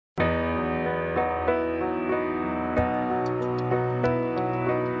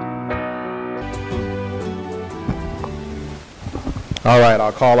All right,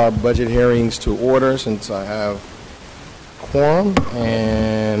 I'll call our budget hearings to order since I have quorum,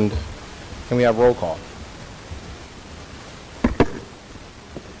 and can we have roll call?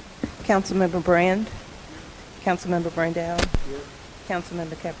 Councilmember Brand, Councilmember Brandau,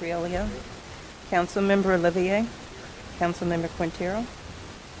 Councilmember Capriola, Councilmember Olivier, Councilmember Quintero,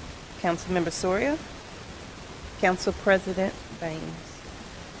 Councilmember Soria, Council President Baines.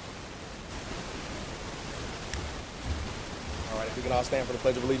 All right, if we can all stand for the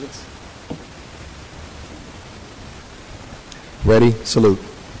Pledge of Allegiance. Ready, salute.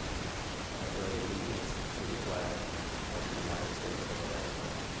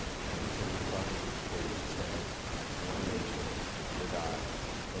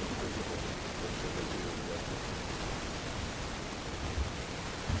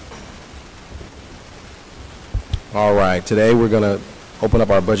 All right, today we're going to open up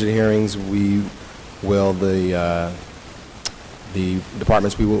our budget hearings. We will, the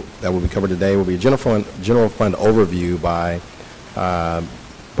departments that will be covered today will be a general fund overview by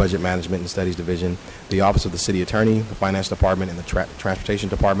Budget Management and Studies Division, the Office of the City Attorney, the Finance Department, and the Transportation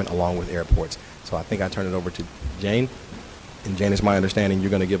Department, along with airports. So I think I turn it over to Jane. And Jane, it's my understanding you're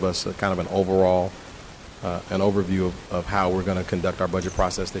going to give us a kind of an overall, an overview of how we're going to conduct our budget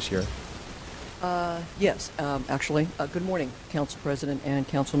process this year. Yes, actually. Good morning, Council President and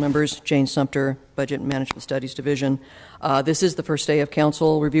Council members. Jane Sumter, Budget and Management Studies Division. This is the first day of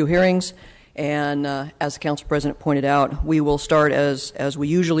Council review hearings, and as the Council President pointed out, we will start as we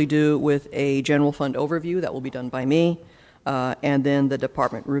usually do with a general fund overview that will be done by me, and then the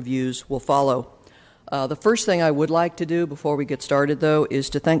department reviews will follow. The first thing I would like to do before we get started, though,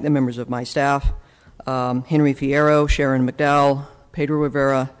 is to thank the members of my staff, Henry Fierro, Sharon McDowell, Pedro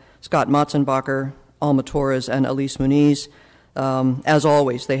Rivera, Scott Motzenbacher, Alma Torres, and Elise Muniz. As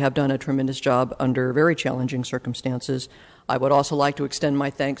always, they have done a tremendous job under very challenging circumstances. I would also like to extend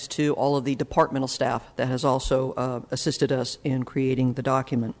my thanks to all of the departmental staff that has also assisted us in creating the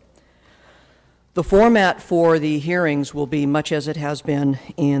document. The format for the hearings will be much as it has been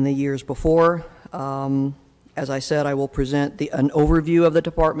in the years before. As I said, I will present an overview of the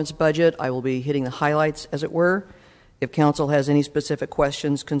department's budget. I will be hitting the highlights, as it were. If Council has any specific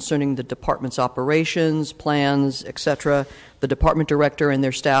questions concerning the department's operations, plans, etc., the department director and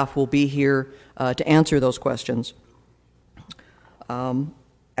their staff will be here to answer those questions.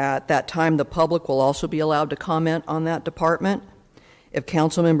 At that time, the public will also be allowed to comment on that department. If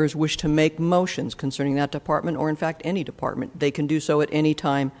Council members wish to make motions concerning that department, or in fact any department, they can do so at any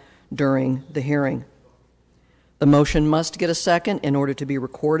time during the hearing. The motion must get a second in order to be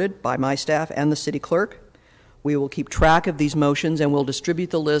recorded by my staff and the city clerk. We will keep track of these motions and we'll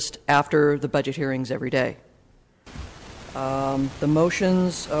distribute the list after the budget hearings every day. The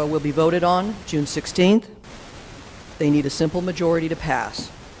motions will be voted on June 16th. They need a simple majority to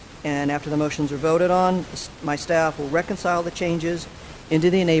pass. And after the motions are voted on, my staff will reconcile the changes into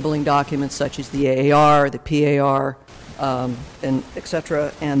the enabling documents such as the AAR, the PAR, and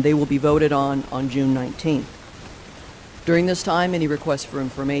etc., and they will be voted on June 19th. During this time, any requests for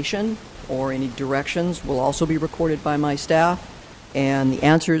information or any directions will also be recorded by my staff, and the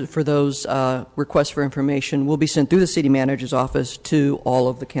answers for those requests for information will be sent through the City Manager's office to all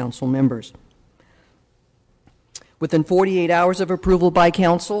of the Council members. Within 48 hours of approval by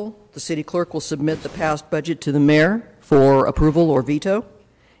Council, the City Clerk will submit the passed budget to the Mayor for approval or veto,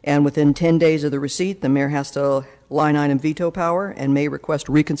 and within 10 days of the receipt, the Mayor has to line item veto power and may request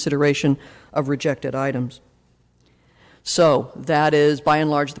reconsideration of rejected items. So that is, by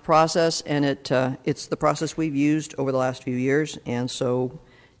and large, the process, and it's the process we've used over the last few years, and so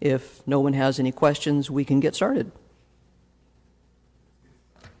if no one has any questions, we can get started.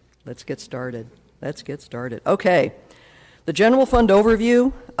 Let's get started. Okay. The General Fund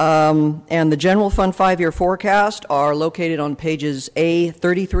Overview and the General Fund 5-Year Forecast are located on pages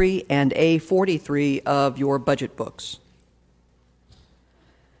A33 and A43 of your budget books.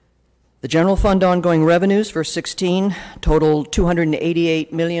 The General Fund ongoing revenues for 16 total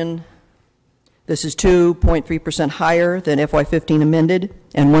 $288 million. This is 2.3% higher than FY15 amended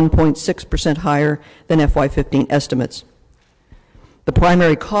and 1.6% higher than FY15 estimates. The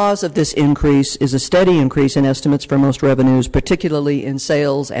primary cause of this increase is a steady increase in estimates for most revenues, particularly in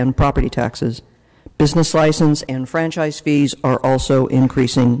sales and property taxes. Business license and franchise fees are also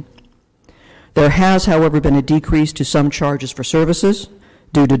increasing. There has, however, been a decrease to some charges for services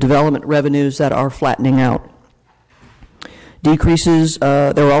due to development revenues that are flattening out. There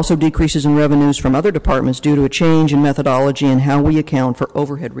are also decreases in revenues from other departments due to a change in methodology in how we account for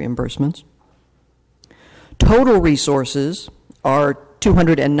overhead reimbursements. Total resources are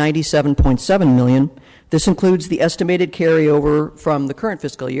 $297.7 million, This includes the estimated carryover from the current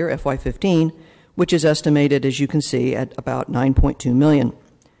fiscal year, FY15, which is estimated, as you can see, at about $9.2 million.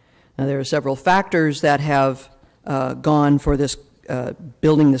 Now, there are several factors that have gone for this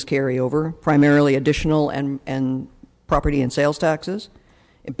building this carryover, primarily additional and property and sales taxes,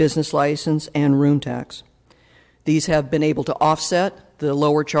 business license, and room tax. These have been able to offset the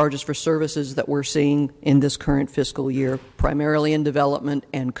lower charges for services that we're seeing in this current fiscal year, primarily in development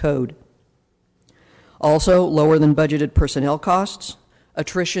and code. Also, lower than budgeted personnel costs.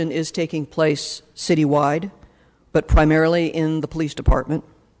 Attrition is taking place citywide, but primarily in the police department,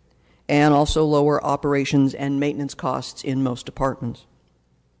 and also lower operations and maintenance costs in most departments.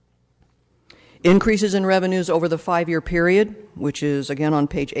 Increases in revenues over the 5-year period, which is again on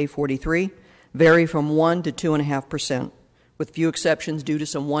page A43, vary from 1 to 2.5%, with few exceptions due to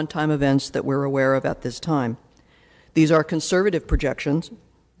some one-time events that we're aware of at this time. These are conservative projections.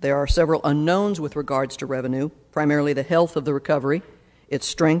 There are several unknowns with regards to revenue, primarily the health of the recovery, its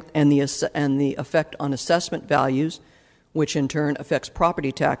strength, and the effect on assessment values, which in turn affects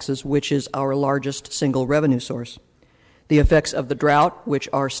property taxes, which is our largest single revenue source. The effects of the drought, which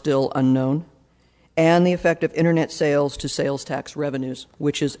are still unknown, and the effect of internet sales to sales tax revenues,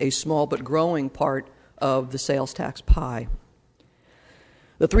 which is a small but growing part of the sales tax pie.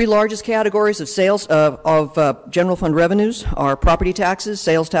 The three largest categories of general fund revenues are property taxes,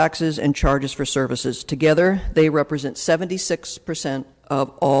 sales taxes, and charges for services. Together, they represent 76%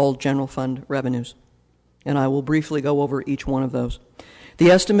 of all general fund revenues. And I will briefly go over each one of those. The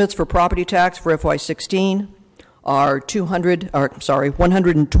estimates for property tax for FY16 are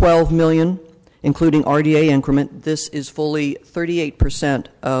 $112 million, including RDA increment. This is fully 38%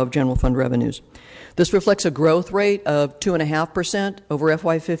 of general fund revenues. This reflects a growth rate of 2.5% over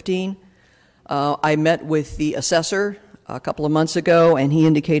FY15. I met with the assessor a couple of months ago, and he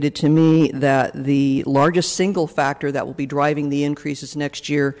indicated to me that the largest single factor that will be driving the increases next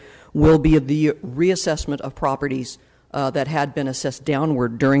year will be the reassessment of properties that had been assessed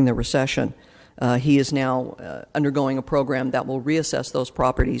downward during the recession. He is now undergoing a program that will reassess those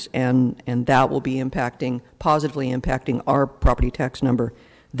properties, and that will be positively impacting our property tax number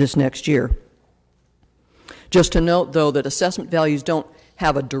this next year. Just to note, though, that assessment values don't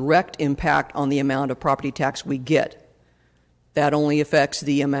have a direct impact on the amount of property tax we get. That only affects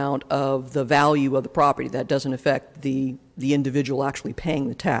the amount of the value of the property. That doesn't affect the individual actually paying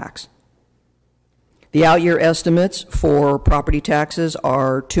the tax. The out-year estimates for property taxes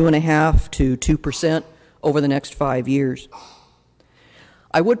are 2.5% to 2% over the next 5 years.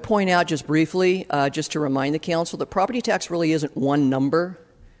 I would point out just briefly, just to remind the council, that property tax really isn't one number.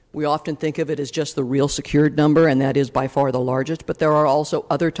 We often think of it as just the real secured number, and that is by far the largest, but there are also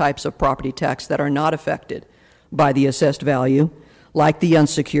other types of property tax that are not affected by the assessed value, like the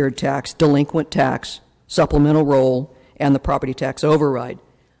unsecured tax, delinquent tax, supplemental roll, and the property tax override.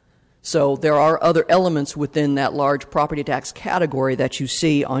 So there are other elements within that large property tax category that you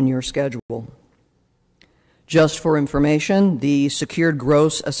see on your schedule. Just for information, the secured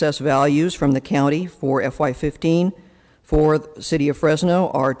gross assessed values from the county for FY15 for the city of Fresno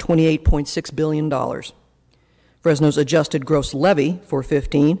are $28.6 billion. Fresno's adjusted gross levy for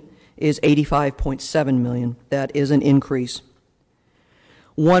 15 is $85.7 million. That is an increase.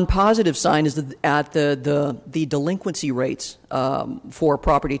 One positive sign is that the delinquency rates for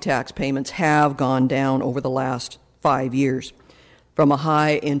property tax payments have gone down over the last 5 years, from a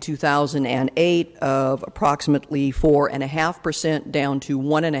high in 2008 of approximately 4.5% down to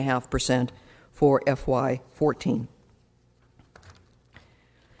 1.5% for FY14.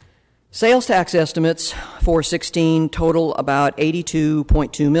 Sales tax estimates for 16 total about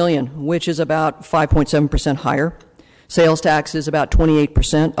 $82.2 million, which is about 5.7% higher. Sales tax is about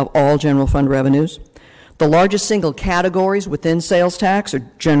 28% of all general fund revenues. The largest single categories within sales tax are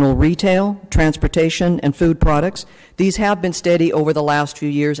general retail, transportation, and food products. These have been steady over the last few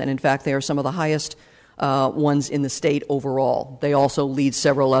years, and in fact, they are some of the highest ones in the state overall. They also lead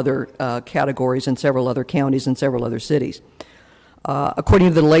several other categories in several other counties and several other cities. According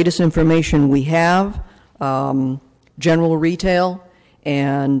to the latest information we have, general retail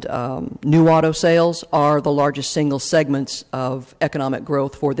and new auto sales are the largest single segments of economic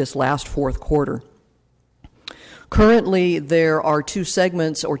growth for this last fourth quarter. Currently, there are two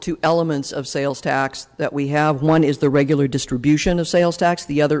segments or two elements of sales tax that we have. One is the regular distribution of sales tax.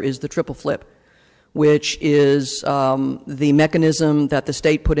 The other is the triple flip, which is the mechanism that the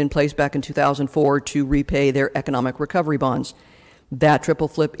state put in place back in 2004 to repay their economic recovery bonds. That triple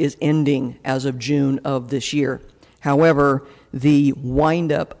flip is ending as of June of this year. However, the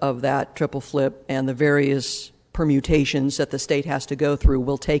windup of that triple flip and the various permutations that the state has to go through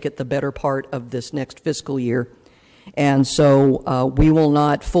will take it the better part of this next fiscal year. And so we will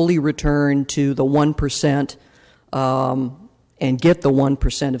not fully return to the 1% and get the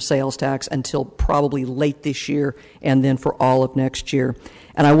 1% of sales tax until probably late this year and then for all of next year.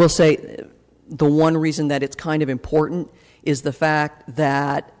 And I will say the one reason that it's kind of important is the fact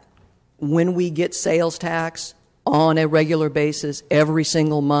that when we get sales tax on a regular basis every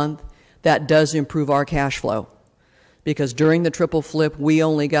single month, that does improve our cash flow. Because during the triple flip, we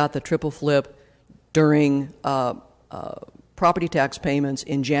only got the triple flip during property tax payments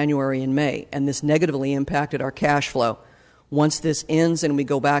in January and May, and this negatively impacted our cash flow. Once this ends and we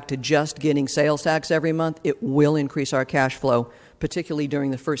go back to just getting sales tax every month, it will increase our cash flow, particularly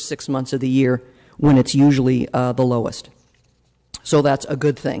during the first 6 months of the year when it's usually the lowest. So that's a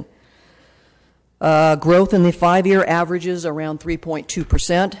good thing. Growth in the 5-year averages around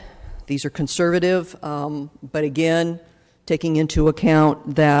 3.2%. These are conservative, but again, taking into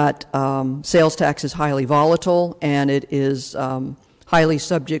account that sales tax is highly volatile and it is highly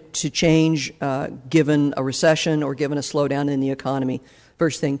subject to change given a recession or given a slowdown in the economy.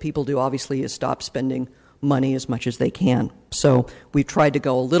 First thing people do, obviously, is stop spending money as much as they can. So we've tried to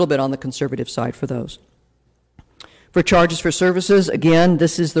go a little bit on the conservative side for those. For charges for services, again,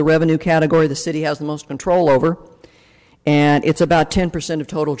 this is the revenue category the city has the most control over, and it's about 10% of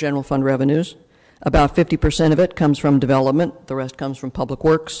total general fund revenues. About 50% of it comes from development. The rest comes from public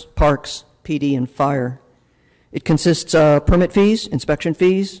works, parks, PD, and fire. It consists of permit fees, inspection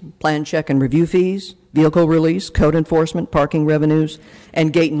fees, plan check and review fees, vehicle release, code enforcement, parking revenues,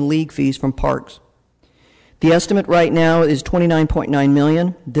 and gate and league fees from parks. The estimate right now is $29.9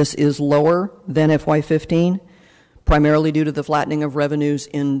 million. This is lower than FY15, primarily due to the flattening of revenues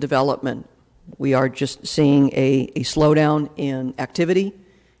in development. We are just seeing a slowdown in activity,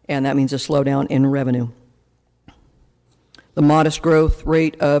 and that means a slowdown in revenue. The modest growth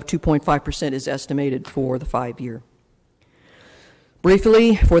rate of 2.5% is estimated for the 5-year.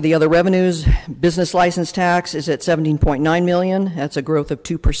 Briefly, for the other revenues, business license tax is at $17.9 million. That's a growth of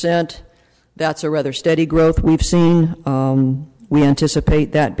 2%. That's a rather steady growth we've seen. We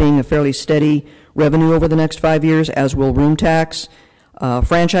anticipate that being a fairly steady revenue over the next 5 years, as will room tax.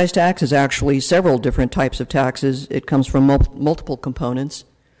 Franchise tax is actually several different types of taxes. It comes from multiple components.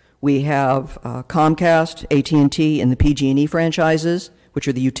 We have Comcast, AT&T, and the PG&E franchises, which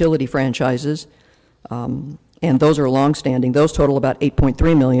are the utility franchises, and those are longstanding. Those total about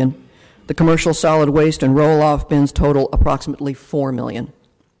 $8.3 million. The commercial solid waste and roll-off bins total approximately $4 million.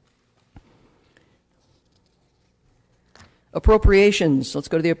 Appropriations, let's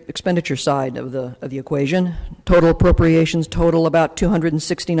go to the expenditure side of the equation. Total appropriations total about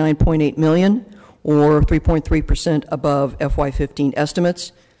 $269.8 million, or 3.3% above FY15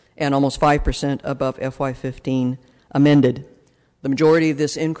 estimates, and almost 5% above FY15 amended. The majority of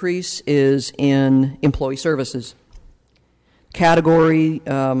this increase is in employee services. Category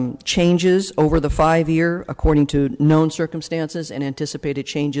changes over the 5-year according to known circumstances and anticipated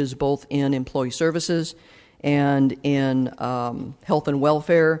changes both in employee services and in health and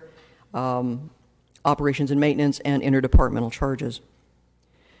welfare, operations and maintenance, and interdepartmental charges.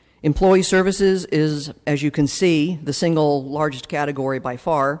 Employee services is, as you can see, the single largest category by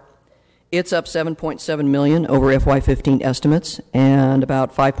far. It's up $7.7 million over FY15 estimates and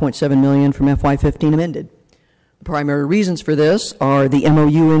about $5.7 million from FY15 amended. The primary reasons for this are the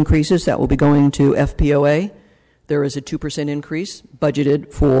MOU increases that will be going to FPOA. There is a 2% increase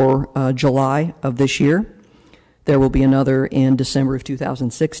budgeted for July of this year. There will be another in December of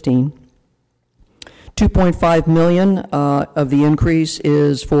 2016. $2.5 million of the increase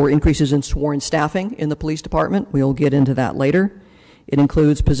is for increases in sworn staffing in the police department. We'll get into that later. It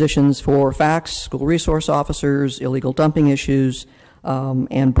includes positions for FACTS, school resource officers, illegal dumping issues,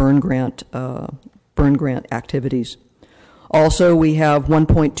 and burn grant activities. Also, we have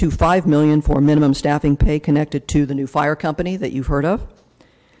 $1.25 million for minimum staffing pay connected to the new fire company that you've heard of,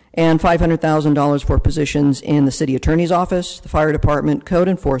 and $500,000 for positions in the city attorney's office, the fire department, code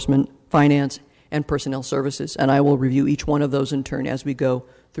enforcement, finance, and personnel services. And I will review each one of those in turn as we go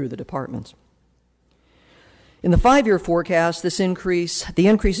through the departments. In the 5-year forecast, the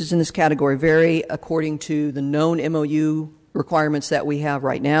increases in this category vary according to the known MOU requirements that we have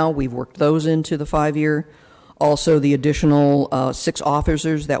right now. We've worked those into the 5-year. Also, the additional 6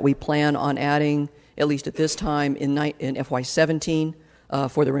 officers that we plan on adding, at least at this time in FY17,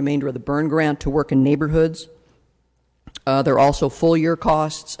 for the remainder of the burn grant to work in neighborhoods. There are also full-year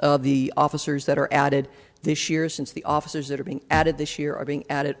costs of the officers that are added this year, since the officers that are being added this year are being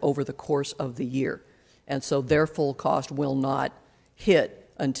added over the course of the year. And so their full cost will not hit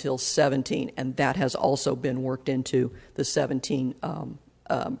until 17, and that has also been worked into the 17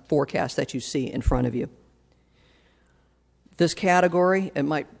 forecast that you see in front of you. This category, it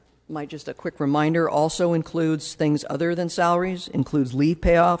might just a quick reminder, also includes things other than salaries, includes leave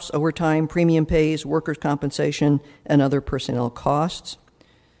payoffs, overtime, premium pays, workers' compensation, and other personnel costs.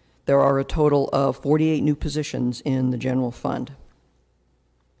 There are a total of 48 new positions in the general fund.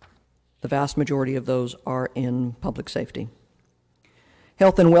 The vast majority of those are in public safety.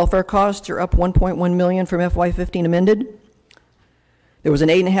 Health and welfare costs are up $1.1 million from FY15 amended. There was an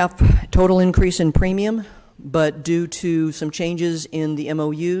 8.5 total increase in premium, but due to some changes in the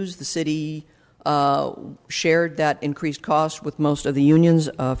MOUs, the city shared that increased cost with most of the unions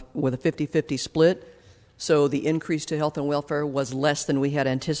with a 50-50 split. So the increase to health and welfare was less than we had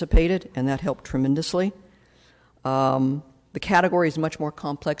anticipated, and that helped tremendously. The category is much more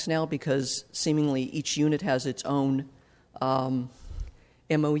complex now because seemingly each unit has its own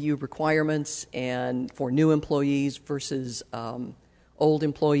MOU requirements, and for new employees versus old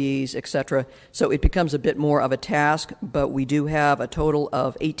employees, etc. So it becomes a bit more of a task, but we do have a total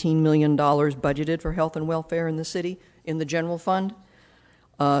of $18 million budgeted for health and welfare in the city, in the general fund.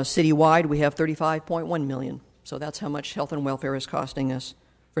 Citywide, we have $35.1 million. So that's how much health and welfare is costing us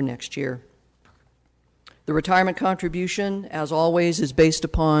for next year. The retirement contribution, as always, is based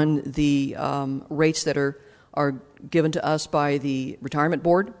upon the rates that are given to us by the retirement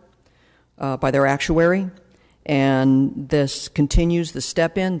board, by their actuary. And this continues the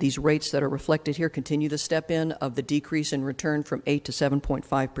step-in. These rates that are reflected here continue the step-in of the decrease in return from 8 to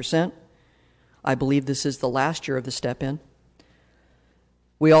 7.5%. I believe this is the last year of the step-in.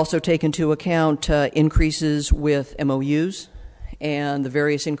 We also take into account increases with MOUs and the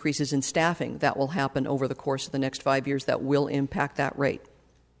various increases in staffing that will happen over the course of the next 5 years that will impact that rate.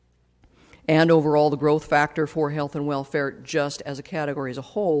 And overall, the growth factor for health and welfare, just as a category as a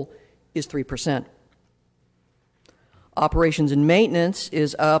whole, is 3%. Operations and maintenance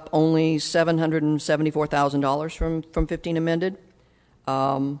is up only $774,000 from 15 amended.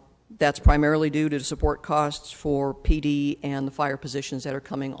 That's primarily due to support costs for PD and the fire positions that are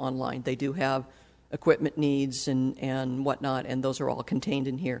coming online. They do have equipment needs and whatnot, and those are all contained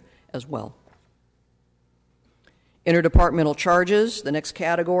in here as well. Interdepartmental charges, the next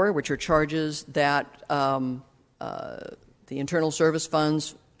category, which are charges that the internal service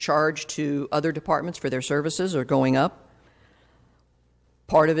funds charge to other departments for their services, are going up.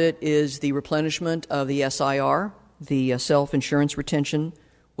 Part of it is the replenishment of the SIR, the self-insurance retention,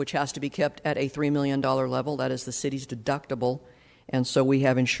 which has to be kept at a $3 million level. That is the city's deductible. And so we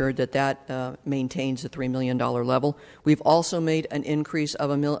have ensured that that maintains the $3 million level. We've also made an increase of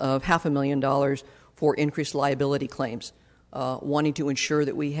 $500,000 for increased liability claims, wanting to ensure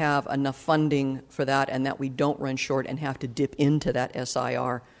that we have enough funding for that and that we don't run short and have to dip into that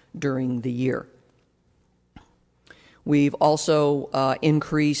SIR during the year. We've also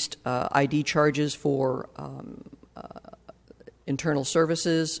increased ID charges for internal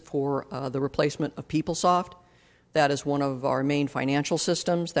services for the replacement of PeopleSoft. That is one of our main financial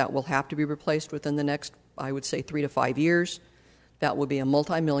systems that will have to be replaced within the next, I would say, 3 to 5 years. That will be a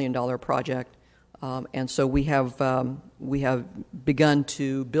multi-million-dollar project, and so we have begun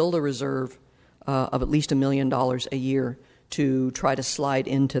to build a reserve of at least $1 million a year to try to slide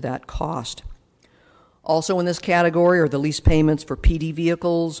into that cost. Also in this category are the lease payments for PD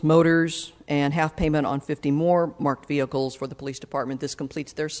vehicles, motors, and half payment on 50 more marked vehicles for the police department. This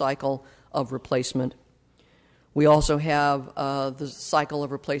completes their cycle of replacement. We also have the cycle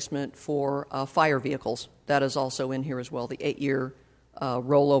of replacement for fire vehicles. That is also in here as well, the 8-year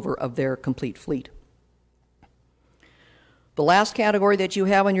rollover of their complete fleet. The last category that you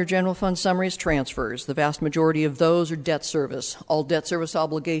have on your general fund summary is transfers. The vast majority of those are debt service. All debt service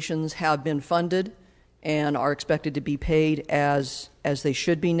obligations have been funded and are expected to be paid as they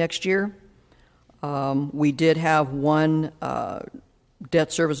should be next year. We did have one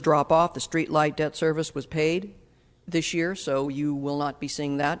debt service drop off. The street light debt service was paid this year, so you will not be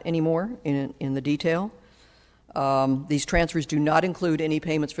seeing that anymore in the detail. These transfers do not include any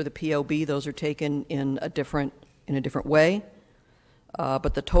payments for the POB. Those are taken in a different way.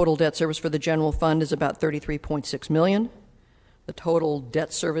 But the total debt service for the general fund is about $33.6 million. The total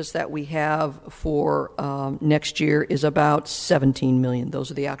debt service that we have for next year is about $17 million.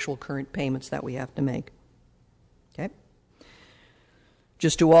 Those are the actual current payments that we have to make. Okay.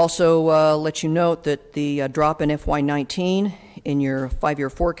 Just to also let you note that the drop in FY19 in your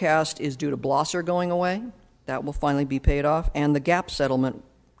 5-year forecast is due to Blosser going away. That will finally be paid off. And the GAP settlement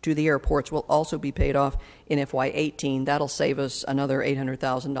to the airports will also be paid off in FY18. That'll save us another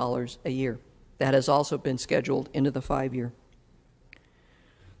 $800,000 a year. That has also been scheduled into the 5-year.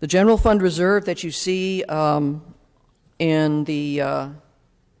 The general fund reserve that you see in the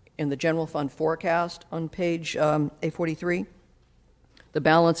general fund forecast on page A43, the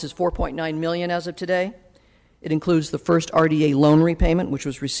balance is $4.9 million as of today. It includes the first RDA loan repayment, which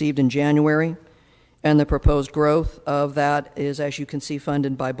was received in January, and the proposed growth of that is, as you can see,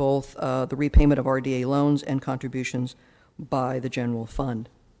 funded by both the repayment of RDA loans and contributions by the general fund.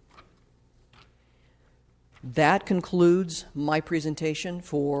 That concludes my presentation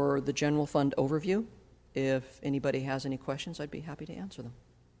for the general fund overview. If anybody has any questions, I'd be happy to answer them.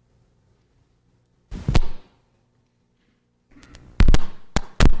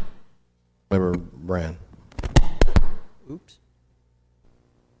 Member Brand. Oops.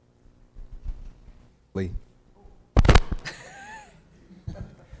 Lee.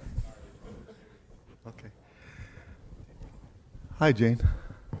 Okay. Hi, Jane.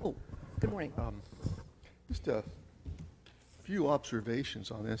 Oh, good morning. Just a few observations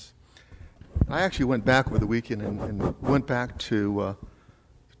on this. I actually went back over the weekend and went back to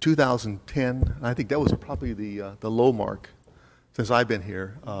 2010. I think that was probably the low mark since I've been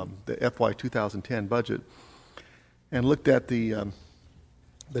here, the FY 2010 budget, and looked at the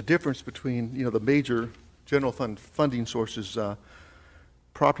difference between the major general fund funding sources,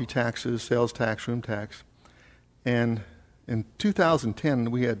 property taxes, sales tax, room tax, and in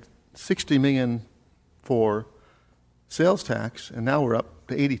 2010 we had $60 million for sales tax, and now we're up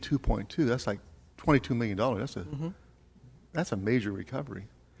to 82.2. That's like $22 million. That's a major recovery.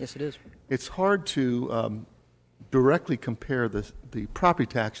 Yes, it is. It's hard to directly compare the property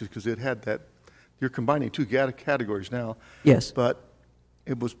taxes because it had that. You're combining two categories now. Yes. But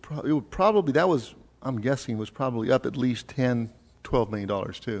it would probably, that was, I'm guessing, was probably up at least $12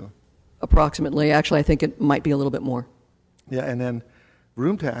 million too. Approximately. Actually, I think it might be a little bit more. Yeah, and then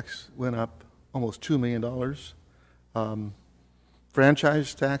room tax went up almost $2 million.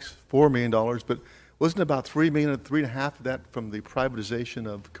 Franchise tax, $4 million, but wasn't about $3 million, $3.5 million of that from the privatization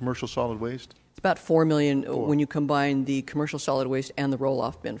of commercial solid waste? It's about $4 million when you combine the commercial solid waste and the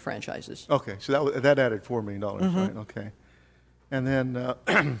roll-off bin franchises. Okay, so that added $4 million, right? Okay. And then,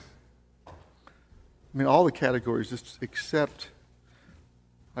 I mean, all the categories, just except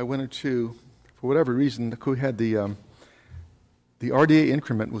I went into, for whatever reason, we had the RDA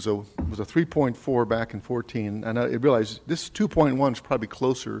increment was a 3.4 back in 14, and I realized this 2.1 is probably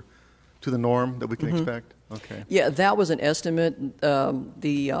closer to the norm that we can expect. Okay. Yeah, that was an estimate.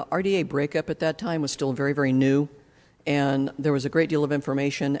 The RDA breakup at that time was still very, very new, and there was a great deal of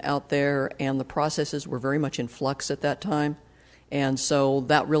information out there, and the processes were very much in flux at that time. And so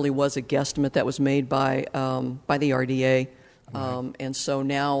that really was a guesstimate that was made by the RDA. And so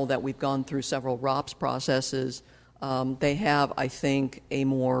now that we've gone through several ROPS processes, they have, I think, a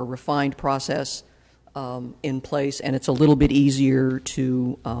more refined process in place, and it's a little bit easier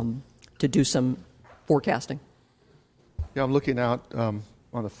to do some forecasting. Yeah, I'm looking out on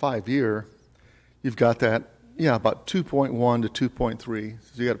the 5-year. You've got that, about 2.1 to 2.3. So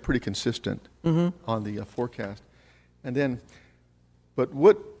you got it pretty consistent on the forecast. And then, but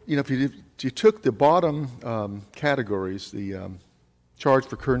what, if you took the bottom categories, the charge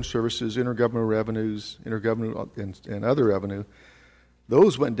for current services, intergovernmental revenues, intergovernmental and other revenue,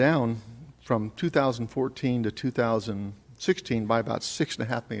 those went down from 2014 to 2016 by about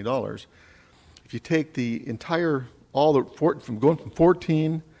 $6.5 million. If you take the entire, from going from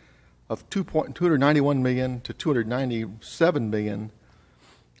 14 of 291 million to 297 million,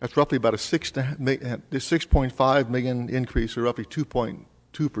 that's roughly about a 6.5 million increase, or roughly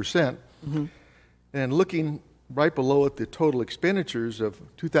 2.2%. And looking right below it, the total expenditures of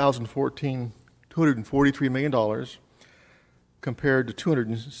 2014, $243 million, compared to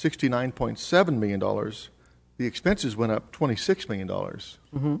 $269.7 million, the expenses went up $26 million,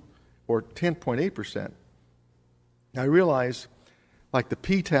 or 10.8%. Now I realize, like the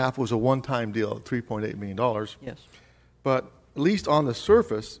PTAF was a one-time deal at $3.8 million. Yes. But at least on the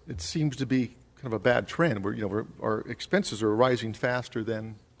surface, it seems to be kind of a bad trend where our expenses are rising faster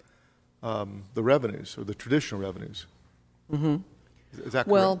than the revenues, or the traditional revenues. Is that correct?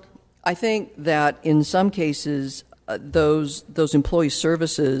 Well, I think that in some cases, those employee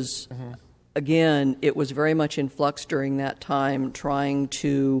services, again, it was very much in flux during that time, trying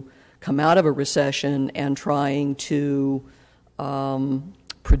to come out of a recession and trying to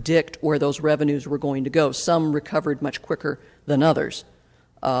predict where those revenues were going to go. Some recovered much quicker than others.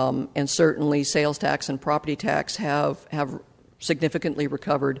 And certainly sales tax and property tax have significantly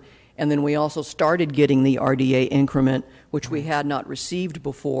recovered. And then we also started getting the RDA increment, which we had not received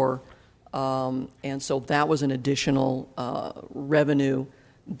before. And so that was an additional revenue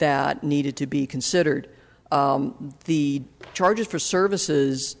that needed to be considered. The charges for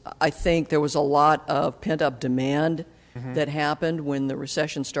services, I think there was a lot of pent-up demand that happened when the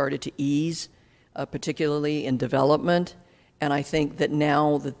recession started to ease, particularly in development. And I think that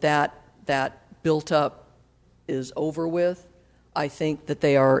now that built up is over with, I think that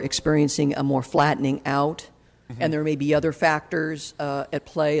they are experiencing a more flattening out. And there may be other factors at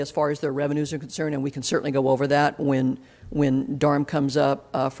play as far as their revenues are concerned, and we can certainly go over that when DARM comes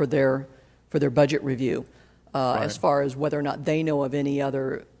up for their budget review. As far as whether or not they know of any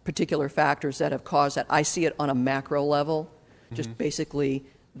other particular factors that have caused that. I see it on a macro level, just basically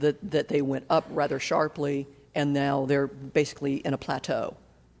that they went up rather sharply, and now they're basically in a plateau.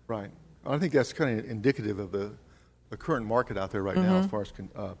 Right. I think that's kind of indicative of the current market out there right now as far as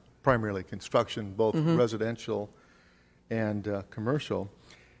primarily construction, both residential and commercial.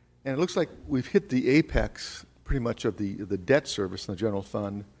 And it looks like we've hit the apex pretty much of the debt service in the general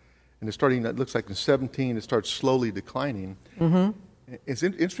fund. And it's starting, it looks like in 17, it starts slowly declining. It's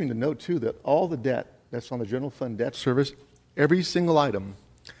interesting to note, too, that all the debt that's on the general fund debt service, every single item,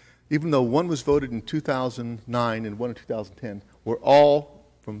 even though one was voted in 2009 and one in 2010, were all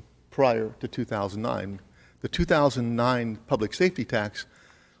from prior to 2009. The 2009 public safety tax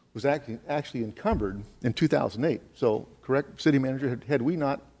was actually encumbered in 2008. So, correct, City Manager, had we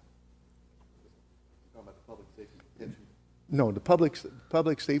not... No, the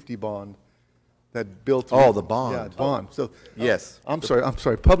public safety bond that built... Oh, the bond. Yeah, bond. So, Yes. I'm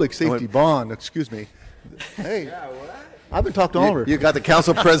sorry, public safety bond, excuse me. Hey, I've been talking to Oliver. You got the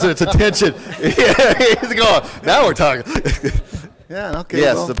council president's attention. He's going, now we're talking. Yeah, okay.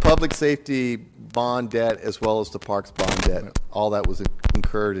 Yes, well, the public safety bond debt as well as the parks bond debt, all that was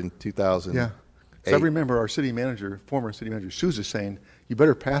incurred in 2000. yeah. So I remember our city manager, former city manager, Souza, saying, you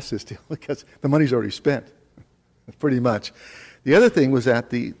better pass this deal because the money's already spent, pretty much. The other thing was that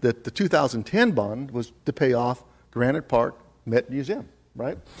the 2010 bond was to pay off Granite Park Met Museum,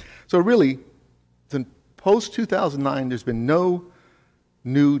 right? So really, post-2009, there's been no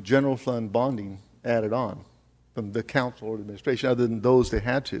new general fund bonding added on from the council or the administration other than those they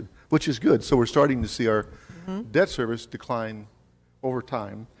had to, which is good. So we're starting to see our debt service decline over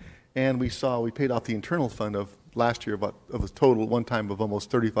time. And we paid off the internal fund of last year of a total one time of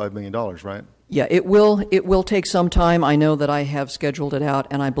almost $35 million, right? Yeah, it will take some time. I know that I have scheduled it out,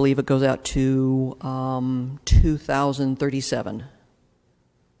 and I believe it goes out to 2037.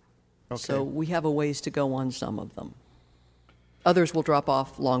 Okay. So we have a ways to go on some of them. Others will drop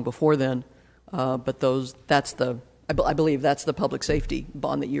off long before then, but I believe that's the public safety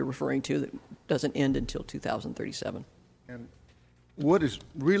bond that you're referring to that doesn't end until 2037. And what has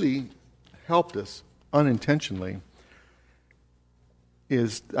really helped us unintentionally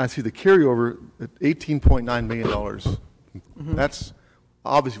is I see the carryover at $18.9 million. That's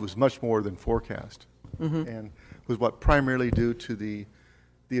obviously was much more than forecast, and was what primarily due to the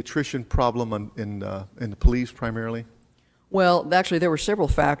attrition problem in the police primarily. Well, actually, there were several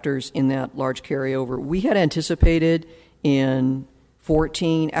factors in that large carryover. We had anticipated in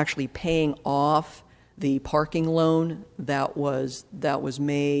 14 actually paying off the parking loan that was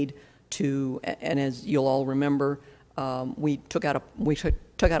made to, and as you'll all remember, we took out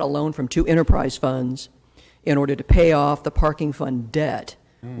a loan from two enterprise funds in order to pay off the parking fund debt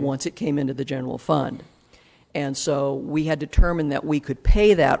once it came into the general fund. And so we had determined that we could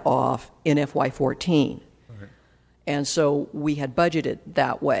pay that off in FY14. And so we had budgeted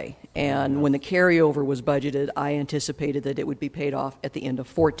that way. And when the carryover was budgeted, I anticipated that it would be paid off at the end of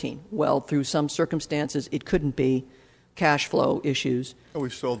 14. Well, through some circumstances, it couldn't be, cash flow issues. We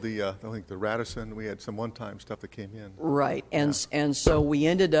sold I think the Radisson. We had some one-time stuff that came in. Right. And so we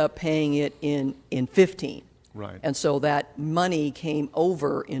ended up paying it in 15. Right. And so that money came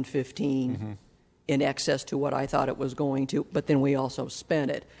over in 15 in excess to what I thought it was going to, but then we also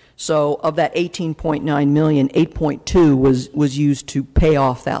spent it. So of that $18.9 million, 8.2 was used to pay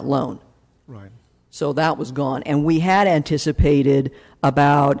off that loan. Right. So that was gone. And we had anticipated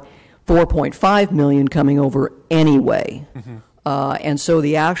about $4.5 million coming over anyway. And so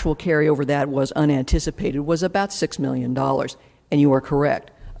the actual carryover that was unanticipated was about $6 million. And you are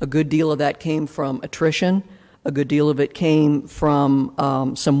correct. A good deal of that came from attrition. A good deal of it came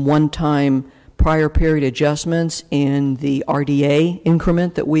from some one-time prior period adjustments in the RDA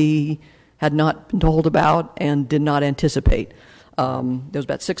increment that we had not been told about and did not anticipate. There was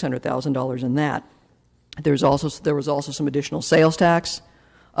about $600,000 in that. There was also some additional sales tax.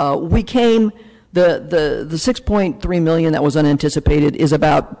 The $6.3 million that was unanticipated is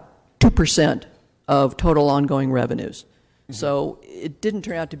about 2% of total ongoing revenues. So it didn't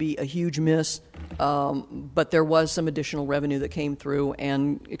turn out to be a huge miss, but there was some additional revenue that came through,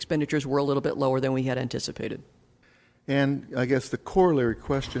 and expenditures were a little bit lower than we had anticipated. And I guess the corollary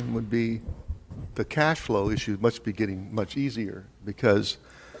question would be the cash flow issue must be getting much easier, because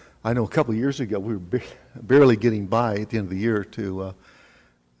I know a couple of years ago we were barely getting by at the end of the year to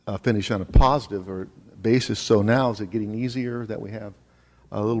finish on a positive or basis. So now is it getting easier that we have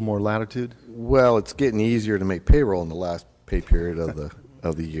a little more latitude? Well, it's getting easier to make payroll in the last pay period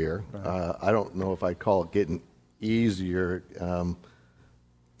of the year. I don't know if I'd call it getting easier.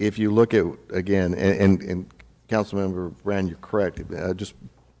 If you look at, again, and Councilmember Brand, you're correct, just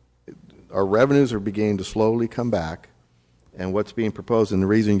our revenues are beginning to slowly come back, and what's being proposed, and the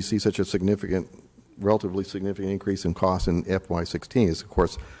reason you see such a relatively significant increase in costs in FY16 is, of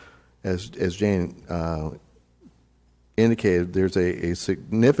course, as Jane indicated, there's a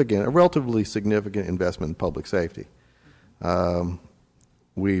relatively significant investment in public safety.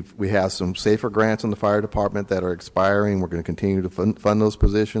 We have some safer grants in the fire department that are expiring. We're going to continue to fund those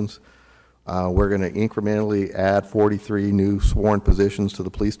positions. We're going to incrementally add 43 new sworn positions to the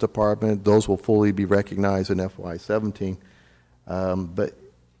police department. Those will fully be recognized in FY17.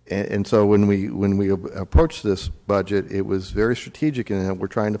 And so when we approached this budget, it was very strategic in that we're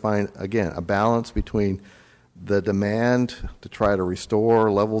trying to find, again, a balance between the demand to try to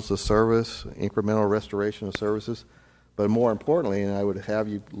restore levels of service, incremental restoration of services, but more importantly, and I would have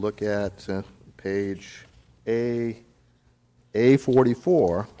you look at page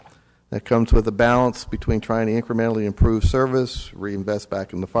A44, that comes with a balance between trying to incrementally improve service, reinvest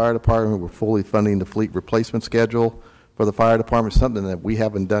back in the fire department. We're fully funding the fleet replacement schedule for the fire department, something that we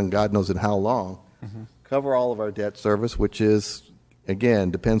haven't done God knows in how long. Cover all of our debt service, which is,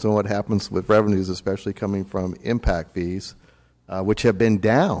 again, depends on what happens with revenues, especially coming from impact fees, which have been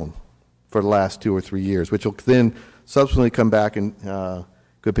down for the last 2 or 3 years, which will then subsequently come back and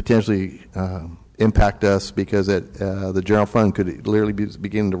could potentially impact us, because the general fund could literally be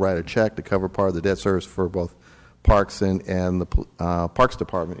beginning to write a check to cover part of the debt service for both parks and the parks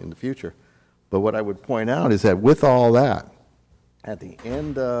department in the future. But what I would point out is that with all that, at the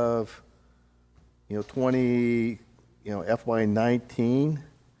end of FY19,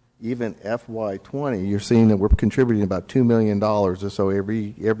 even FY20, you're seeing that we're contributing about $2 million or so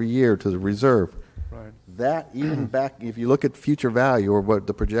every year to the reserve. Right. That even back, if you look at future value or what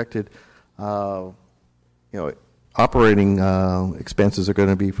the projected, operating expenses are going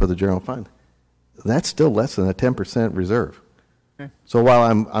to be for the general fund, that's still less than a 10% reserve. Okay. So while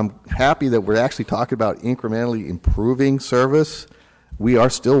I'm happy that we're actually talking about incrementally improving service, we are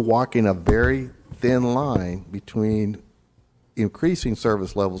still walking a very thin line between increasing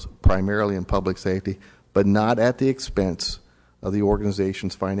service levels primarily in public safety, but not at the expense of the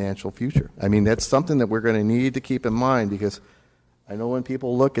organization's financial future. I mean, that's something that we're going to need to keep in mind, because I know when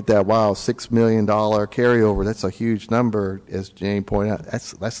people look at that, wow, $6 million carryover, that's a huge number, as Jane pointed out,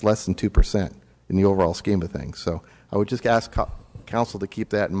 that's less than 2% in the overall scheme of things. So I would just ask Council to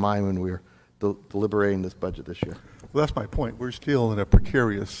keep that in mind when we're deliberating this budget this year. Well, that's my point. We're still in a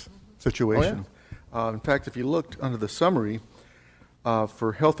precarious situation. Oh, yeah? In fact, if you looked under the summary,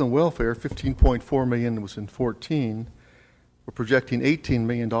 for health and welfare, $15.4 million was in 14. We're projecting $18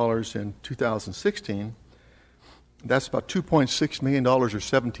 million in 2016. That's about $2.6 million or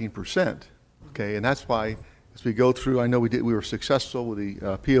 17%. Okay, and that's why as we go through, I know we were successful with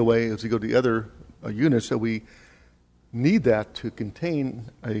the POA. As we go to the other units, that we need that to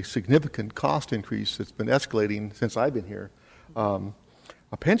contain a significant cost increase that's been escalating since I've been here. A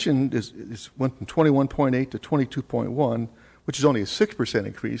pension went from 21.8 to 22.1, which is only a 6%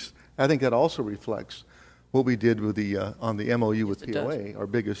 increase. I think that also reflects what we did with the on the MOU with POA, our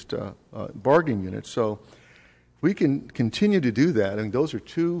biggest bargaining unit. So we can continue to do that. I mean, those are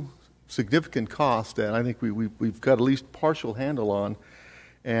two significant costs that I think we've got at least partial handle on.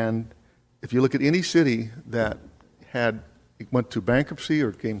 And if you look at any city that went to bankruptcy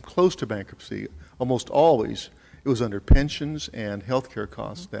or came close to bankruptcy, almost always it was under pensions and health care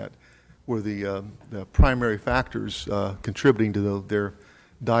costs that were the primary factors contributing to their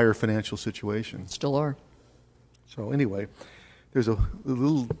dire financial situation. Still are. So anyway, there's a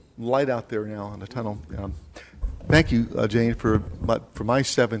little light out there now in the tunnel. Thank you, Jane, for my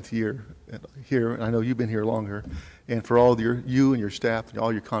 7th year here, and I know you've been here longer, and for all you and your staff and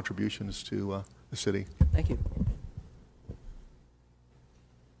all your contributions to the city. Thank you.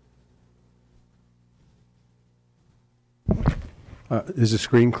 Is the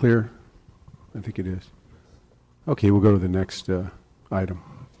screen clear? I think it is. Okay, we'll go to the next item.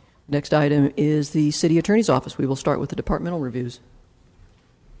 Next item is the City Attorney's Office. We will start with the departmental reviews.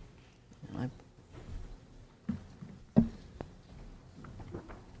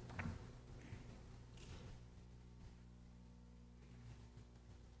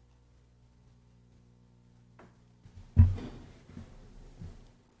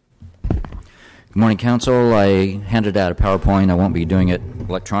 Good morning, Council. I handed out a PowerPoint. I won't be doing it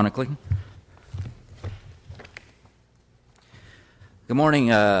electronically. Good morning,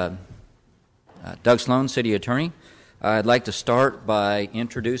 Doug Sloan, City Attorney. I'd like to start by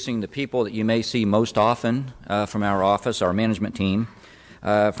introducing the people that you may see most often from our office, our management team.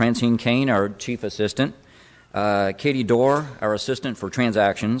 Francine Kane, our Chief Assistant. Katie Dorr, our Assistant for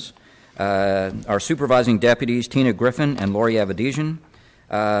Transactions. Our Supervising Deputies, Tina Griffin and Lori Avedizian.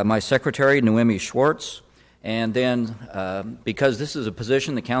 My Secretary, Noemi Schwartz. And then, because this is a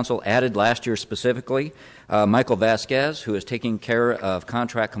position the Council added last year specifically, Michael Vasquez, who is taking care of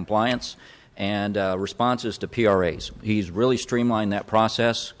contract compliance and responses to PRAs. He's really streamlined that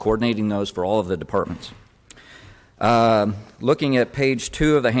process, coordinating those for all of the departments. Looking at page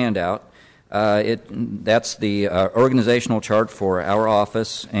 2 of the handout, that's the organizational chart for our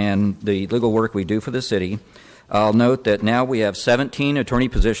office and the legal work we do for the city. I'll note that now we have 17 attorney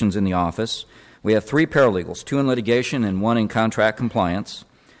positions in the office. We have 3 paralegals, 2 in litigation and 1 in contract compliance,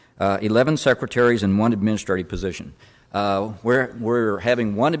 11 secretaries and 1 administrative position. We're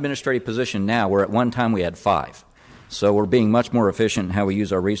having 1 administrative position now, where at one time we had 5. So we're being much more efficient in how we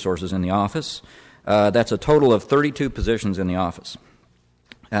use our resources in the office. That's a total of 32 positions in the office.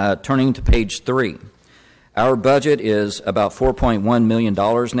 Turning to page 3, our budget is about $4.1 million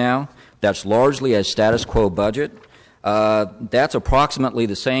now. That's largely a status quo budget. That's approximately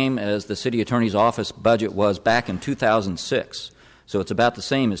the same as the City Attorney's Office budget was back in 2006. So it's about the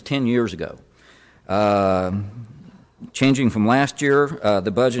same as 10 years ago. Changing from last year, the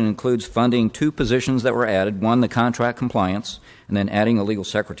budget includes funding 2 positions that were added, 1 the contract compliance, and then adding a legal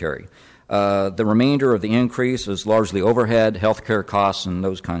secretary. The remainder of the increase is largely overhead, healthcare costs, and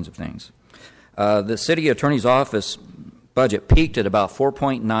those kinds of things. The City Attorney's Office budget peaked at about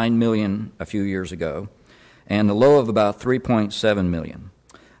 $4.9 million a few years ago, and the low of about $3.7 million.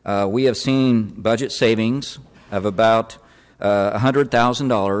 We have seen budget savings of about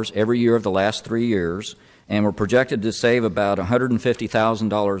 $100,000 every year of the last 3 years, and we're projected to save about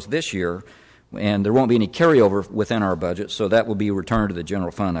 $150,000 this year, and there won't be any carryover within our budget, so that will be returned to the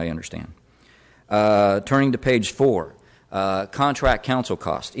general fund, I understand. Turning to page 4, contract counsel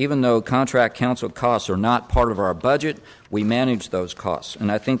costs. Even though contract counsel costs are not part of our budget, we manage those costs, and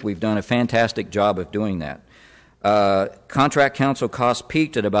I think we've done a fantastic job of doing that. Contract counsel costs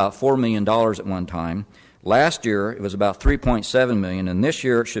peaked at about $4 million at one time. Last year, it was about $3.7 million, and this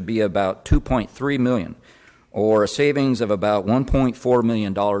year it should be about $2.3 million, or a savings of about $1.4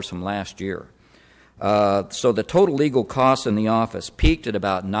 million from last year. So the total legal costs in the office peaked at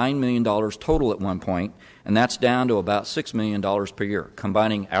about $9 million total at one point, and that's down to about $6 million per year,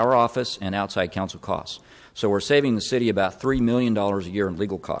 combining our office and outside counsel costs. So we're saving the city about $3 million a year in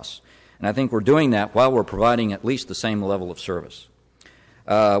legal costs. And I think we're doing that while we're providing at least the same level of service.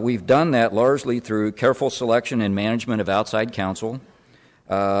 We've done that largely through careful selection and management of outside counsel.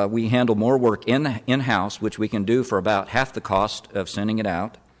 We handle more work in-house, which we can do for about half the cost of sending it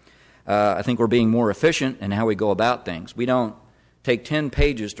out. I think we're being more efficient in how we go about things. We don't take 10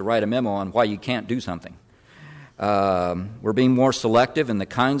 pages to write a memo on why you can't do something. We're being more selective in the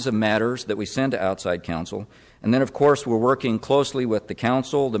kinds of matters that we send to outside counsel. And then, of course, we're working closely with the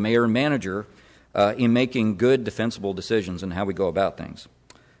council, the mayor, and manager in making good, defensible decisions in how we go about things.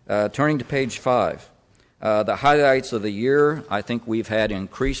 Turning to page 5. The highlights of the year, I think we've had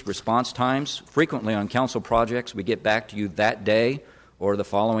increased response times. Frequently on council projects, we get back to you that day or the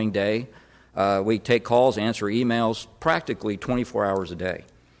following day. We take calls, answer emails practically 24 hours a day.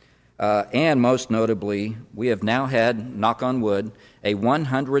 And most notably, we have now had, knock on wood, a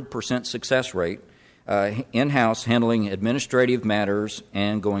 100% success rate in-house handling administrative matters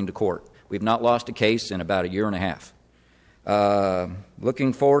and going to court. We've not lost a case in about a year and a half.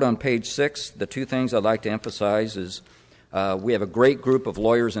 Looking forward on page 6, the 2 things I'd like to emphasize is we have a great group of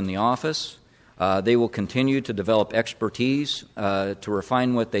lawyers in the office. They will continue to develop expertise to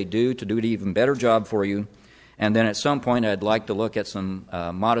refine what they do, to do an even better job for you. And then at some point, I'd like to look at some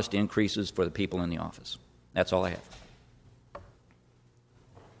modest increases for the people in the office. That's all I have.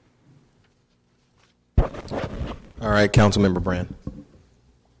 All right, Councilmember Brand.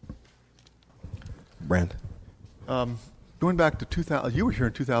 Going back to 2000, you were here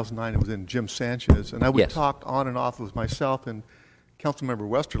in 2009. It was in Jim Sanchez, and I would Yes. talk on and off with myself and Councilmember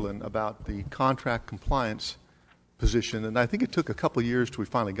Westerlin about the contract compliance position, and I think it took a couple of years till we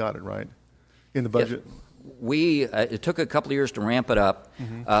finally got it right in the budget. Yes. It took a couple of years to ramp it up.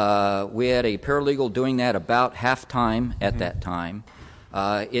 Mm-hmm. We had a paralegal doing that about half-time at that time.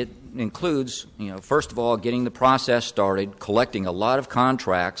 It includes, first of all, getting the process started, collecting a lot of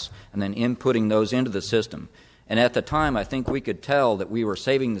contracts, and then inputting those into the system. And at the time, I think we could tell that we were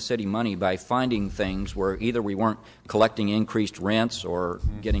saving the city money by finding things where either we weren't collecting increased rents or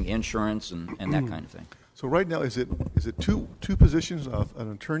getting insurance and that kind of thing. So right now, is it two positions of an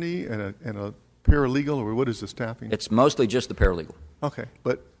attorney and a paralegal, or what is the staffing? It's mostly just the paralegal. Okay,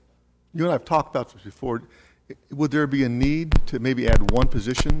 but you and I have talked about this before. Would there be a need to maybe add one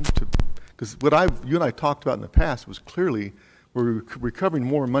position to? Because what you and I talked about in the past was clearly we're recovering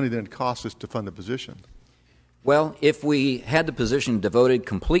more money than it costs us to fund the position. Well, if we had the position devoted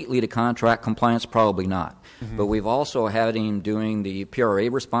completely to contract compliance, probably not. But we've also had him doing the PRA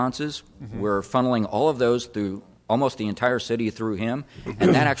responses. We're funneling all of those through almost the entire city through him,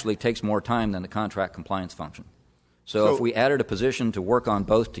 and that actually takes more time than the contract compliance function. So if we added a position to work on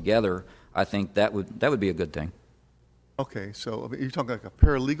both together, I think that would be a good thing. Okay, so you're talking like a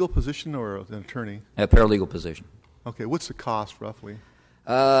paralegal position or an attorney? A paralegal position. Okay, what's the cost roughly?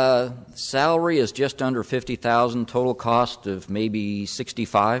 Salary is just under $50,000. Total cost of maybe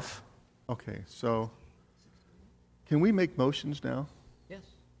 $65,000. Okay, so can we make motions now? Yes.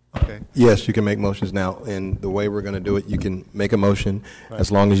 Okay. Yes, you can make motions now, and the way we're going to do it, you can make a motion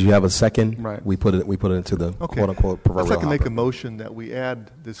as long as you have a second. Right. We put it into the quote unquote proverbial I'd like to make hopper. a motion that we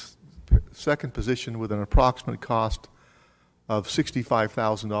add this second position with an approximate cost of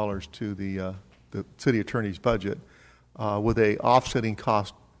 $65,000 to the city attorney's budget, with a offsetting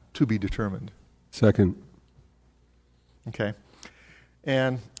cost to be determined. Second. Okay.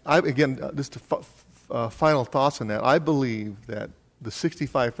 And just final thoughts on that. I believe that the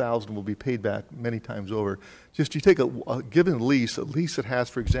 $65,000 will be paid back many times over. Just you take a given lease, a lease that has,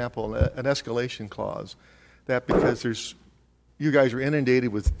 for example, an escalation clause, that because you guys are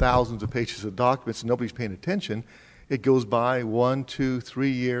inundated with thousands of pages of documents and nobody's paying attention, it goes by 1, 2, 3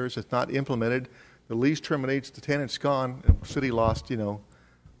 years, it's not implemented, the lease terminates, the tenant's gone, and the city lost, $50,000,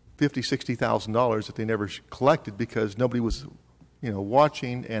 $60,000 that they never collected because nobody was,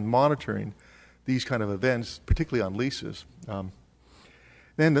 watching and monitoring these kind of events, particularly on leases.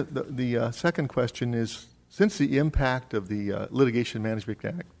 Then the second question is, since the impact of the Litigation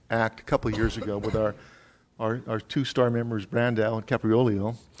Management Act a couple of years ago with our two-star members, Brandau and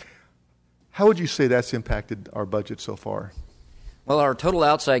Capriolio, how would you say that's impacted our budget so far? Well, our total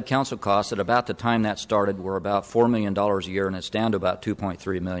outside counsel costs at about the time that started were about $4 million a year, and it's down to about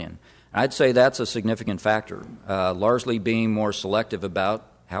 $2.3 million. I'd say that's a significant factor, largely being more selective about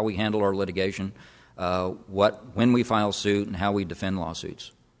how we handle our litigation, when we file suit, and how we defend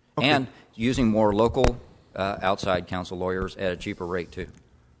lawsuits, and using more local outside counsel lawyers at a cheaper rate too.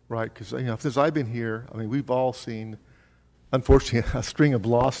 Right, because since I've been here, we've all seen, unfortunately, a string of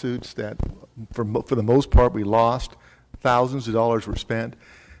lawsuits that, for the most part, we lost. Thousands of dollars were spent,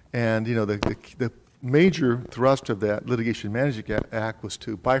 and the major thrust of that Litigation Management Act was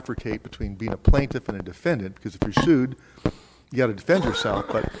to bifurcate between being a plaintiff and a defendant. Because if you're sued, you got to defend yourself.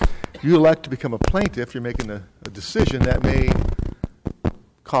 But if you elect to become a plaintiff, you're making a decision that may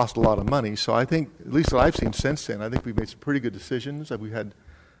cost a lot of money. So I think, at least what I've seen since then, I think we've made some pretty good decisions. We've had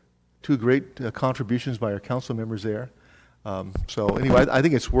two great contributions by our council members there. So anyway, I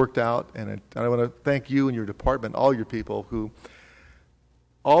think it's worked out, and I want to thank you and your department, all your people who,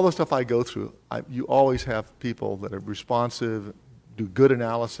 all the stuff I go through, you always have people that are responsive, do good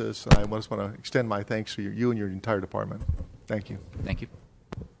analysis, and I just want to extend my thanks to you and your entire department. Thank you. Thank you.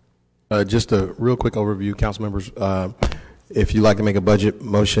 Just a real quick overview, council members. If you'd like to make a budget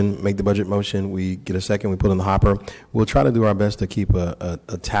motion, make the budget motion. We get a second, we put in the hopper. We'll try to do our best to keep a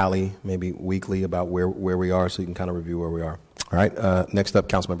tally, maybe weekly, about where we are, so you can kind of review where we are. All right. Next up,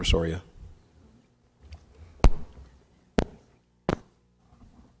 Councilmember Soria.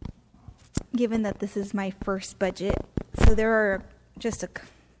 Given that this is my first budget, so there are just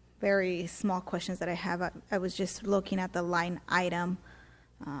very small questions that I have. I was just looking at the line item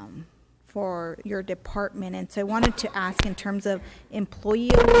for your department, and so I wanted to ask, in terms of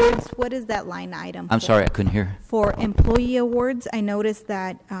employee awards, what is that line item I'm sorry, I couldn't hear. for employee awards? I noticed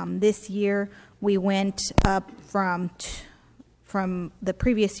that this year we went up from the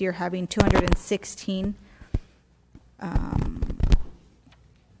previous year having 216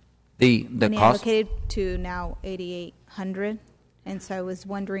 The money cost. allocated to now 8,800, and so I was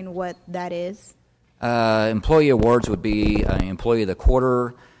wondering what that is. Employee awards would be Employee of the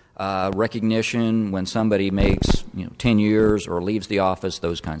Quarter, recognition when somebody makes 10 years or leaves the office,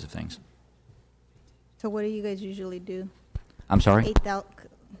 those kinds of things. So what do you guys usually do? I'm sorry? 8,000.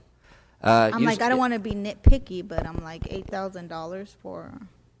 I'm like, I don't want to be nitpicky, but I'm like $8,000 for.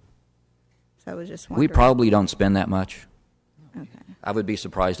 So I was just We wondering. probably don't spend that much. Okay. I would be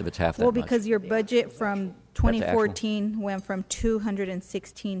surprised if it's half that Well, much. because your budget from actual. 2014 went from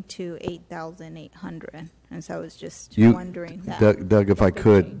 216 to 8,800. And so I was just You, wondering that. Doug, if I could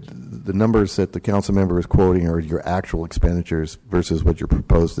could, change. the numbers that the council member is quoting are your actual expenditures versus what you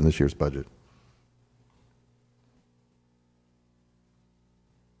proposed in this year's budget.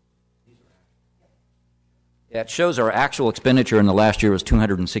 Yeah, it shows our actual expenditure in the last year was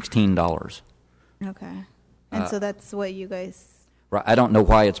 $216. Okay. And so that's what you guys, Right, I don't know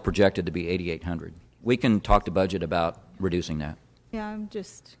why it's projected to be 8,800. We can talk to budget about reducing that. yeah, I'm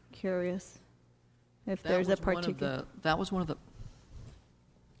just curious if That there's a was one of particular. that was one of the.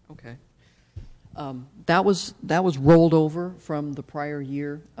 Okay. That was rolled over from the prior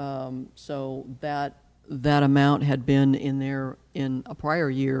year, so that amount had been in there in a prior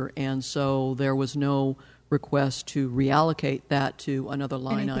year, and so there was no request to reallocate that to another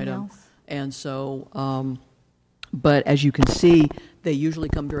line Anything item. else? And so, but as you can see, they usually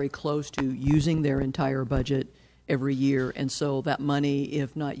come very close to using their entire budget every year, and so that money,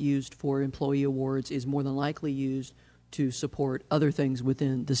 if not used for employee awards, is more than likely used to support other things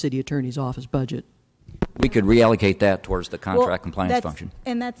within the city attorney's office budget. We could reallocate that towards the contract Well, compliance that's- function.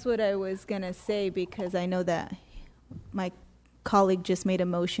 And that's what I was going to say, because I know that my colleague just made a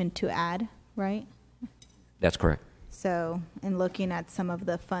motion to add, right? That's correct. So, in looking at some of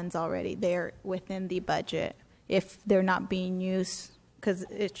the funds already there within the budget, if they're not being used, because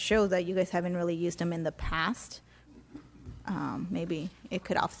it shows that you guys haven't really used them in the past, maybe it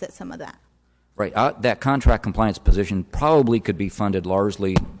could offset some of that. Right, that contract compliance position probably could be funded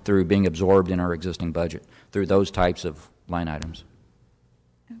largely through being absorbed in our existing budget, through those types of line items.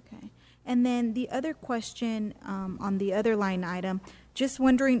 Okay. And then the other question on the other line item, just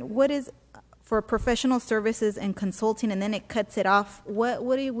wondering, what is for professional services and consulting, and then it cuts it off,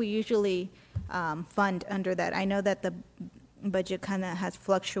 what do we usually fund under that? I know that the budget kind of has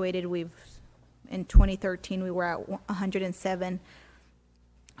fluctuated. In 2013, we were at 107,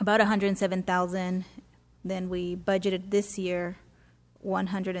 about 107,000. Then we budgeted this year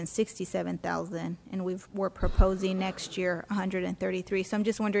 167,000, and we're proposing next year 133. So I'm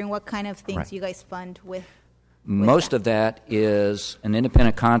just wondering what kind of things Right. you guys fund with. Most of that is an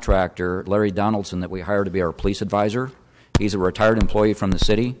independent contractor, Larry Donaldson, that we hired to be our police advisor. He's a retired employee from the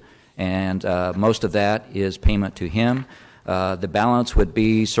city, and most of that is payment to him. The balance would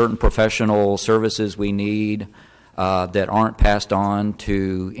be certain professional services we need that aren't passed on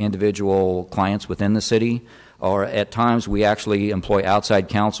to individual clients within the city, or at times we actually employ outside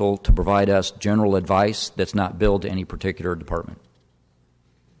counsel to provide us general advice that's not billed to any particular department.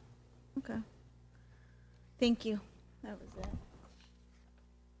 Okay. Thank you. That was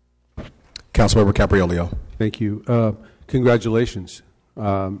it. Councilmember Capriolio. Thank you. Congratulations.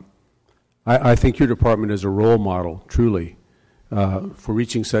 I think your department is a role model, truly, for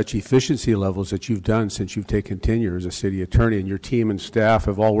reaching such efficiency levels that you've done since you've taken tenure as a city attorney, and your team and staff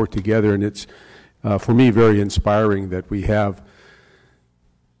have all worked together, and it's, for me, very inspiring that we have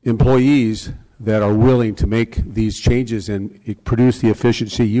employees that are willing to make these changes and produce the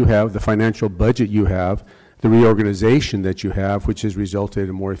efficiency you have, the financial budget you have, the reorganization that you have, which has resulted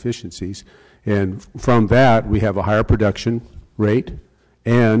in more efficiencies. And from that, we have a higher production rate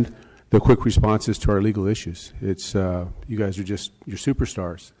and the quick responses to our legal issues. It's you guys are just, you're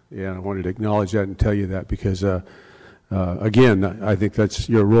superstars, and I wanted to acknowledge that and tell you that because, again, I think that's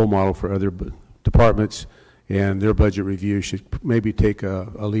your role model for other departments, and their budget review should maybe take a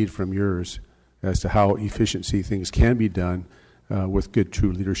lead from yours as to how efficiency things can be done with good,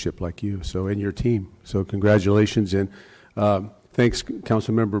 true leadership like you, so, and your team. So congratulations, and thanks,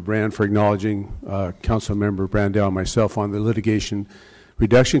 Councilmember Brand, for acknowledging Councilmember Brandel and myself on the litigation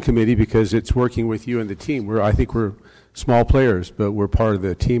reduction committee, because it's working with you and the team. I think we're small players, but we're part of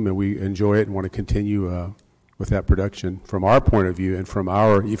the team, and we enjoy it and want to continue with that production from our point of view and from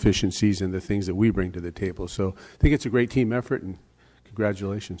our efficiencies and the things that we bring to the table. So I think it's a great team effort, and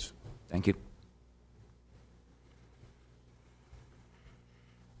congratulations. Thank you.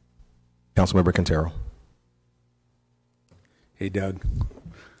 Councilmember Quintero. Hey, Doug.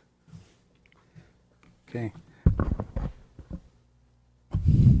 Okay.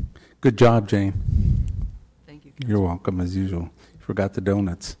 Good job, Jane. Thank you. You're welcome, as usual. You forgot the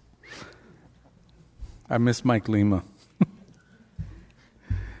donuts. I miss Mike Lima.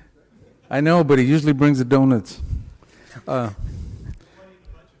 I know, but he usually brings the donuts.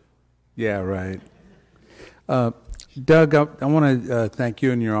 Yeah, right. Doug, I want to thank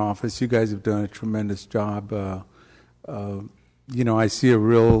you and your office. You guys have done a tremendous job. I see a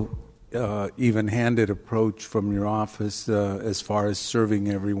real even-handed approach from your office as far as serving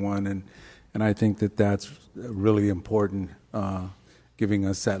everyone, and I think that that's really important, giving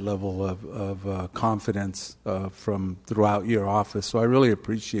us that level of confidence from throughout your office. So I really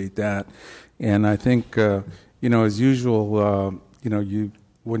appreciate that. And I think, as usual,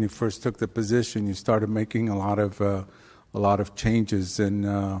 when you first took the position, you started making a lot of changes,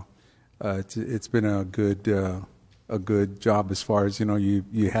 and it's been a good job as far as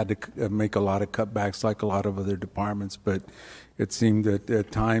you had to make a lot of cutbacks like a lot of other departments, but it seemed that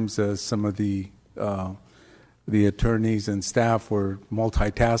at times some of the attorneys and staff were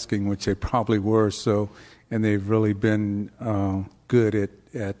multitasking, which they probably were. So, and they've really been good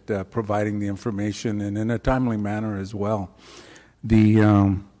at providing the information and in a timely manner as well.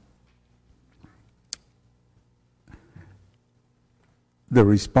 The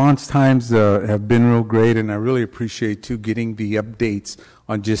response times have been real great, and I really appreciate, too, getting the updates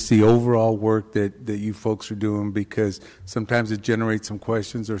on just the overall work that you folks are doing, because sometimes it generates some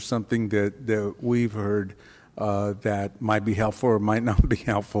questions or something that we've heard that might be helpful or might not be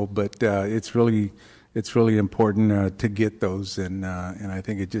helpful, but it's really important to get those, and I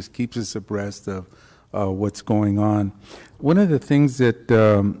think it just keeps us abreast of what's going on. One of the things that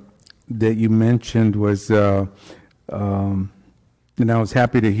you mentioned was, and I was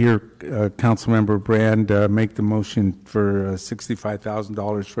happy to hear Councilmember Brand make the motion for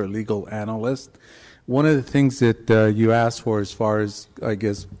 $65,000 for a legal analyst. One of the things that you asked for, as far as, I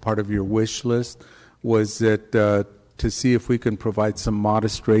guess, part of your wish list, was that to see if we can provide some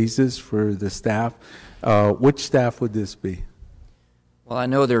modest raises for the staff. Which staff would this be? Well, I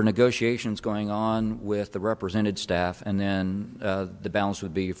know there are negotiations going on with the represented staff, and then the balance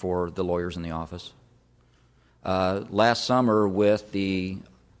would be for the lawyers in the office. Last summer, with the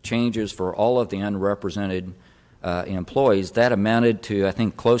changes for all of the unrepresented employees, that amounted to, I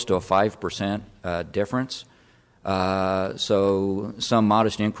think, close to a 5% difference. So some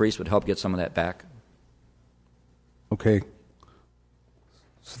modest increase would help get some of that back. Okay.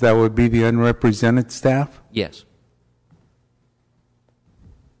 So that would be the unrepresented staff? Yes.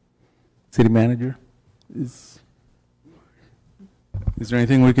 City Manager? Is there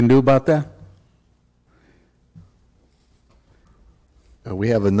anything we can do about that? We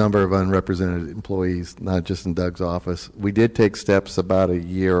have a number of unrepresented employees, not just in Doug's office. We did take steps about a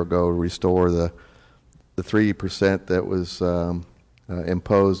year ago to restore the 3% that was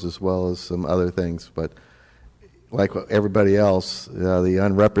imposed, as well as some other things. But like everybody else, the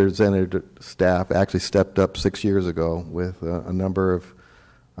unrepresented staff actually stepped up 6 years ago with a number of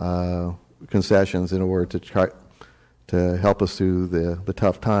concessions in order to try to help us through the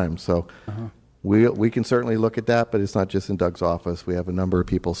tough times. So. We can certainly look at that, but it's not just in Doug's office. We have a number of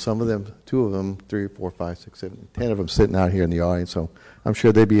people, some of them, 2 of them, 3, 4, 5, 6, 7, 10 of them sitting out here in the audience. So I'm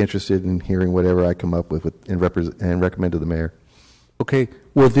sure they'd be interested in hearing whatever I come up with and recommend to the mayor. Okay.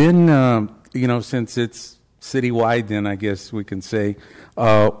 Well, then, since it's citywide, then I guess we can say,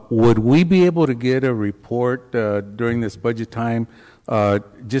 would we be able to get a report during this budget time,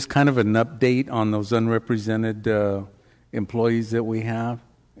 just kind of an update on those unrepresented employees that we have?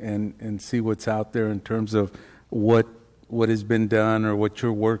 And see what's out there in terms of what has been done or what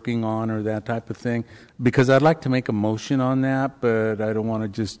you're working on or that type of thing. Because I'd like to make a motion on that, but I don't want to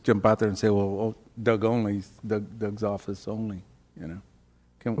just jump out there and say, well, Doug only, Doug's office only,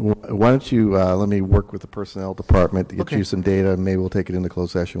 Why don't you let me work with the personnel department to get you some data, and maybe we'll take it into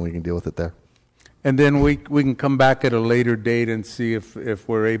closed session. We can deal with it there. And then we can come back at a later date and see if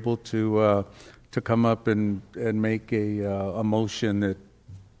we're able to come up and make a motion that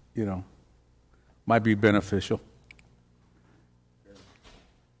might be beneficial.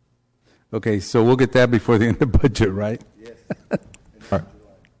 Okay, so we'll get that before the end of the budget, right? Yes. All right.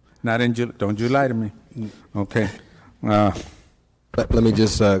 Not in July. Don't you lie to me. Okay. Let me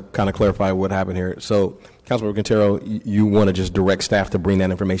just kind of clarify what happened here. So, Councilmember Quintero, you want to just direct staff to bring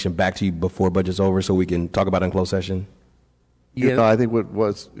that information back to you before budget's over so we can talk about it in closed session? Yeah. No, I think what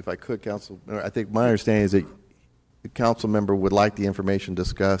was, if I could, Council, I think my understanding is that the council member would like the information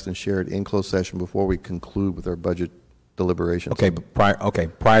discussed and shared in closed session before we conclude with our budget deliberations. Okay, but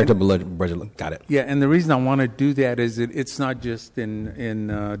prior to budget, got it. Yeah, and the reason I want to do that is that it's not just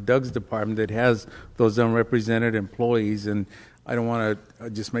in Doug's department that has those unrepresented employees, and I don't want to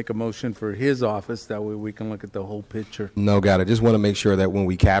just make a motion for his office. That way we can look at the whole picture. No, got it. Just want to make sure that when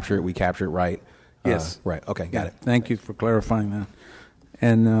we capture it right. Yes. Right. Okay, got it. Thank you for clarifying that.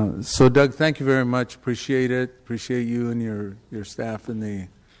 And so, Doug, thank you very much. Appreciate it. Appreciate you and your staff and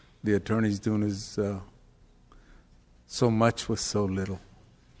the attorneys doing so much with so little.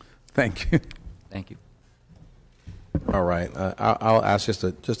 Thank you. Thank you. All right. I'll ask just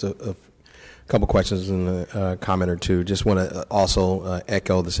a couple questions and a comment or two. Just want to also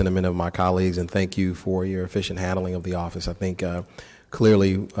echo the sentiment of my colleagues and thank you for your efficient handling of the office. I think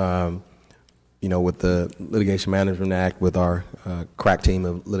clearly, with the Litigation Management Act, with our crack team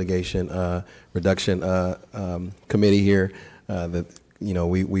of litigation reduction committee here, that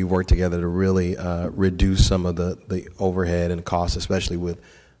we work together to really reduce some of the overhead and costs, especially with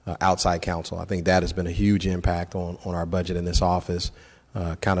outside counsel. I think that has been a huge impact on our budget in this office.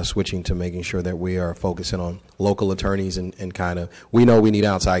 Kind of switching to making sure that we are focusing on local attorneys and kind of, we know we need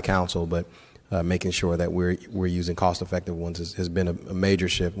outside counsel, but making sure that we're using cost-effective ones has been a major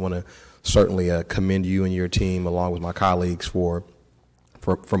shift. I want to certainly commend you and your team, along with my colleagues, for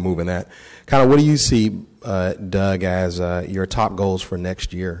moving that. Kind of, what do you see, Doug, as your top goals for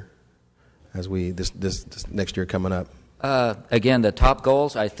next year, as this next year coming up? Again, the top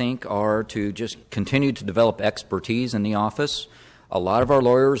goals, I think, are to just continue to develop expertise in the office. A lot of our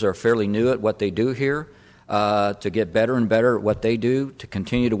lawyers are fairly new at what they do here. To get better and better at what they do, to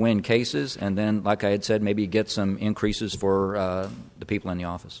continue to win cases, and then, like I had said, maybe get some increases for the people in the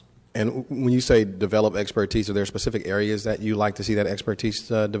office. And when you say develop expertise, are there specific areas that you like to see that expertise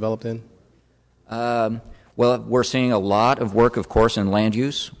developed in? Well, we're seeing a lot of work, of course, in land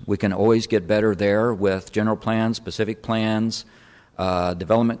use. We can always get better there with general plans, specific plans,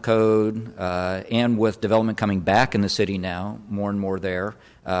 development code, and with development coming back in the city now, more and more there.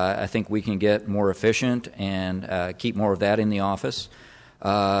 I think we can get more efficient and keep more of that in the office.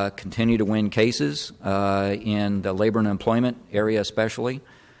 Continue to win cases in the labor and employment area especially.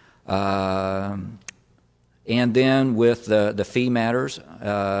 And then with the fee matters,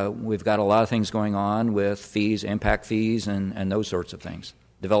 we've got a lot of things going on with fees, impact fees, and those sorts of things.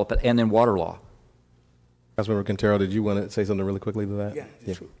 Develop it, and then water law. Councilmember Quintero, did you want to say something really quickly to that?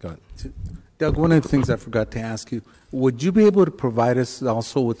 Yeah, go ahead. Doug, one of the things I forgot to ask you, would you be able to provide us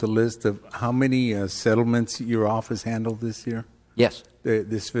also with a list of how many settlements your office handled this year? Yes.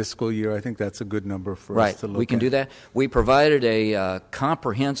 This fiscal year? I think that's a good number for right. us to look at. We can do that. We provided a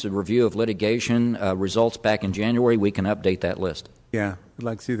comprehensive review of litigation results back in January. We can update that list. Yeah, I'd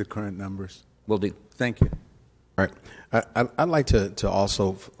like to see the current numbers. Will do. Thank you. All right. I'd like to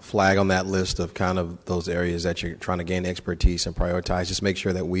also flag on that list of kind of those areas that you're trying to gain expertise and prioritize. Just make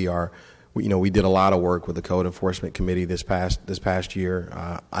sure that we did a lot of work with the Code Enforcement Committee this past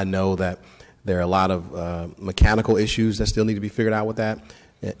year. I know that there are a lot of mechanical issues that still need to be figured out with that,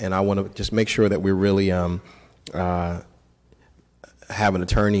 and I want to just make sure that we really have an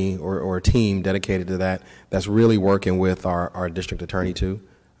attorney or a team dedicated to that that's really working with our district attorney too.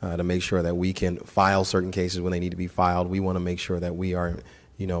 To make sure that we can file certain cases when they need to be filed. We want to make sure that we are,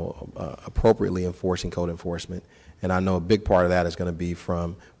 appropriately enforcing code enforcement. And I know a big part of that is going to be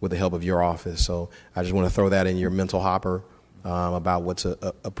with the help of your office. So I just want to throw that in your mental hopper about what's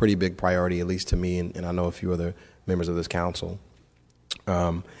a pretty big priority, at least to me, and I know a few other members of this council.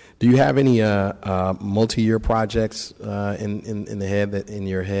 Do you have any multi-year projects in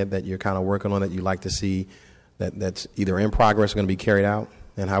your head that you're kind of working on that you'd like to see that's either in progress or going to be carried out?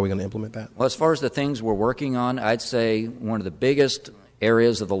 And how are we going to implement that? Well, as far as the things we're working on, I'd say one of the biggest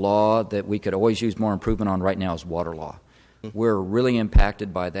areas of the law that we could always use more improvement on right now is water law. We're really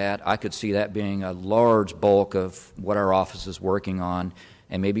impacted by that. I could see that being a large bulk of what our office is working on,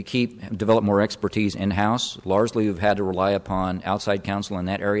 and maybe develop more expertise in-house. Largely, we've had to rely upon outside counsel in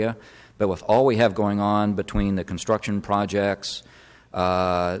that area. But with all we have going on between the construction projects,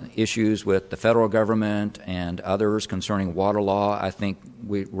 issues with the federal government and others concerning water law, I think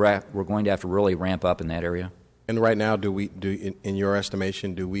we're going to have to really ramp up in that area. And right now, in your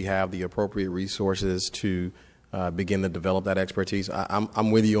estimation, do we have the appropriate resources to begin to develop that expertise?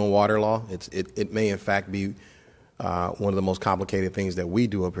 I'm with you on water law. It may in fact be one of the most complicated things that we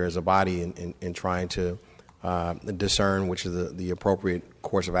do up here as a body in trying to discern which is the appropriate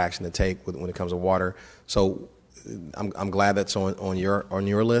course of action to take when it comes to water. So I'm glad that's on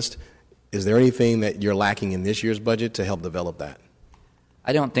your list. Is there anything that you're lacking in this year's budget to help develop that?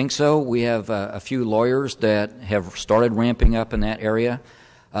 I don't think so. We have a few lawyers that have started ramping up in that area.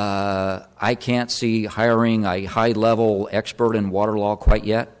 I can't see hiring a high-level expert in water law quite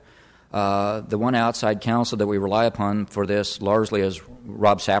yet. The one outside counsel that we rely upon for this largely is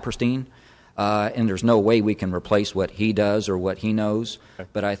Rob Saperstein. And there's no way we can replace what he does or what he knows. Okay.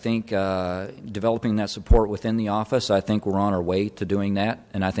 But I think developing that support within the office, I think we're on our way to doing that,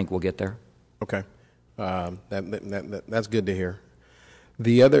 and I think we'll get there. Okay. That's good to hear.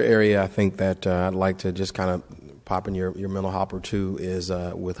 The other area I think that I'd like to just kind of pop in your mental hopper too is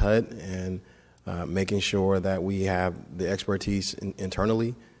with HUD and making sure that we have the expertise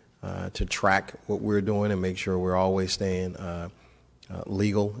internally to track what we're doing and make sure we're always staying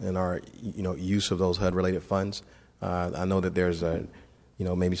legal in our use of those HUD related funds. I know that there's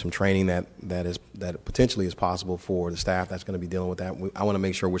maybe some training that potentially is possible for the staff that's going to be dealing with that. I want to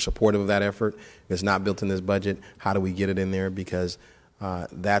make sure we're supportive of that effort. If it's not built in this budget, how do we get it in there? Because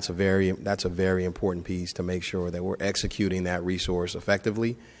that's a very important piece to make sure that we're executing that resource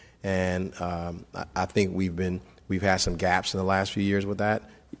effectively. And I think we've had some gaps in the last few years with that,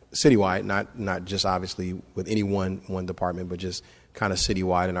 citywide, not just obviously with any one department, but just kind of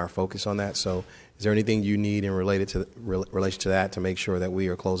citywide in our focus on that. So is there anything you need in relation to that to make sure that we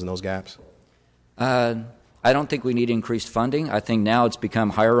are closing those gaps? I don't think we need increased funding. I think now it's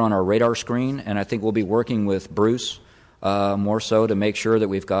become higher on our radar screen, and I think we'll be working with Bruce more so to make sure that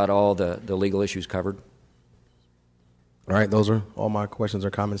we've got all the legal issues covered. All right, those are all my questions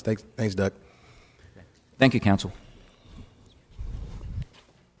or comments. Thanks, Doug. Thank you, Council.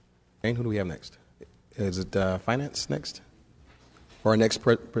 Jane, who do we have next? Is it Finance next? For our next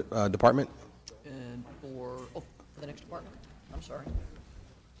department? And for the next department? I'm sorry.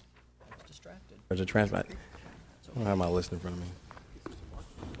 I was distracted. There's a transplant. I don't have my list in front of me.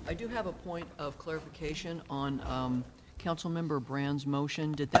 I do have a point of clarification on Councilmember Brand's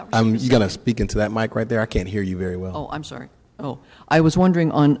motion. Did that receive a You second? got to speak into that mic right there. I can't hear you very well. Oh, I'm sorry. Oh, I was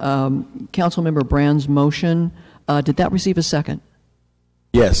wondering on Councilmember Brand's motion, did that receive a second?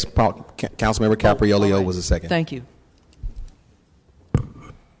 Yes, Councilmember Capriolio All right. was the second. Thank you.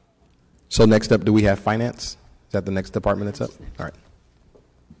 So next up, do we have Finance? Is that the next department that's up? All right.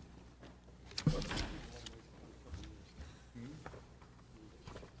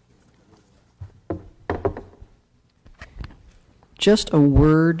 Just a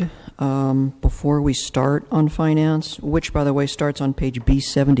word before we start on finance, which, by the way, starts on page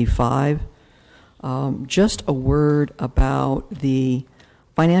B75. Just a word about the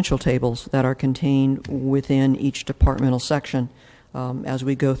financial tables that are contained within each departmental section. As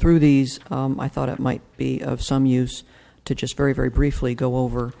we go through these, I thought it might be of some use to just very, very briefly go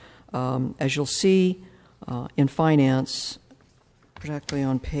over. As you'll see in finance, particularly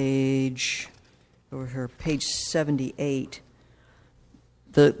on page 78,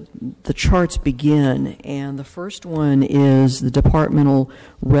 the charts begin, and the first one is the departmental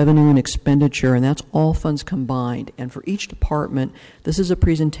revenue and expenditure, and that's all funds combined. And for each department, this is a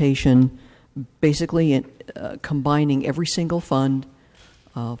presentation basically combining every single fund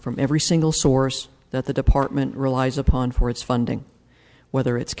from every single source that the department relies upon for its funding,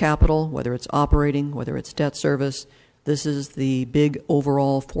 whether it's capital, whether it's operating, whether it's debt service. This is the big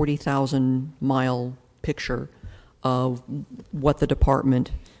overall 40,000-mile picture of what the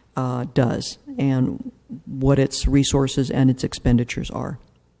department does and what its resources and its expenditures are.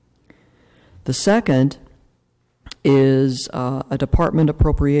 The second is a department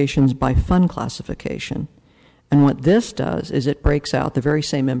appropriations by fund classification. And what this does is it breaks out the very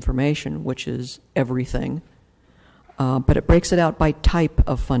same information, which is everything, but it breaks it out by type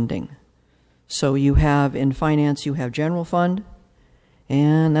of funding. So you have, in finance, you have general fund,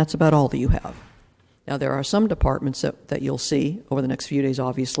 and that's about all that you have. Now, there are some departments that you'll see over the next few days,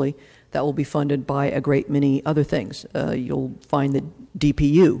 obviously, that will be funded by a great many other things. You'll find that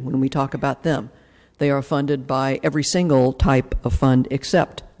DPU, when we talk about them, they are funded by every single type of fund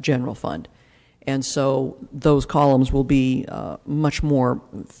except general fund. And so those columns will be much more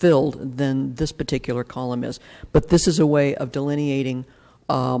filled than this particular column is. But this is a way of delineating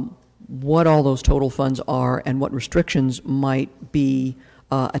what all those total funds are and what restrictions might be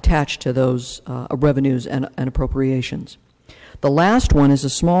attached to those revenues and appropriations. The last one is a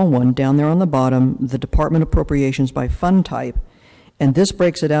small one down there on the bottom, the department appropriations by fund type, and this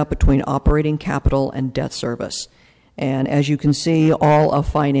breaks it out between operating, capital, and debt service. And as you can see, all of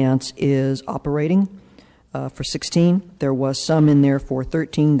finance is operating for 16. There was some in there for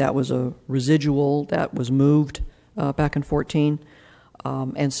 13. That was a residual that was moved back in 14.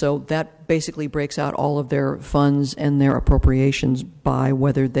 And so that basically breaks out all of their funds and their appropriations by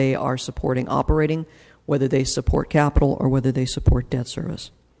whether they are supporting operating, whether they support capital, or whether they support debt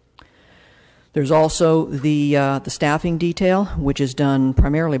service. There's also the staffing detail, which is done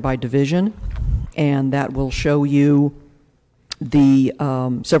primarily by division, and that will show you the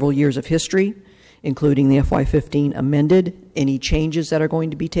several years of history, including the FY15 amended, any changes that are going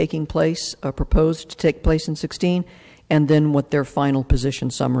to be taking place, proposed to take place in 16, and then what their final position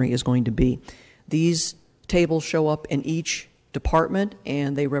summary is going to be. These tables show up in each department,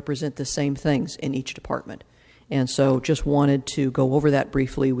 and they represent the same things in each department. And so just wanted to go over that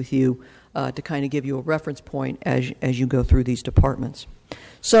briefly with you to kind of give you a reference point as you go through these departments.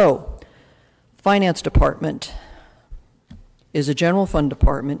 So, Finance Department is a general fund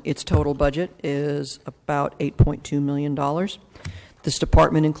department. Its total budget is about $8.2 million. This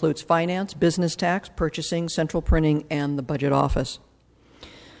department includes finance, business tax, purchasing, central printing, and the budget office.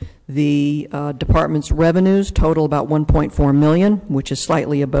 The department's revenues total about $1.4 million, which is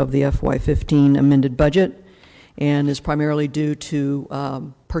slightly above the FY15 amended budget, and is primarily due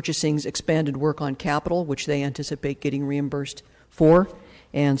to purchasing's expanded work on capital, which they anticipate getting reimbursed for,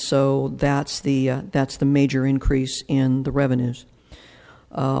 and so that's the major increase in the revenues.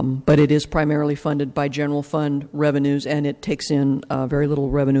 But it is primarily funded by general fund revenues, and it takes in very little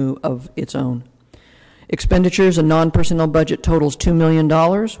revenue of its own. Expenditures, a non-personnel budget totals $2 million,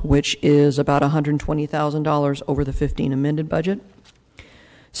 which is about $120,000 over the 15 amended budget.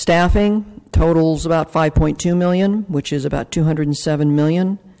 Staffing totals about $5.2 million, which is about $207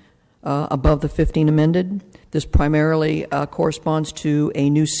 million above the 15 amended. This primarily corresponds to a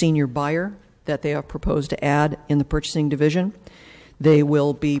new senior buyer that they have proposed to add in the purchasing division. They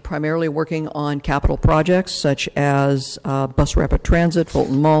will be primarily working on capital projects such as Bus Rapid Transit,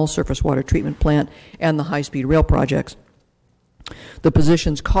 Fulton Mall, surface water treatment plant, and the high-speed rail projects. The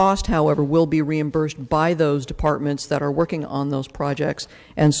position's cost, however, will be reimbursed by those departments that are working on those projects,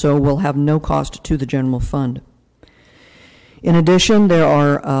 and so will have no cost to the general fund. In addition, there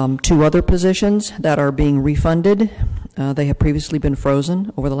are 2 other positions that are being refunded. They have previously been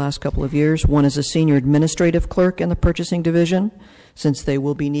frozen over the last couple of years. One is a senior administrative clerk in the purchasing division, since they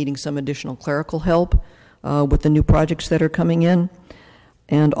will be needing some additional clerical help with the new projects that are coming in,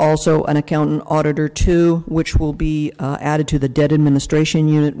 and also an accountant auditor 2, which will be added to the debt administration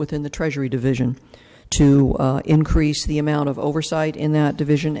unit within the Treasury division to increase the amount of oversight in that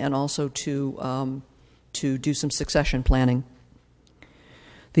division, and also to do some succession planning.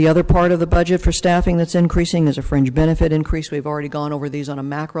 The other part of the budget for staffing that's increasing is a fringe benefit increase. We've already gone over these on a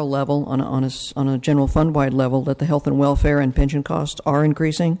macro level, on a general fund-wide level, that the health and welfare and pension costs are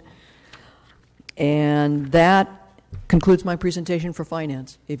increasing. And that concludes my presentation for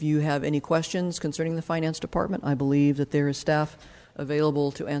finance. If you have any questions concerning the finance department, I believe that there is staff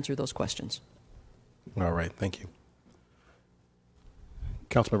available to answer those questions. All right, thank you.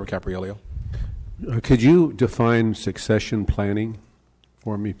 Councilmember Caprielio. Could you define succession planning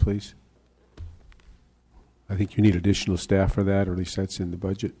for me, please? I think you need additional staff for that, or at least that's in the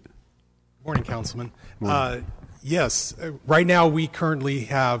budget. Morning, Councilman. Yes, right now we currently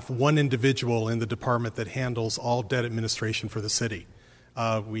have one individual in the department that handles all debt administration for the city.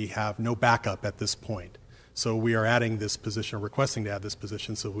 We have no backup at this point. So we are adding this position, or requesting to add this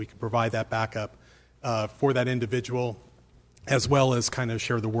position, so we can provide that backup for that individual, as well as kind of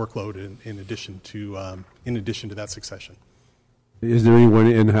share the workload in addition to that succession. Is there anyone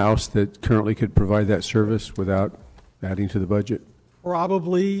in-house that currently could provide that service without adding to the budget?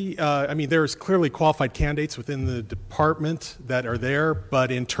 Probably. I mean, there's clearly qualified candidates within the department that are there,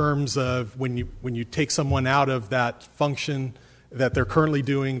 but in terms of when you take someone out of that function that they're currently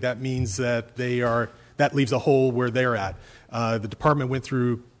doing, that means that that leaves a hole where they're at. The department went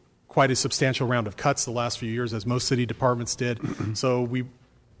through quite a substantial round of cuts the last few years, as most city departments did. So we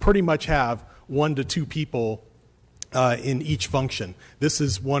pretty much have 1 to 2 people in each function. This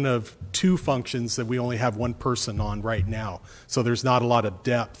is one of 2 functions that we only have 1 person on right now. So there's not a lot of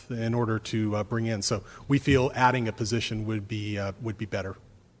depth in order to bring in. So we feel adding a position would be better.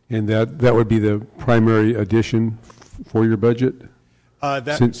 And that would be the primary addition for your budget?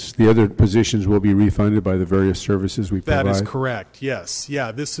 Since the other positions will be refunded by the various services we provide? That is correct, yes.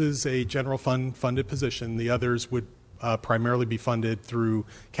 Yeah, this is a general fund funded position. The others would primarily be funded through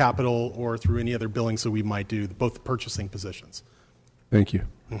capital or through any other billings that we might do, both purchasing positions. Thank you.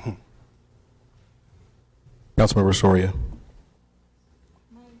 Mm-hmm. Councilmember Soria.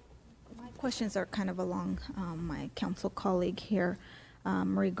 My questions are kind of along my council colleague here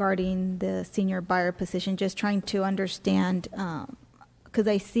regarding the senior buyer position, just trying to understand, because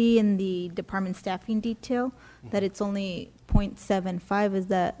I see in the department staffing detail that it's only 0.75. Is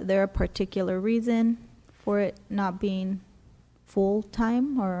there a particular reason for it not being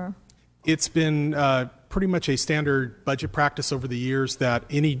full-time, or? It's been pretty much a standard budget practice over the years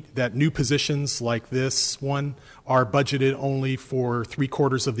that new positions like this one are budgeted only for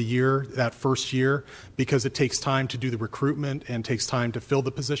 3/4 of the year, that first year, because it takes time to do the recruitment and takes time to fill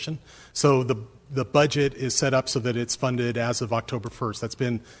the position. So the budget is set up so that it's funded as of October 1st. That's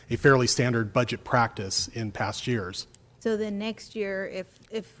been a fairly standard budget practice in past years. So then next year,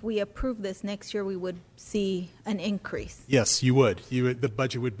 if we approve this, next year we would see an increase? Yes, you would. The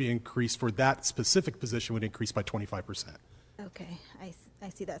budget would be increased for that specific position, would increase by 25%. Okay, I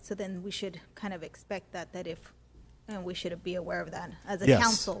see that. So then we should kind of expect that if, and we should be aware of that as a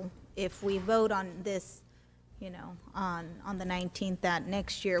council. If we vote on this, on the 19th, that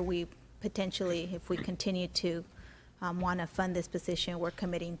next year we potentially, if we continue to want to fund this position, we're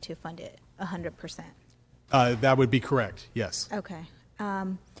committing to fund it 100%. That would be correct, yes. Okay.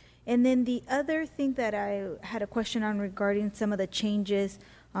 And then the other thing that I had a question on regarding some of the changes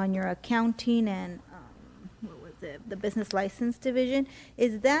on your accounting and what was it, the business license division,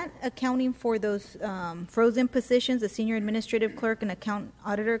 is that accounting for those frozen positions, the senior administrative clerk and account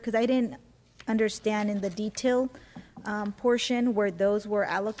auditor? Because I didn't understand in the detail portion where those were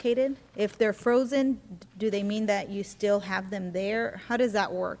allocated. If they're frozen, do they mean that you still have them there? How does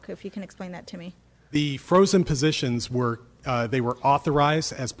that work? If you can explain that to me. The frozen positions were they were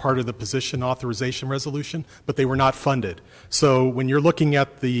authorized as part of the position authorization resolution, but they were not funded. So when you're looking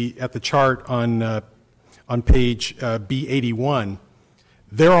at the chart on page B81,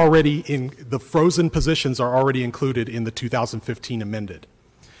 they're already in the frozen positions are already included in the 2015 amended.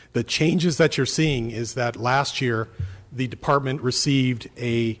 The changes that you're seeing is that last year the department received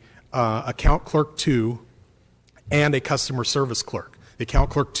a account clerk 2 and a customer service clerk. The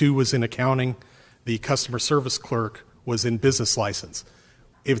account clerk 2 was in accounting. The customer service clerk was in business license.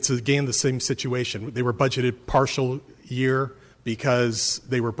 It's again the same situation. They were budgeted partial year because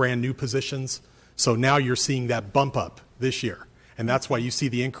they were brand new positions. So now you're seeing that bump up this year. And that's why you see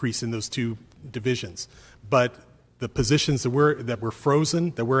the increase in those two divisions. But the positions that were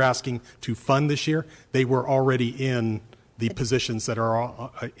frozen, that we're asking to fund this year, they were already in the positions that are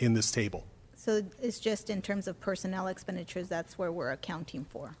in this table. So it's just in terms of personnel expenditures, that's where we're accounting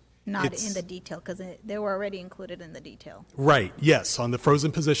for, not in the detail, because they were already included in the detail. Right, yes. On the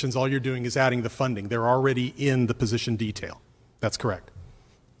frozen positions, all you're doing is adding the funding. They're already in the position detail. That's correct.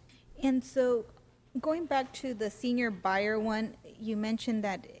 And so going back to the senior buyer one, you mentioned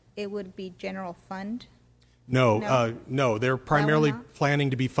that it would be general fund? No, they're primarily planning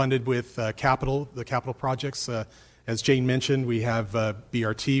to be funded with the capital projects. As Jane mentioned, we have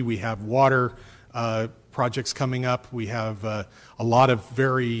BRT, we have water projects coming up, we have a lot of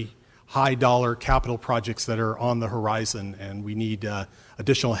very high-dollar capital projects that are on the horizon, and we need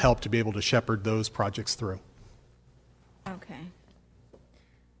additional help to be able to shepherd those projects through. Okay.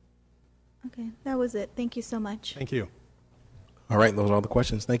 Okay, that was it. Thank you so much. Thank you. All right, those are all the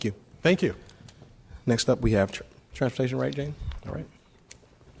questions. Thank you. Thank you. Next up, we have transportation, right, Jane? All right.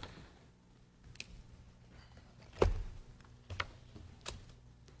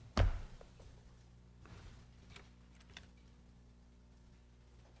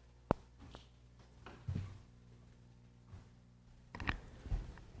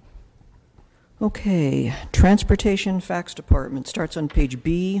 Okay, Transportation Facts Department starts on page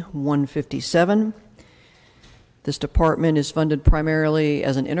B, 157. This department is funded primarily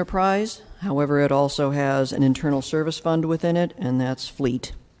as an enterprise. However, it also has an internal service fund within it, and that's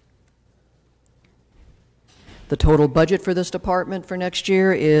fleet. The total budget for this department for next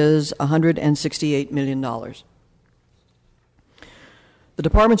year is $168 million. The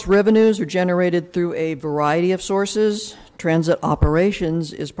department's revenues are generated through a variety of sources. Transit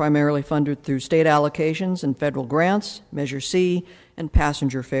operations is primarily funded through state allocations and federal grants, Measure C, and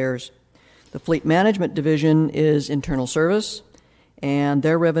passenger fares. The Fleet Management Division is internal service, and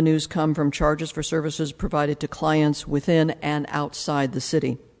their revenues come from charges for services provided to clients within and outside the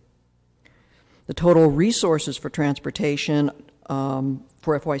city. The total resources for transportation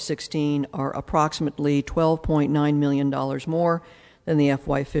for FY16 are approximately $12.9 million more than the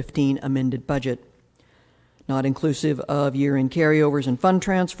FY15 amended budget. Not inclusive of year-end carryovers and fund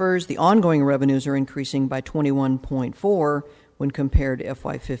transfers, the ongoing revenues are increasing by 21.4 when compared to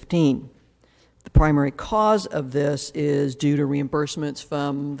FY15. The primary cause of this is due to reimbursements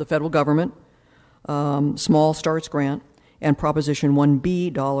from the federal government, Small Starts Grant, and Proposition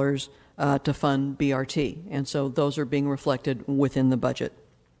 1B dollars to fund BRT. And so those are being reflected within the budget.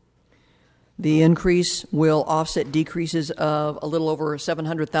 The increase will offset decreases of a little over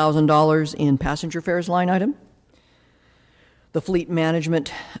 $700,000 in passenger fares line item. The Fleet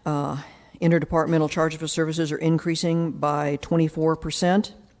Management interdepartmental charges for services are increasing by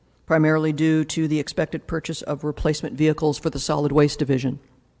 24%. Primarily due to the expected purchase of replacement vehicles for the solid waste division.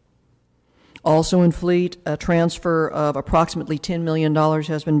 Also in fleet, a transfer of approximately $10 million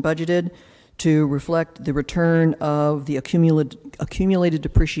has been budgeted to reflect the return of the accumulated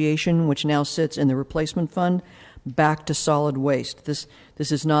depreciation, which now sits in the replacement fund, back to solid waste. This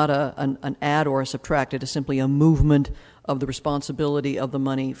is not an add or a subtract. It is simply a movement of the responsibility of the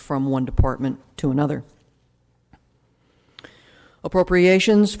money from one department to another.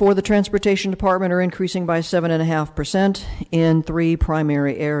 Appropriations for the Transportation Department are increasing by 7.5% in three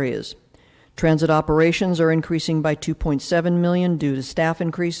primary areas. Transit operations are increasing by $2.7 million due to staff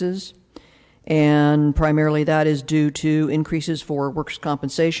increases, and primarily that is due to increases for workers'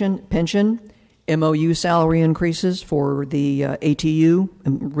 compensation, pension, MOU salary increases for the ATU,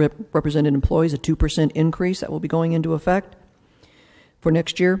 represented employees, a 2% increase that will be going into effect for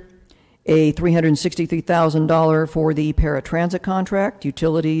next year. a $363,000 for the paratransit contract,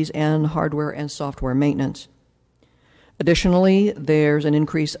 utilities, and hardware and software maintenance. Additionally, there's an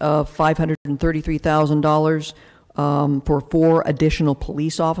increase of $533,000 for 4 additional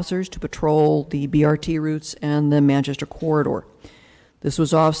police officers to patrol the BRT routes and the Manchester corridor. This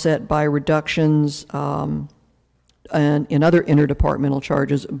was offset by reductions and in other interdepartmental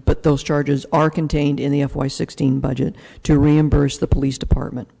charges, but those charges are contained in the FY16 budget to reimburse the police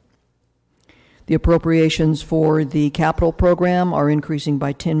department. The appropriations for the capital program are increasing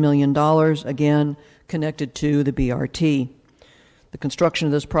by $10 million, again, connected to the BRT. The construction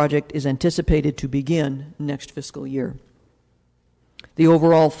of this project is anticipated to begin next fiscal year. The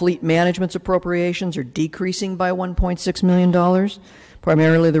overall fleet management's appropriations are decreasing by $1.6 million,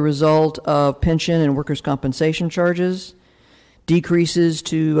 primarily the result of pension and workers' compensation charges, decreases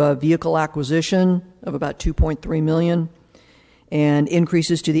to vehicle acquisition of about $2.3 million, and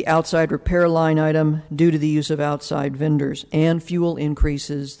increases to the outside repair line item due to the use of outside vendors, and fuel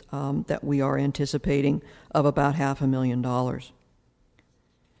increases that we are anticipating of about $500,000.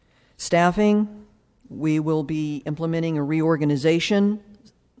 Staffing, we will be implementing a reorganization.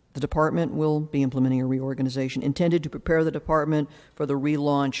 The department will be implementing a reorganization intended to prepare the department for the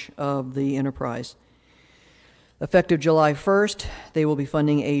relaunch of the enterprise. Effective July 1st, they will be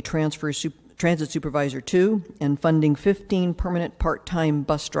funding a Transit Supervisor 2 and funding 15 permanent part-time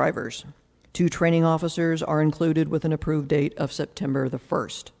bus drivers. 2 training officers are included with an approved date of September the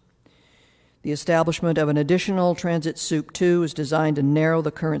 1st. The establishment of an additional Transit Sup 2 is designed to narrow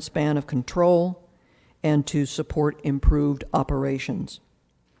the current span of control and to support improved operations.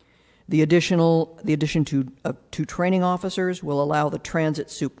 The addition to 2 training officers will allow the Transit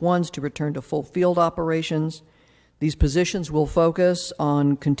Sup 1s to return to full field operations. These positions will focus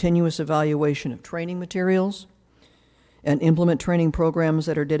on continuous evaluation of training materials and implement training programs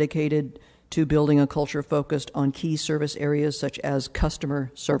that are dedicated to building a culture focused on key service areas such as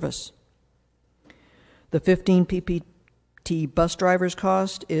customer service. The 15 PPT bus drivers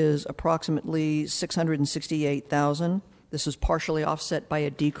cost is approximately $668,000. This is partially offset by a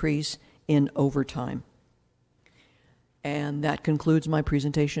decrease in overtime. And that concludes my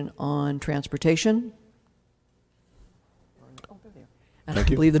presentation on transportation. Thank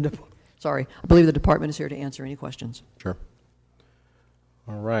you. I believe the department is here to answer any questions. Sure.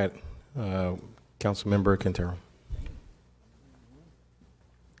 All right. Councilmember Quintero.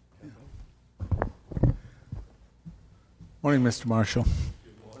 Morning, Mr. Marshall.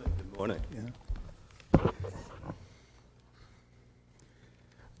 Good morning. Yeah.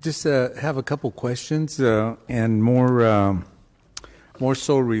 Just have a couple questions and more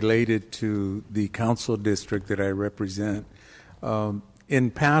so related to the council district that I represent. In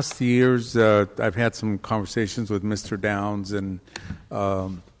past years, I've had some conversations with Mr. Downs, and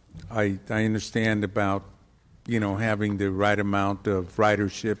I understand about having the right amount of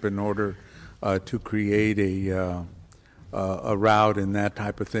ridership in order to create a route and that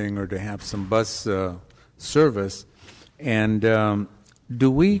type of thing, or to have some bus service. And do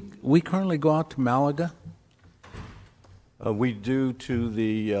we currently go out to Malaga? We do to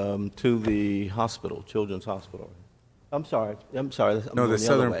the hospital, Children's Hospital. I'm sorry. No, the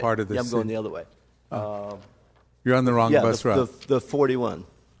southern part of the city. I'm going city. the other way. You're on the wrong bus route. The 41.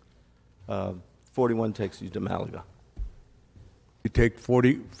 41 takes you to Malaga. You take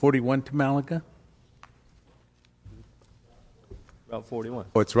 41 to Malaga? Route 41.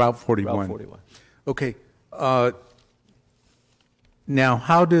 Oh, it's Route 41. Route 41. Okay. Now,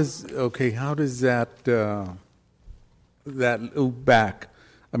 how does that loop back?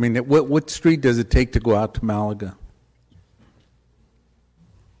 I mean, what street does it take to go out to Malaga?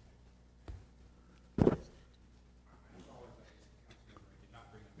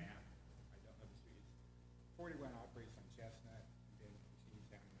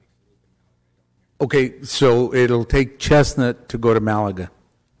 Okay, so it'll take Chestnut to go to Malaga.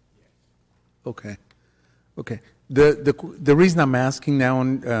 Okay. The reason I'm asking now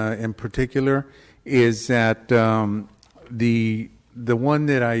in particular is that the one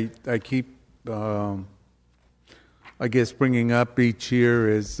that I keep I guess bringing up each year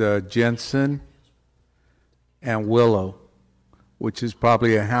is Jensen and Willow, which is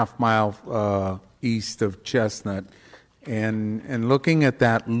probably a half mile east of Chestnut, and looking at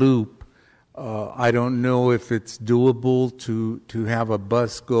that loop. I don't know if it's doable to have a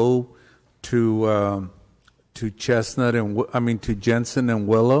bus go to Chestnut to Jensen and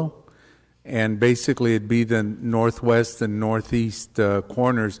Willow, and basically it'd be the northwest and northeast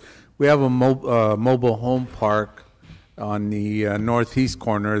corners. We have a mobile home park on the northeast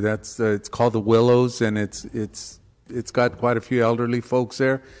corner. That's it's called the Willows, and it's got quite a few elderly folks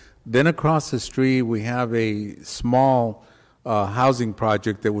there. Then across the street, we have a small housing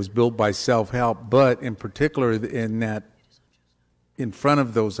project that was built by self-help, but in particular in front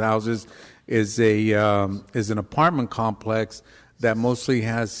of those houses is an apartment complex that mostly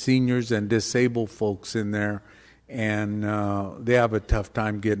has seniors and disabled folks in there, and they have a tough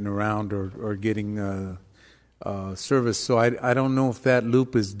time getting around or getting service. So I don't know if that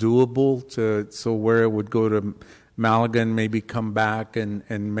loop is doable so where it would go to Malaga and maybe come back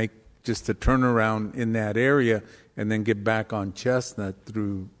and make just a turnaround in that area and then get back on Chestnut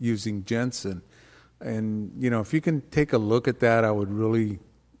through using Jensen. And, if you can take a look at that, I would really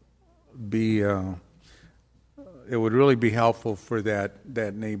be, it would really be helpful for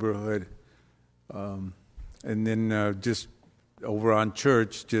that neighborhood. And then just over on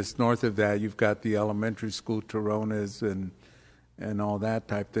Church, just north of that, you've got the elementary school, Toronas, and all that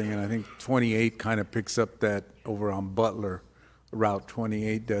type thing. And I think 28 kind of picks up that over on Butler. Route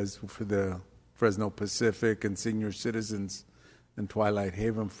 28 does for the Fresno Pacific and senior citizens and Twilight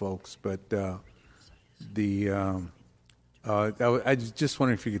Haven folks. But I just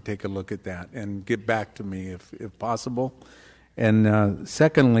wonder if you could take a look at that and get back to me if possible. And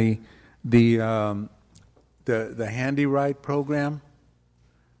secondly, the Handy Ride program.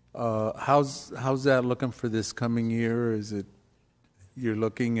 How's that looking for this coming year? Is it you're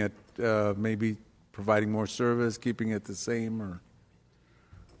looking at maybe providing more service, keeping it the same, or?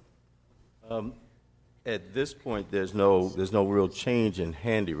 At this point, there's no real change in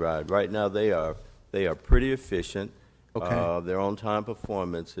Handy Ride. Right now, they are pretty efficient. Okay. Their on-time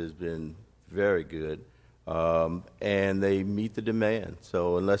performance has been very good, and they meet the demand.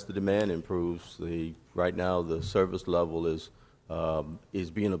 So unless the demand improves, right now the service level is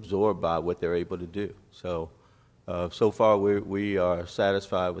being absorbed by what they're able to do. So so far we are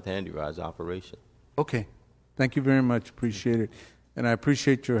satisfied with Handy Ride's operation. Okay, thank you very much. Appreciate it, and I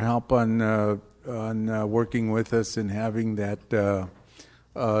appreciate your help on working with us and having that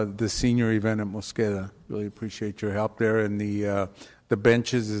the senior event at Mosqueda. Really appreciate your help there, and the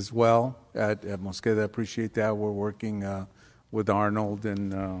benches as well at Mosqueda. Appreciate that. We're working with Arnold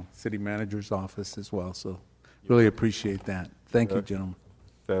and city manager's office as well. So really appreciate that. Thank you, gentlemen.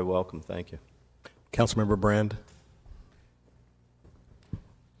 Very welcome. Thank you. Councilmember Brand.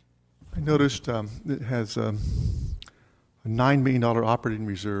 I noticed it has a $9 million operating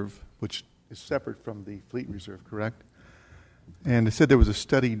reserve, which is separate from the fleet reserve, correct? And it said there was a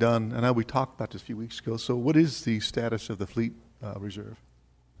study done, and I know we talked about this a few weeks ago. So what is the status of the fleet reserve?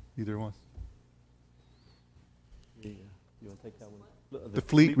 Either one. You want to take that one? The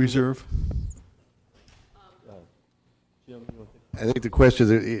fleet reserve? Jim, you want to take I think the question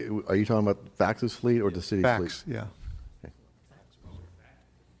is, are you talking about Fax's fleet or the city's fleet? Fax, yeah.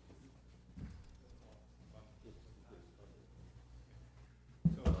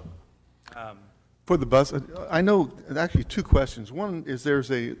 For the bus, I know, actually two questions. One is looks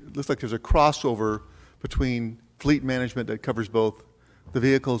like there's a crossover between fleet management that covers both the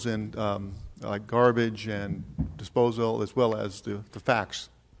vehicles and like garbage and disposal as well as the fax.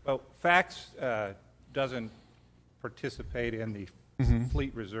 Well, fax doesn't participate in the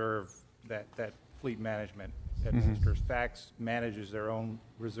fleet reserve that fleet management administers. Fax manages their own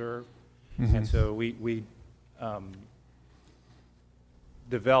reserve, and so we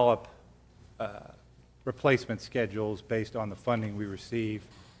develop replacement schedules based on the funding we receive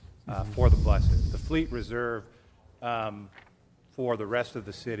for the buses. The fleet reserve for the rest of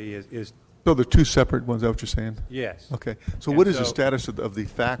the city is So they're two separate ones, is that what you're saying? yes. Okay. So And what is the so- status of the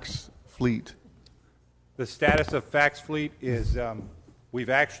fax fleet? The status of fax fleet is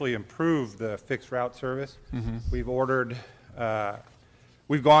we've actually improved the fixed route service. We've ordered,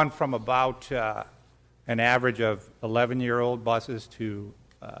 we've gone from about an average of 11-year-old buses to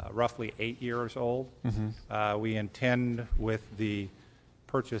roughly 8 years old. We intend with the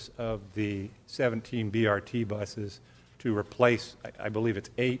purchase of the 17 BRT buses to replace, I believe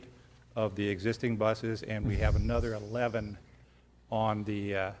it's 8 of the existing buses, and we have another 11 on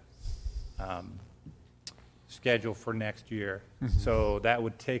the schedule for next year. So that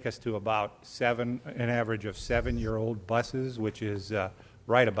would take us to about an average of 7-year-old buses, which is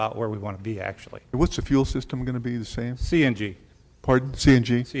right about where we want to be, actually. What's the fuel system going to be the same? CNG. Pardon?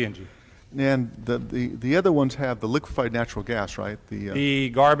 CNG? CNG. And the other ones have the liquefied natural gas, right? The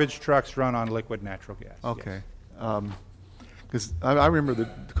garbage trucks run on liquid natural gas. Okay. Because I remember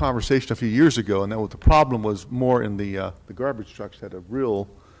the conversation a few years ago, and that was, the problem was more in the garbage trucks had a real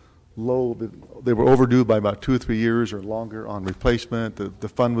low, they were overdue by about 2 or 3 years or longer on replacement. The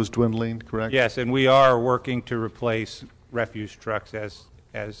fund was dwindling, correct? Yes, and we are working to replace refuse trucks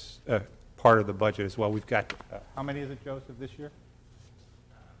as part of the budget as well. We've got, how many is it, Joseph, this year?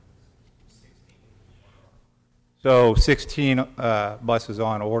 So 16 buses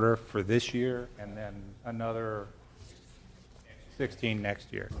on order for this year, and then another 16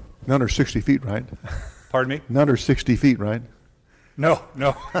 next year. None are 60 feet, right? Pardon me? None are 60 feet, right? No,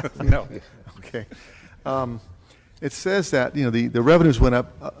 no, no. Okay. It says that, you know, the revenues went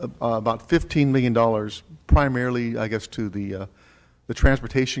up about $15 million, primarily, I guess, to the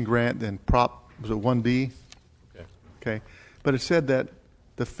transportation grant and Prop, was it 1B? Okay. But it said that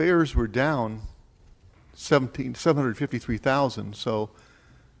the fares were down 753,000. So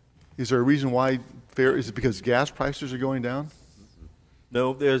is there a reason why is it because gas prices are going down?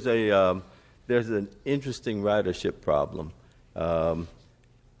 No, there's an interesting ridership problem.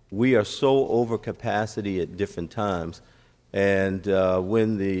 We are so over capacity at different times, and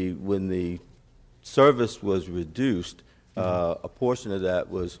when the service was reduced, a portion of that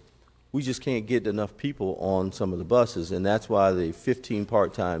was we just can't get enough people on some of the buses, and that's why the 15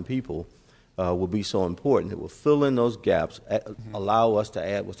 part-time people will be so important. It will fill in those gaps, allow us to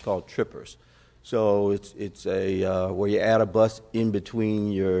add what's called trippers. So it's where you add a bus in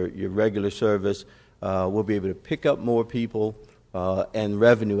between your regular service. We'll be able to pick up more people, and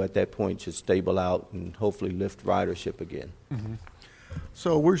revenue at that point should stable out and hopefully lift ridership again. Mm-hmm.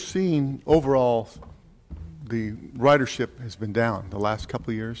 So we're seeing overall the ridership has been down the last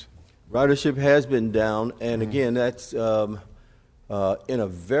couple of years? Ridership has been down, and again, that's in a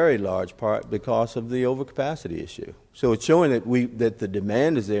very large part because of the overcapacity issue. So it's showing that the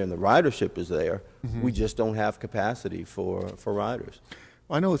demand is there and the ridership is there. Mm-hmm. We just don't have capacity for riders.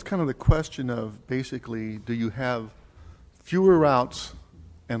 I know it's kind of the question of basically, do you have fewer routes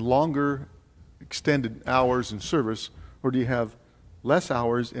and longer extended hours in service, or do you have less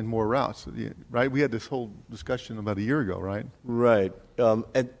hours and more routes, right? We had this whole discussion about a year ago, right? Right.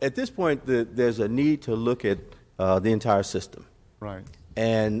 At this point, there's a need to look at the entire system. Right.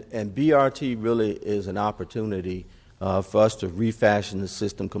 And BRT really is an opportunity for us to refashion the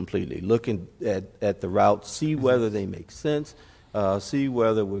system completely, looking at the routes, see whether they make sense, see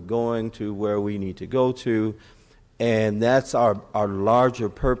whether we're going to where we need to go to. And that's our larger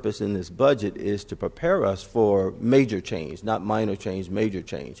purpose in this budget, is to prepare us for major change, not minor change, major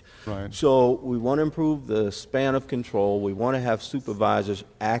change. Right. So we want to improve the span of control. We want to have supervisors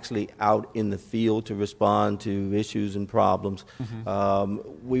actually out in the field to respond to issues and problems.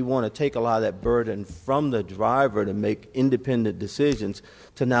 Mm-hmm. We want to take a lot of that burden from the driver to make independent decisions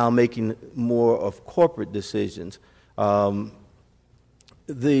to now making more of corporate decisions.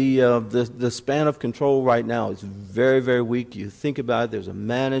 The span of control right now is very, very weak. You think about it, there's a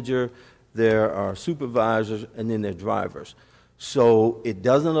manager, there are supervisors, and then there are drivers. So it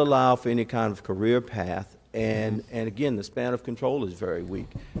doesn't allow for any kind of career path, and again, the span of control is very weak.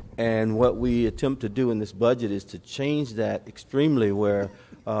 And what we attempt to do in this budget is to change that extremely, where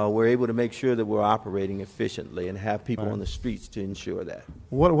we're able to make sure that we're operating efficiently and have people on the streets to ensure that.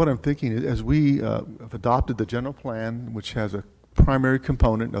 What I'm thinking is, as we have adopted the general plan, which has a primary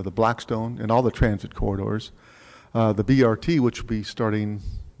component of the Blackstone and all the transit corridors, the BRT, which will be starting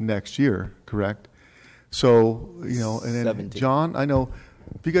next year, correct? So, you know, and then 17. John, I know,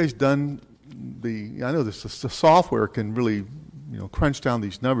 have you guys done I know the software can really, you know, crunch down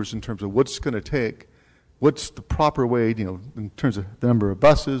these numbers in terms of what's going to take, what's the proper way, you know, in terms of the number of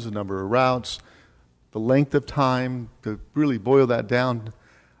buses, the number of routes, the length of time, to really boil that down.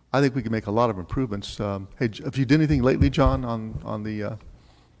 I think we can make a lot of improvements. Hey, have you done anything lately, John, on the?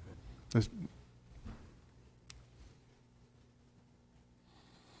 Yes,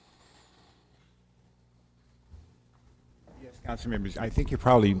 council members. I think you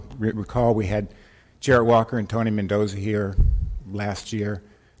probably recall we had Jarrett Walker and Tony Mendoza here last year.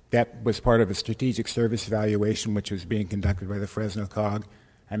 That was part of a strategic service evaluation which was being conducted by the Fresno COG.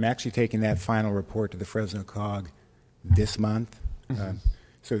 I'm actually taking that final report to the Fresno COG this month. Mm-hmm.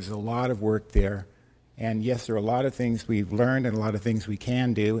 So there's a lot of work there. And yes, there are a lot of things we've learned and a lot of things we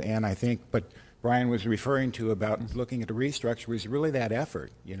can do. And I think what Brian was referring to about looking at a restructure was really that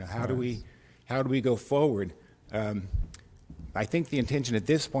effort. You know, how do we go forward? I think the intention at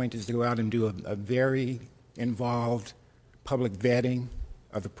this point is to go out and do a very involved public vetting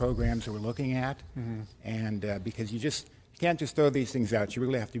of the programs that we're looking at. Mm-hmm. And because you can't just throw these things out. You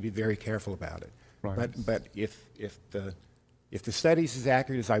really have to be very careful about it. Right. But if the studies is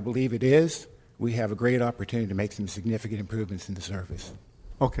accurate, as I believe it is, we have a great opportunity to make some significant improvements in the service.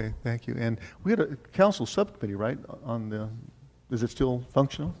 Okay, thank you. And we had a council subcommittee, right, is it still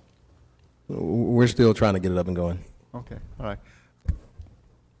functional? We're still trying to get it up and going. Okay, all right.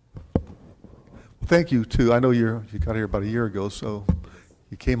 Well, thank you, too. I know you got here about a year ago, so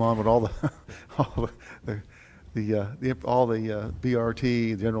you came on with all the all the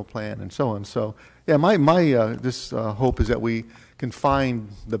BRT, general plan, and so on. So, yeah, my this hope is that we can find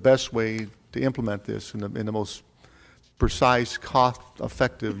the best way to implement this in the most precise,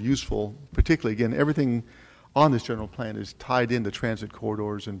 cost-effective, useful. Particularly, again, everything on this general plan is tied into transit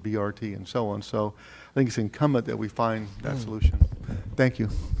corridors and BRT and so on. So, I think it's incumbent that we find that solution. Thank you.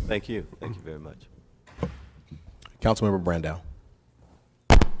 Thank you. Thank you very much. Councilmember Brandow.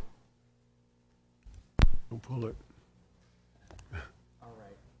 Don't pull it.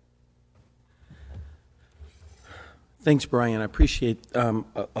 Thanks, Brian. I appreciate a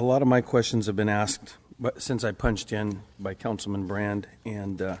lot of my questions have been asked since I punched in by Councilman Brand,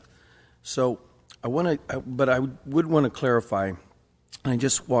 and so I want to, but I would want to clarify. I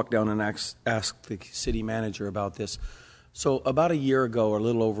just walked down and asked the city manager about this. So about a year ago, or a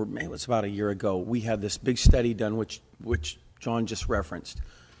little over, maybe it was about a year ago, we had this big study done, which John just referenced,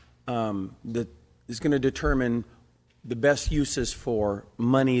 that is going to determine the best uses for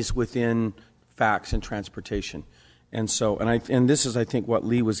monies within FACTS and transportation. And so, and this is, I think, what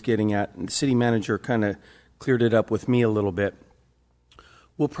Lee was getting at, and the city manager kind of cleared it up with me a little bit.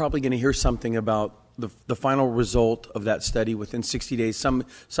 We're probably going to hear something about the final result of that study within 60 days.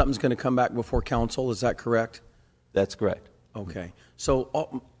 Something's going to come back before council. Is that correct? That's correct. Okay.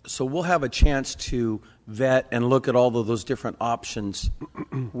 So we'll have a chance to vet and look at all of those different options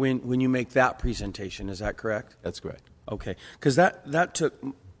when you make that presentation. Is that correct? That's correct. Okay. Because that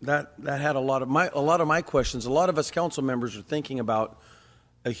had a lot of my questions. A lot of us council members are thinking about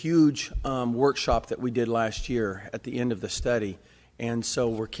a huge workshop that we did last year at the end of the study, and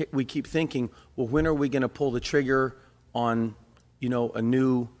so we keep thinking, well, when are we going to pull the trigger on, a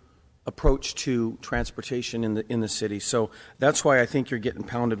new approach to transportation in the city? So that's why I think you're getting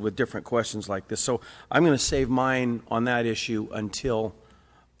pounded with different questions like this. So I'm going to save mine on that issue until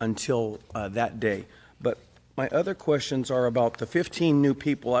that day. But my other questions are about the 15 new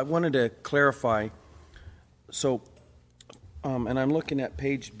people. I wanted to clarify. So, and I'm looking at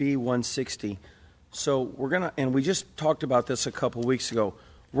page B160. So we're going to, and we just talked about this a couple weeks ago,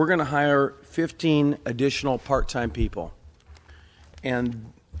 we're going to hire 15 additional part-time people.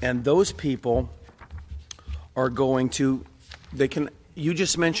 And those people are going to, you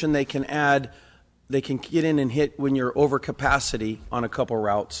just mentioned they can get in and hit when you're over capacity on a couple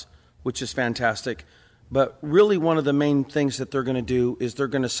routes, which is fantastic. But really one of the main things that they're going to do is they're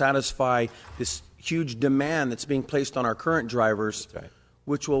going to satisfy this huge demand that's being placed on our current drivers, right,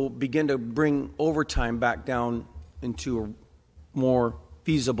 which will begin to bring overtime back down into a more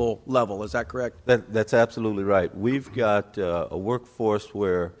feasible level. Is that correct? That's absolutely right. We've got a workforce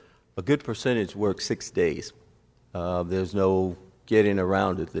where a good percentage work 6 days. There's no getting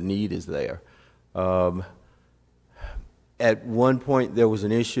around it. The need is there. At one point, there was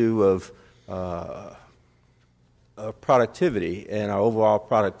an issue of productivity, and our overall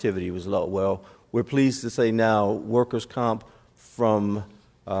productivity was low. Well, we're pleased to say now workers' comp from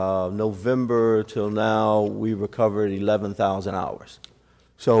November till now, we recovered 11,000 hours.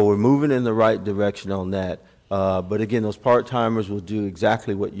 So we're moving in the right direction on that. But again, those part-timers will do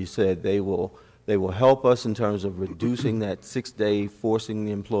exactly what you said. They will help us in terms of reducing that 6-day, forcing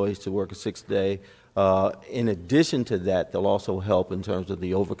the employees to work a 6-day. In addition to that, they'll also help in terms of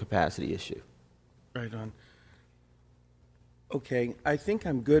the overcapacity issue. Right on. Okay, I think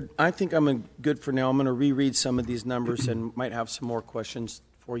I'm good. I think I'm good for now. I'm going to reread some of these numbers and might have some more questions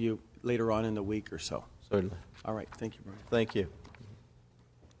for you later on in the week or so. Certainly. All right. Thank you, Brian. Thank you.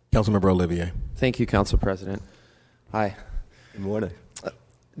 Councilmember Olivier. Thank you, Council President. Hi. Good morning.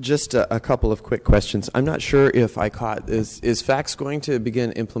 Just a couple of quick questions. I'm not sure if I caught, is FACTS going to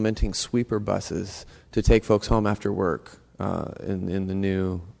begin implementing sweeper buses to take folks home after work in the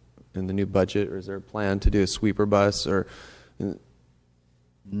new budget, or is there a plan to do a sweeper bus? Or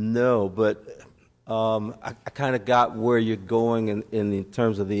no, but I kind of got where you're going in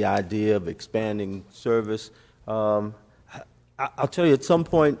terms of the idea of expanding service. I'll tell you, at some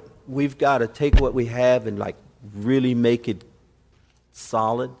point, we've got to take what we have and really make it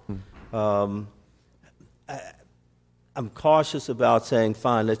solid. I'm cautious about saying,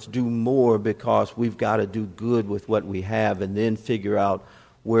 fine, let's do more, because we've got to do good with what we have and then figure out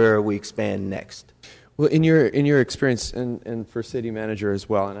where we expand next. Well, in your experience, and for city manager as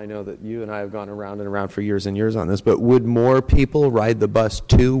well, and I know that you and I have gone around and around for years and years on this, but would more people ride the bus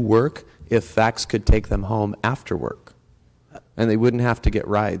to work if FACTS could take them home after work? And they wouldn't have to get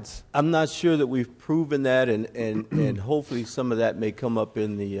rides. I'm not sure that we've proven that, and hopefully some of that may come up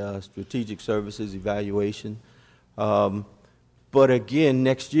in the strategic services evaluation. But again,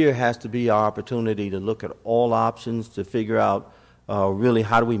 next year has to be our opportunity to look at all options to figure out really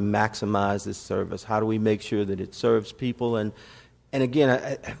how do we maximize this service? How do we make sure that it serves people? And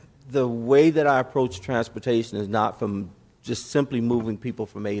again, the way that I approach transportation is not from just simply moving people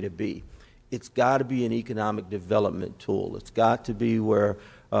from A to B. It's got to be an economic development tool. It's got to be where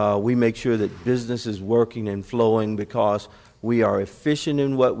we make sure that business is working and flowing because we are efficient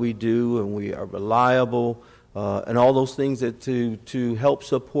in what we do and we are reliable and all those things that to help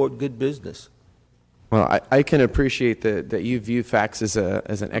support good business. Well, I can appreciate that you view FACTS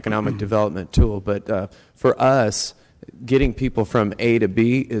as an economic development tool, but for us, getting people from A to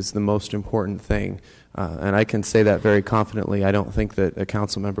B is the most important thing. And I can say that very confidently. I don't think that a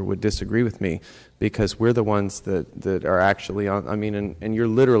council member would disagree with me because we're the ones that are actually on, I mean, and you're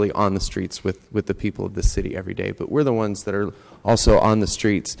literally on the streets with the people of the city every day, but we're the ones that are also on the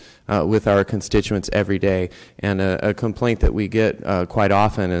streets with our constituents every day. And a complaint that we get quite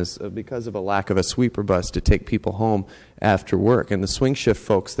often is because of a lack of a sweeper bus to take people home after work. And the swing shift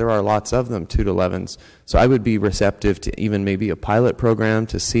folks, there are lots of them, 2 to 11s. So I would be receptive to even maybe a pilot program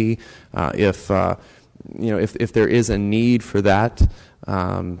to see if there is a need for that,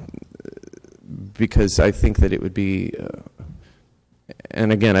 because I think that it would be,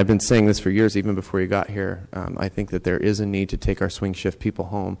 and again, I've been saying this for years, even before you got here, I think that there is a need to take our swing shift people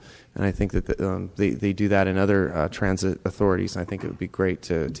home, and I think that they do that in other transit authorities, and I think it would be great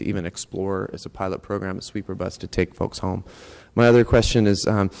to even explore as a pilot program a sweeper bus to take folks home. My other question is,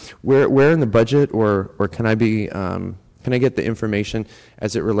 where in the budget, or can I be, can I get the information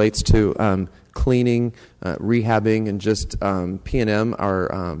as it relates to cleaning, rehabbing, and just P&M?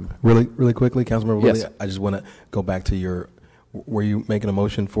 Really quickly, Councilmember Willie, Yes. I just want to go back to were you making a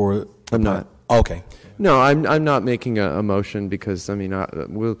motion for? I'm not. Okay. No, I'm not making a motion because I mean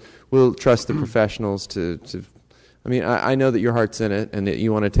we'll trust the professionals to. I mean, I know that your heart's in it and that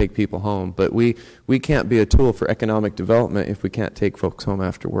you want to take people home, but we can't be a tool for economic development if we can't take folks home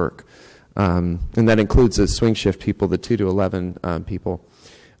after work. And that includes the swing shift people, the 2 to 11 people.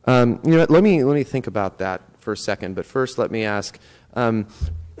 Let me think about that for a second. But first, let me ask. I'm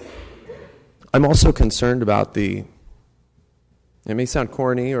also concerned about the. It may sound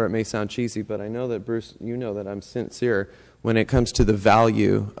corny or it may sound cheesy, but I know that Bruce, you know that I'm sincere when it comes to the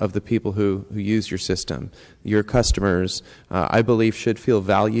value of the people who use your system. Your customers, I believe, should feel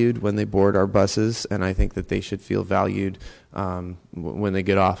valued when they board our buses, and I think that they should feel valued when they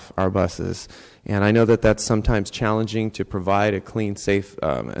get off our buses. And I know that that's sometimes challenging to provide a clean, safe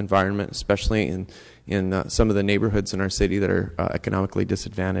environment, especially in some of the neighborhoods in our city that are economically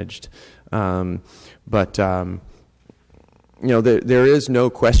disadvantaged. There is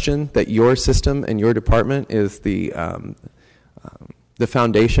no question that your system and your department is the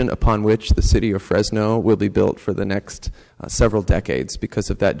foundation upon which the city of Fresno will be built for the next several decades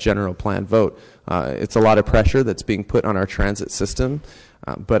because of that general plan vote. It's a lot of pressure that's being put on our transit system,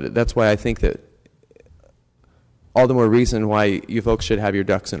 but that's why I think that all the more reason why you folks should have your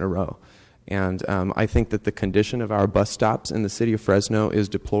ducks in a row. And I think that the condition of our bus stops in the city of Fresno is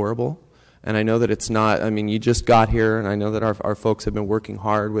deplorable. And I know that it's not, I mean, you just got here, and I know that our folks have been working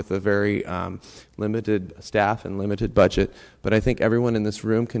hard with a very limited staff and limited budget, but I think everyone in this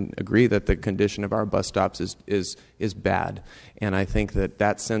room can agree that the condition of our bus stops is bad. And I think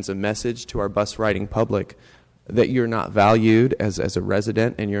that sends a message to our bus riding public that you're not valued as a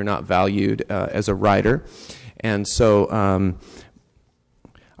resident and you're not valued as a rider. And so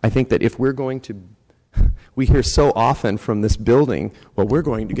I think that if we're going to we hear so often from this building, well, we're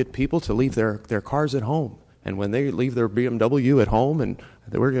going to get people to leave their cars at home. And when they leave their BMW at home, and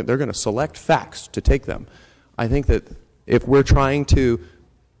they're going to select FACTS to take them. I think that if we're trying to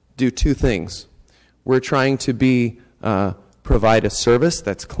do two things, we're trying to provide a service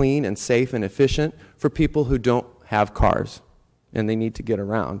that's clean and safe and efficient for people who don't have cars and they need to get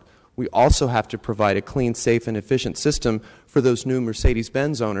around. We also have to provide a clean, safe, and efficient system for those new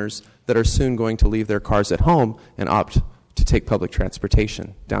Mercedes-Benz owners that are soon going to leave their cars at home and opt to take public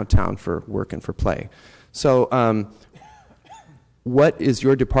transportation downtown for work and for play. So what is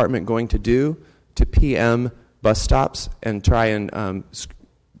your department going to do to PM bus stops and try and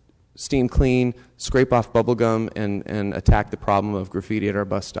steam clean, scrape off bubble gum, and attack the problem of graffiti at our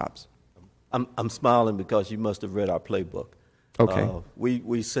bus stops? I'm smiling because you must have read our playbook. Okay.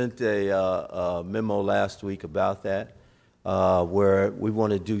 We sent a memo last week about that, where we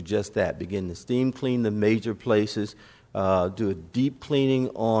want to do just that, begin to steam clean the major places, do a deep cleaning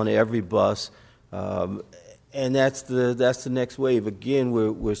on every bus, and that's the next wave. Again,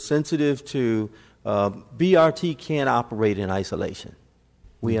 we're sensitive to BRT can't operate in isolation.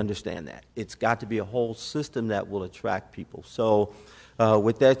 We understand that. It's got to be a whole system that will attract people. So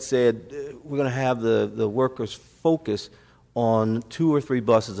with that said, we're going to have the workers focus on 2 or 3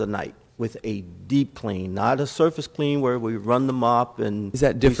 buses a night with a deep clean, not a surface clean where we run the mop and. Is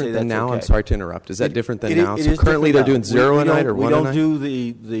that different than now? Okay. I'm sorry to interrupt. Is that different than now? It So is currently they're different doing now. 0 a night or 1 a night? We don't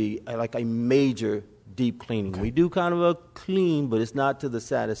do the like a major deep cleaning. We do kind of a clean, but it's not to the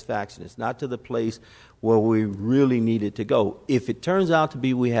satisfaction. It's not to the place where we really need it to go. If it turns out to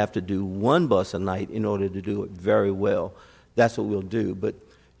be we have to do 1 bus a night in order to do it very well, that's what we'll do. But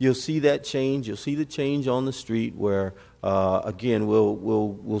you'll see that change. You'll see the change on the street where, again,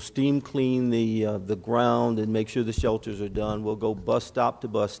 we'll steam clean the ground and make sure the shelters are done. We'll go bus stop to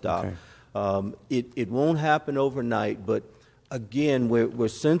bus stop. Okay. It won't happen overnight, but again, we're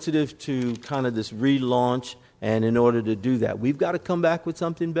sensitive to kind of this relaunch, and in order to do that, we've got to come back with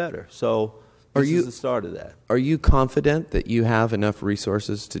something better. So this is the start of that. Are you confident that you have enough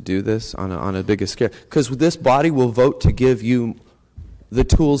resources to do this on a bigger scale? Because this body will vote to give you the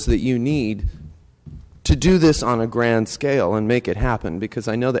tools that you need to do this on a grand scale and make it happen, because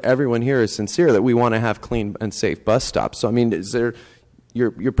I know that everyone here is sincere that we want to have clean and safe bus stops. So, I mean,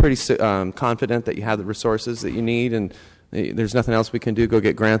 you're pretty confident that you have the resources that you need, and there's nothing else we can do, go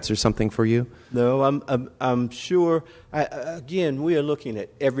get grants or something for you? No, I'm sure. Again, we are looking at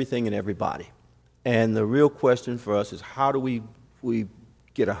everything and everybody. And the real question for us is how do we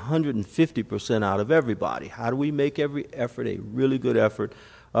get 150% out of everybody? How do we make every effort a really good effort?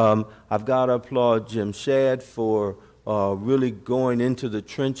 I've got to applaud Jim Shad for really going into the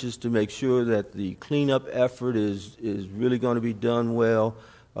trenches to make sure that the cleanup effort is really going to be done well.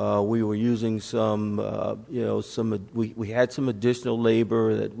 We were using we had some additional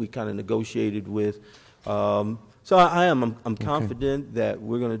labor that we kind of negotiated with. So I'm confident that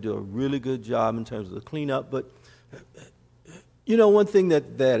we're going to do a really good job in terms of the cleanup. But one thing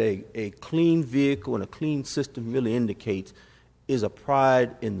that a clean vehicle and a clean system really indicates is a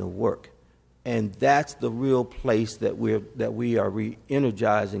pride in the work, and that's the real place that we are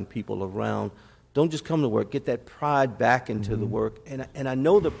re-energizing people around. Don't just come to work. Get that pride back into the work. And I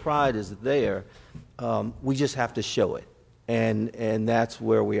know the pride is there. We just have to show it. And that's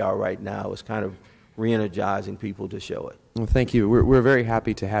where we are right now, is kind of re-energizing people to show it. Well, thank you. We're very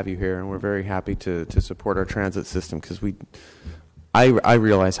happy to have you here, and we're very happy to support our transit system, because I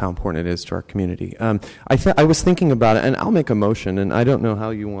realize how important it is to our community. I was thinking about it, and I'll make a motion, and I don't know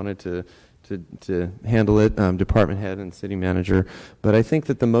how you wanted to handle it, department head and city manager, but I think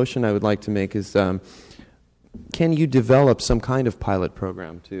that the motion I would like to make is, can you develop some kind of pilot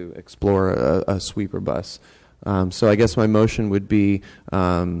program to explore a sweeper bus? So I guess my motion would be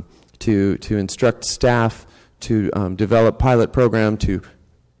to instruct staff to develop pilot program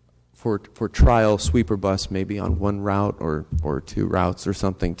for trial sweeper bus, maybe on 1 route or 2 routes or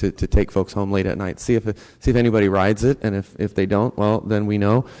something, to take folks home late at night. See if anybody rides it, and if they don't, well, then we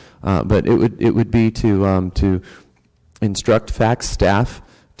know. But it would be to instruct FACTS staff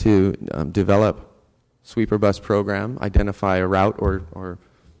to develop sweeper bus program, identify a route or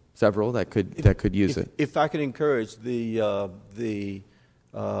several that could use it. If I could encourage the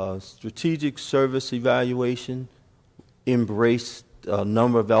strategic service evaluation, embrace a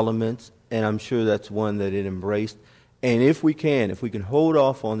number of elements, and I'm sure that's one that it embraced. And if we can hold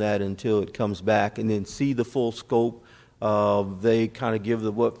off on that until it comes back and then see the full scope, they kind of give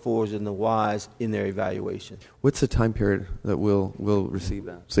the what fors and the whys in their evaluation. What's the time period that we'll receive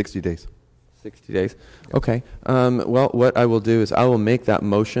that? 60 days. 60 days. Okay. Well, what I will do is I will make that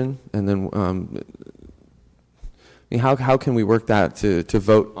motion, and then how can we work that to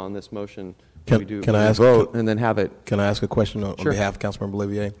vote on this motion? Can I ask vote and then have it? Can I ask a question on behalf of Councilmember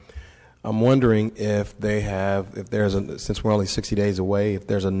Olivier? I'm wondering if since we're only 60 days away, if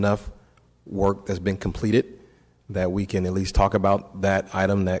there's enough work that's been completed that we can at least talk about that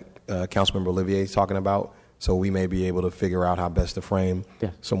item that Councilmember Olivier is talking about, so we may be able to figure out how best to frame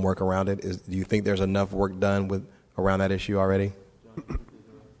some work around it. Do you think there's enough work done around that issue already?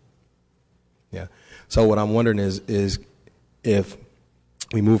 Yeah. So what I'm wondering is if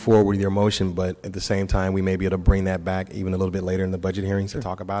we move forward with your motion, but at the same time, we may be able to bring that back even a little bit later in the budget hearings to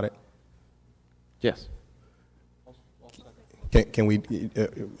talk about it? Yes. Can we,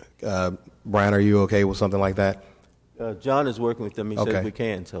 Brian, are you okay with something like that? John is working with them. He says we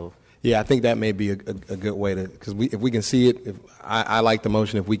can. So yeah, I think that may be a good way to, because if we can see it, I like the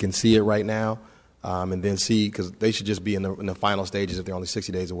motion if we can see it right now, and then see, because they should just be in the final stages if they're only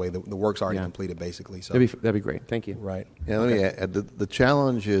 60 days away. The work's already completed, basically. So that'd be great. Thank you. Right. Yeah, let me add, the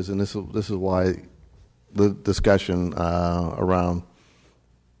challenge is, and this is why the discussion around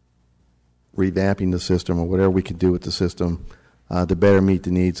revamping the system or whatever we could do with the system to better meet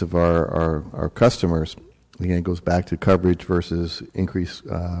the needs of our customers. Again, it goes back to coverage versus increased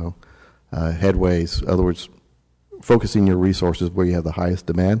headways. In other words, focusing your resources where you have the highest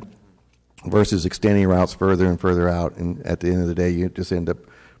demand versus extending routes further and further out. And at the end of the day, you just end up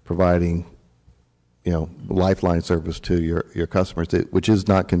providing, lifeline service to your customers, which is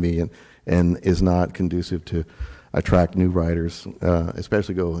not convenient and is not conducive to attract new riders,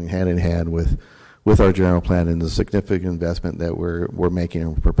 especially going hand in hand with our general plan and the significant investment that we're making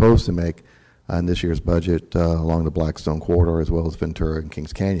and propose to make in this year's budget along the Blackstone corridor as well as Ventura and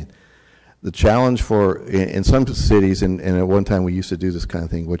Kings Canyon. The challenge in some cities, and at one time we used to do this kind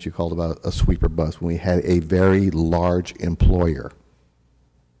of thing, what you called about a sweeper bus, when we had a very large employer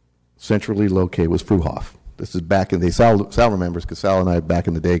centrally located, was Fruhoff. This is back in the day. Sal remembers, because Sal and I back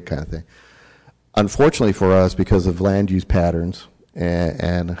in the day kind of thing. Unfortunately for us, because of land use patterns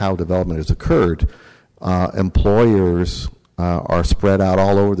and how development has occurred, employers are spread out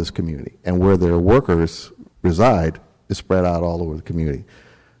all over this community, and where their workers reside is spread out all over the community.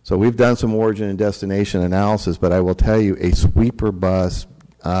 So we've done some origin and destination analysis, but I will tell you a sweeper bus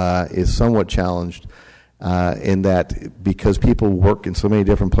is somewhat challenged in that because people work in so many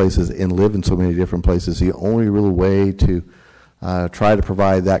different places and live in so many different places, the only real way to try to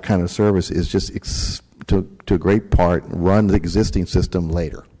provide that kind of service is just to a great part run the existing system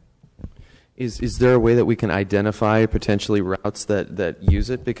later. Is there a way that we can identify potentially routes that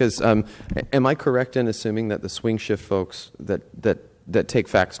use it? Because am I correct in assuming that the swing shift folks that take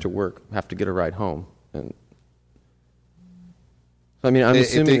fax to work have to get a ride home? And I'm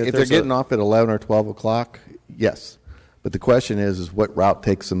assuming if they're getting off at 11 or 12 o'clock, yes. But the question is what route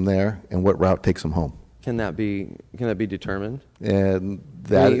takes them there and what route takes them home? Can that be determined? And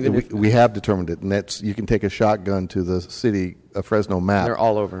we have determined it, and that's you can take a shotgun to the city of Fresno map. They're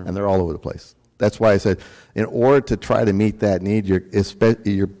all over. And they're all over the place. That's why I said, in order to try to meet that need, you're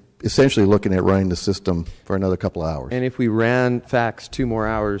essentially looking at running the system for another couple of hours. And if we ran fax 2 more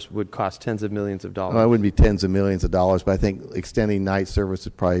hours, would cost tens of millions of dollars. Well, it wouldn't be tens of millions of dollars, but I think extending night service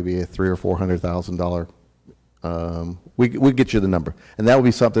would probably be a $300,000 or $400,000. We'd get you the number, and that would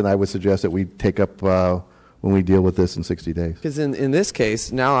be something I would suggest that we take up when we deal with this in 60 days. Because in this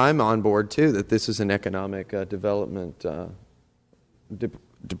case, now I'm on board too that this is an economic development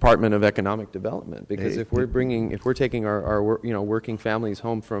Department of Economic Development. Because if we're taking our working families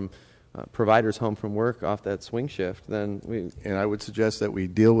home from providers home from work off that swing shift, then and I would suggest that we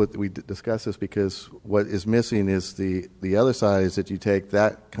discuss this, because what is missing is the other side is that you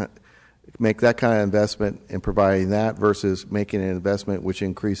make that kind of investment in providing that versus making an investment which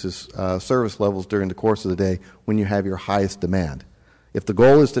increases service levels during the course of the day when you have your highest demand. If the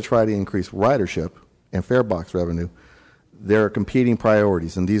goal is to try to increase ridership and fare box revenue, there are competing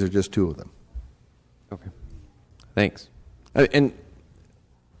priorities, and these are just 2 of them. Okay. Thanks. And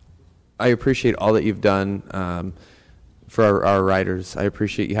I appreciate all that you've done for our riders. I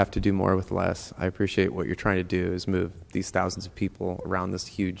appreciate you have to do more with less. I appreciate what you're trying to do is move these thousands of people around this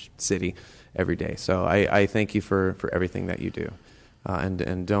huge city every day. So I thank you for everything that you do.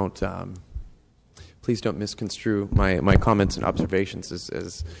 And don't, please don't misconstrue my comments and observations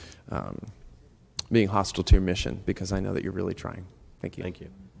as being hostile to your mission, because I know that you're really trying. Thank you. Thank you.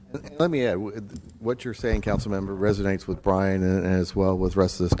 And let me add, what you're saying, Councilmember, resonates with Brian and as well with the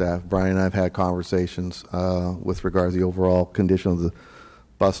rest of the staff. Brian and I have had conversations with regard to the overall condition of the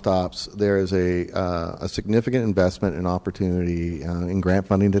bus stops. There is a significant investment and opportunity in grant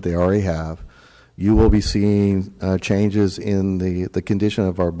funding that they already have. You will be seeing changes in the condition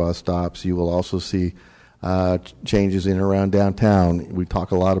of our bus stops. You will also see changes in and around downtown. We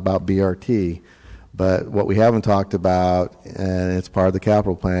talk a lot about BRT. But what we haven't talked about, and it's part of the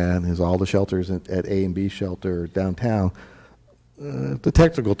capital plan, is all the shelters at A and B shelter downtown. The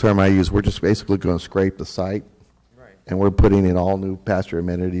technical term I use, we're just basically going to scrape the site, right, and we're putting in all new pasture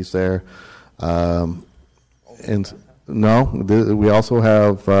amenities there. And no, we also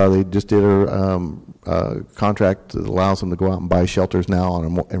have, they just did a contract that allows them to go out and buy shelters now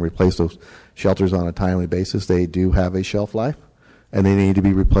and replace those shelters on a timely basis. They do have a shelf life, and they need to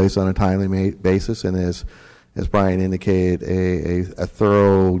be replaced on a timely basis. And as Brian indicated, a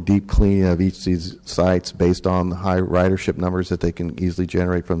thorough, deep cleaning of each of these sites based on the high ridership numbers that they can easily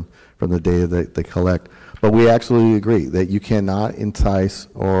generate from the data that they collect. But we absolutely agree that you cannot entice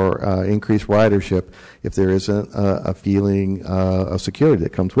or increase ridership if there isn't a feeling of security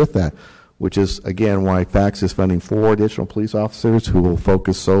that comes with that, which is, again, why FACTS is funding 4 additional police officers who will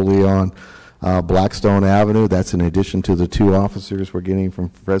focus solely on Blackstone Avenue. That's in addition to the 2 officers we're getting from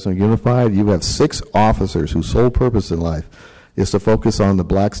Fresno Unified. You have 6 officers whose sole purpose in life is to focus on the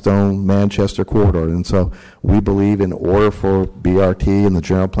Blackstone-Manchester corridor. And so we believe in order for BRT and the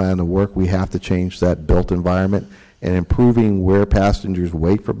general plan to work, we have to change that built environment, and improving where passengers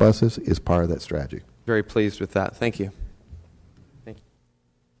wait for buses is part of that strategy. very pleased with that. Thank you.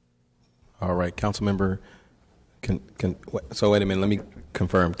 All right, Councilmember, so wait a minute, let me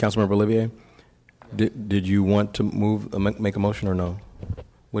confirm. Councilmember Olivier, did you want to make a motion or no?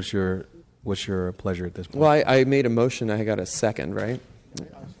 What's your pleasure at this point? Well, I made a motion. I got a second, right?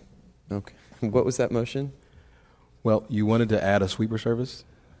 Okay. What was that motion? Well, you wanted to add a sweeper service.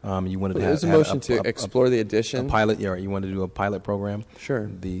 You wanted to It was a add motion to explore the addition. A pilot, yeah, you wanted to do a pilot program. Sure.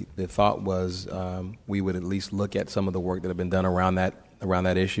 The thought was we would at least look at some of the work that had been done around that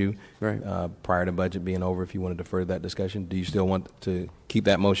issue. Right. Prior to budget being over, if you wanted to further that discussion. Do you still want to keep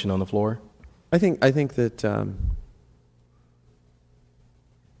that motion on the floor? I think that.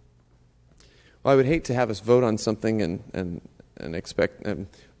 Well, I would hate to have us vote on something and expect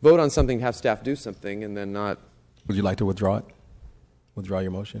vote on something, have staff do something, and then not. Would you like to withdraw it? Withdraw your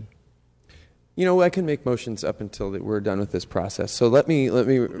motion? You know, I can make motions up until we're done with this process. So let me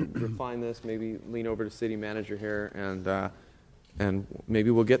refine this. Maybe lean over to city manager here, and maybe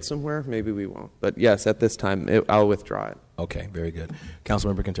we'll get somewhere. Maybe we won't. But yes, at this time, I'll withdraw it. Okay, very good.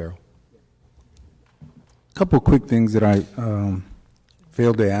 Councilmember Quintero. A couple of quick things that I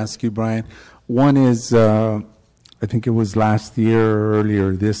failed to ask you, Brian. One is, I think it was last year or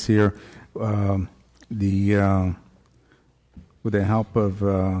earlier this year, with the help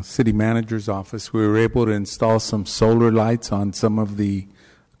of city manager's office, we were able to install some solar lights on a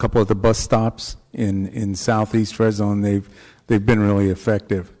couple of the bus stops in southeast Fresno, and they've been really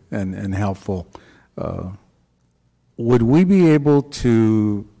effective and helpful. Would we be able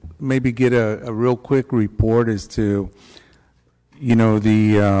to maybe get a real quick report as to,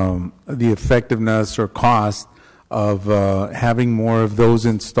 the effectiveness or cost of having more of those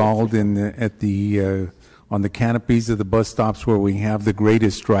installed on the canopies of the bus stops where we have the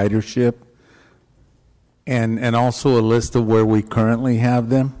greatest ridership, and also a list of where we currently have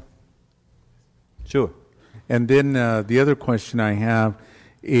them? Sure. And then the other question I have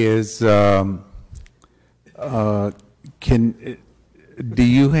is, do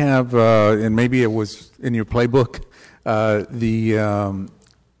you have, and maybe it was in your playbook,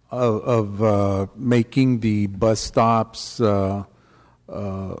 making the bus stops or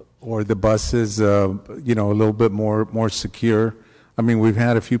the buses, a little bit more secure? I mean, we've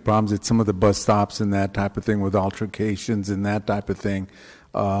had a few problems at some of the bus stops and that type of thing with altercations and that type of thing.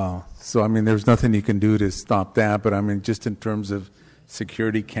 So, I mean, there's nothing you can do to stop that, but I mean, just in terms of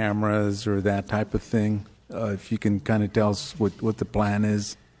security cameras or that type of thing, if you can kind of tell us what the plan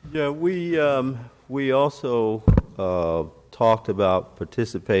is. Yeah, we also talked about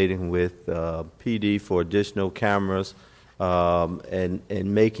participating with PD for additional cameras and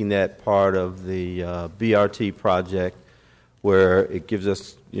making that part of the BRT project, where it gives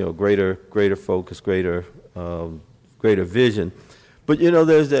us greater focus, greater vision. But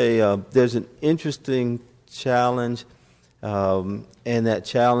there's an interesting challenge, and that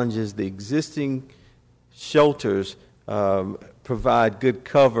challenge is the existing shelters provide good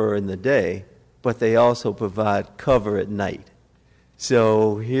cover in the day, but they also provide cover at night.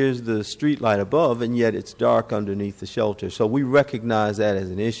 So here's the street light above, and yet it's dark underneath the shelter. So we recognize that as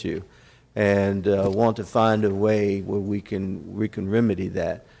an issue, and want to find a way where we can remedy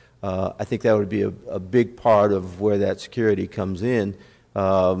that. I think that would be a big part of where that security comes in.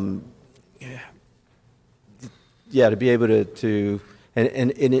 To be able to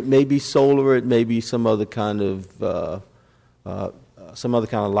and it may be solar, it may be some other kind of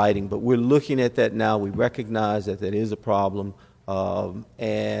lighting, but we're looking at that now. We recognize that is a problem,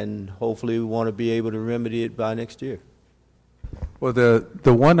 and hopefully we want to be able to remedy it by next year. Well,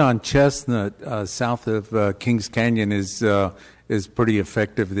 the one on Chestnut, south of Kings Canyon, is pretty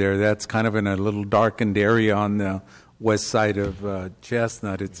effective there. That's kind of in a little darkened area on the west side of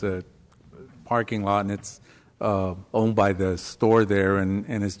Chestnut. It's a parking lot, and it's owned by the store there,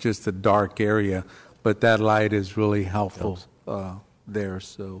 and it's just a dark area. But that light is really helpful there.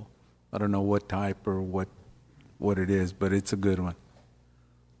 So I don't know what type or what it is, but it's a good one.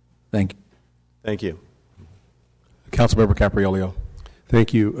 Thank you. Thank you. Councilmember Capriolio.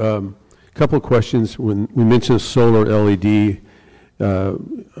 Thank you. A couple of questions. When we mentioned solar LED,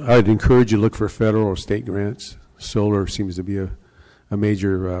 I'd encourage you to look for federal or state grants. Solar seems to be a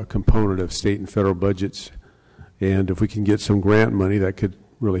major component of state and federal budgets, and if we can get some grant money, that could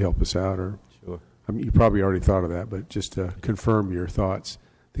really help us out. Or, sure. I mean, you probably already thought of that, but just to confirm your thoughts,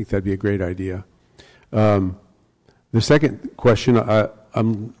 I think that'd be a great idea. The second question,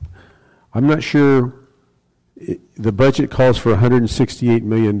 I'm not sure. The budget calls for $168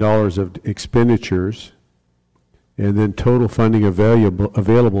 million of expenditures, and then total funding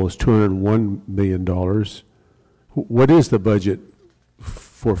available is $201 million. What is the budget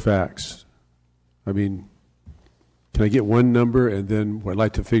for FACTS? I mean, can I get one number, and then I'd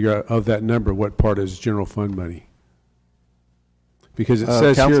like to figure out of that number what part is general fund money? Because it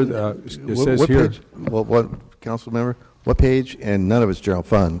says here, it says what here. page? What council member? What page? And none of it's general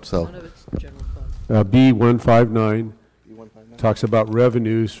fund. So None of it's general fund. B159 talks about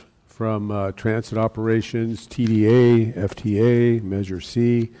revenues from transit operations, TDA, FTA, Measure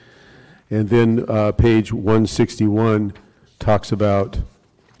C, and then page 161 talks about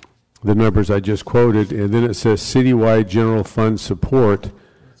the numbers I just quoted, and then it says citywide general fund support.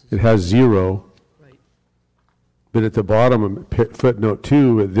 It has 0. But at the bottom of footnote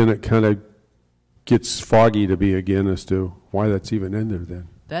 2, then it kind of gets foggy to me again as to why that's even in there then.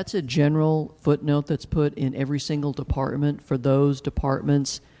 That's a general footnote that's put in every single department for those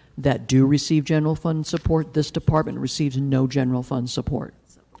departments that do receive general fund support. This department receives no general fund support.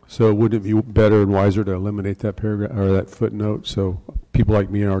 So wouldn't it be better and wiser to eliminate that paragraph or that footnote so people like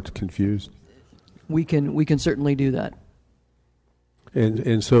me aren't confused? We can certainly do that.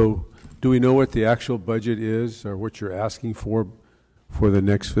 And so do we know what the actual budget is or what you're asking for the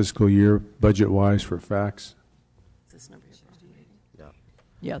next fiscal year budget-wise for FACTS?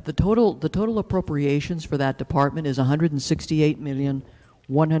 Yeah, the total appropriations for that department is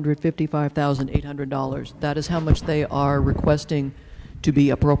 $168,155,800. That is how much they are requesting to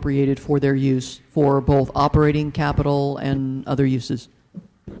be appropriated for their use for both operating, capital, and other uses.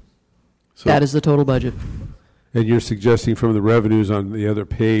 So that is the total budget. And you're suggesting from the revenues on the other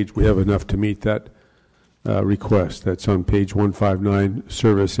page, we have enough to meet that request. That's on page 159,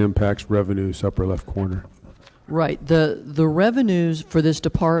 service impacts revenues, upper left corner. Right. The revenues for this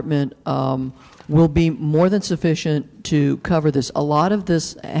department will be more than sufficient to cover this. A lot of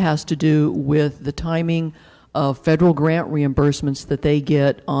this has to do with the timing of federal grant reimbursements that they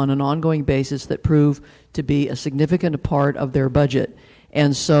get on an ongoing basis that prove to be a significant part of their budget.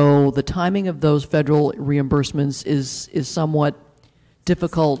 And so the timing of those federal reimbursements is somewhat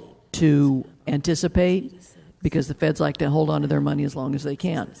difficult to anticipate because the feds like to hold on to their money as long as they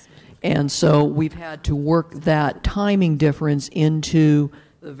can. And so we've had to work that timing difference into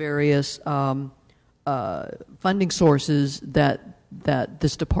the various funding sources that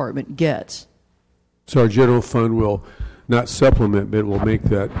this department gets. So our general fund will not supplement, but it will make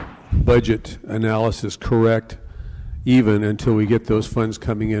that budget analysis correct even until we get those funds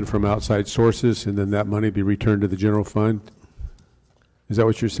coming in from outside sources, and then that money be returned to the general fund? Is that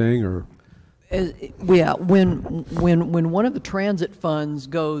what you're saying, or? Yeah, when one of the transit funds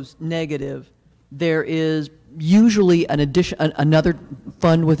goes negative, there is usually another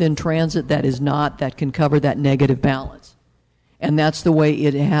fund within transit that can cover that negative balance, and that's the way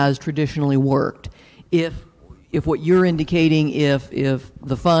it has traditionally worked. If what you're indicating, if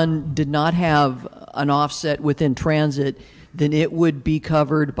the fund did not have an offset within transit, then it would be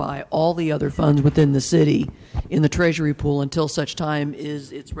covered by all the other funds within the city in the treasury pool until such time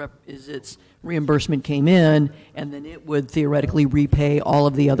as its reimbursement came in, and then it would theoretically repay all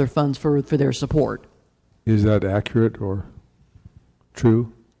of the other funds for their support. Is that accurate or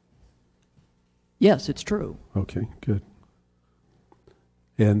true? Yes, it's true. Okay, good.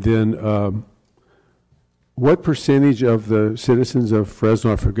 And then what percentage of the citizens of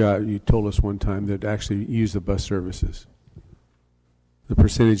Fresno, I forgot, you told us one time, that actually use the bus services? The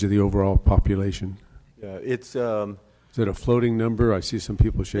percentage of the overall population? Yeah, it's... is it a floating number? I see some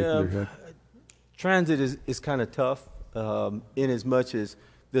people shaking their head. Transit is kind of tough in as much as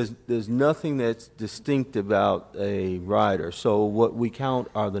there's nothing that's distinct about a rider. So what we count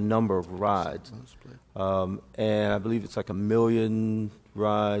are the number of rides. And I believe it's like 1 million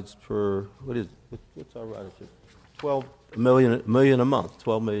rides per, what's our ridership? 12 million a month,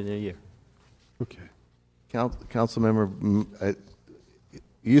 12 million a year. Okay. Council member, it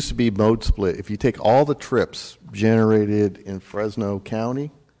used to be mode split. If you take all the trips generated in Fresno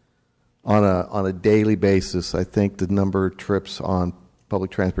County on a daily basis, I think the number of trips on public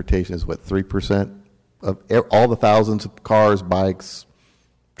transportation is what, 3% of all the thousands of cars, bikes,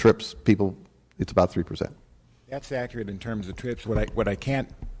 trips, people. It's about 3%. That's accurate in terms of trips. The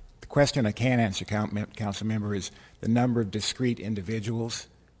question I can't answer, council member, is the number of discrete individuals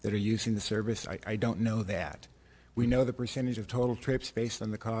that are using the service. I don't know that. We know the percentage of total trips based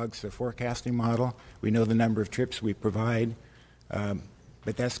on the COGS, the forecasting model. We know the number of trips we provide,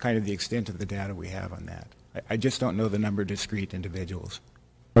 but that's kind of the extent of the data we have on that. I just don't know the number of discrete individuals.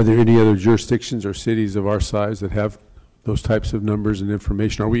 Are there any other jurisdictions or cities of our size that have those types of numbers and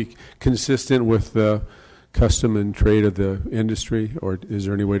information? Are we consistent with the custom and trade of the industry, or is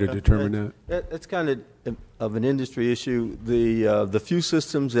there any way to determine that? That's kind of an industry issue. The few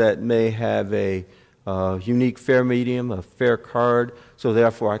systems that may have a unique fare medium, a fare card, so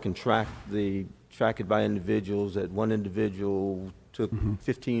therefore I can track track it by individuals, that one individual took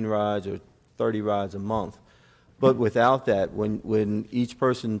 15 rides or 30 rides a month. But without that, when each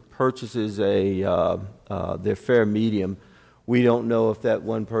person purchases their fare medium, we don't know if that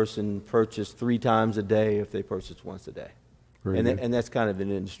one person purchased 3 times a day, if they purchased once a day. And that's kind of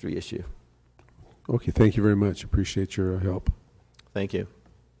an industry issue. Okay, thank you very much. Appreciate your help. Thank you.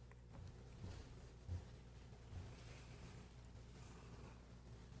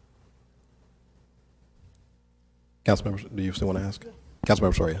 Councilmember, do you still want to ask?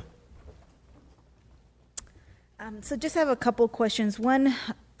 Councilmember Soria. So just have a couple questions. One,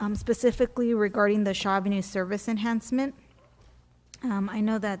 specifically regarding the Shaw Avenue service enhancement. I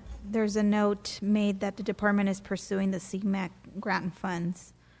know that there's a note made that the department is pursuing the CMAQ grant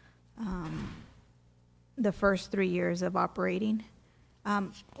funds the first 3 years of operating.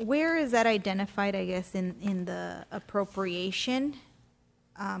 Where is that identified, I guess, in the appropriation,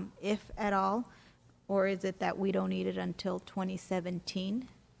 if at all? Or is it that we don't need it until 2017?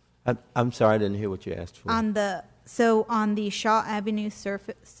 I'm sorry, I didn't hear what you asked for. On the Shaw Avenue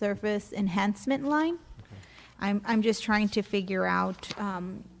surface enhancement line, I'm just trying to figure out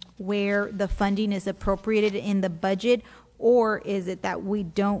where the funding is appropriated in the budget, or is it that we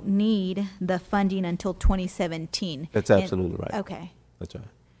don't need the funding until 2017? That's absolutely right. Okay. That's right.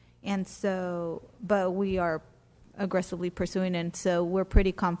 And so, but we are aggressively pursuing, and so we're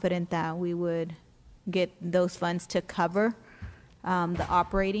pretty confident that we would get those funds to cover the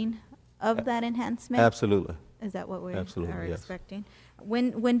operating of that enhancement? Absolutely. Is that what we Absolutely, are yes. expecting?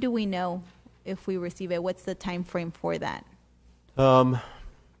 When do we know if we receive it? What's the time frame for that? Right.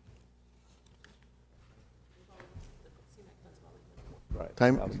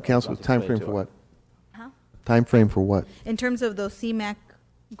 Council, time frame for what? Huh? Time frame for what? In terms of those CMAQ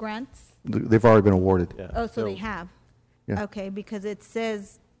grants? They've already been awarded. Oh, so they have? Yeah. Okay, because it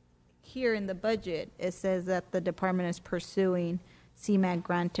says here in the budget, it says that the department is pursuing CMAQ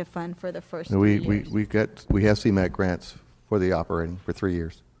grant to fund for the first 3 years. We have CMAQ grants for the operating for 3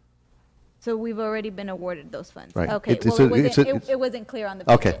 years. So we've already been awarded those funds? Right. Okay, It's well, a- it wasn't clear on the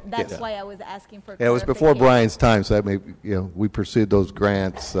budget. Okay, That's yes. why I was asking for Yeah, it was before clarification. Brian's time, so that may, we pursued those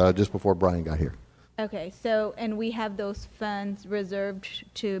grants just before Brian got here. Okay, so, and we have those funds reserved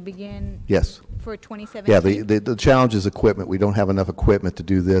to begin? Yes. For 2017? Yeah, the challenge is equipment. We don't have enough equipment to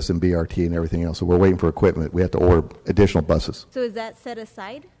do this and BRT and everything else, so we're waiting for equipment. We have to order additional buses. So is that set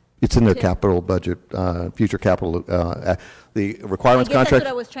aside? It's in their To- capital budget, future capital, the requirements I guess that's contract. what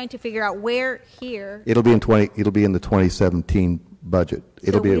I was trying to figure out, where here? It'll be in the 2017 budget.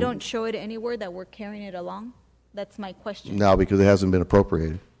 So we don't show it anywhere that we're carrying it along? That's my question. No, because it hasn't been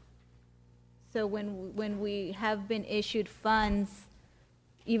appropriated. So when we have been issued funds,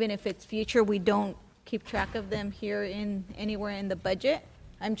 even if it's future, we don't keep track of them here anywhere in the budget?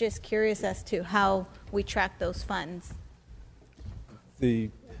 I'm just curious as to how we track those funds. I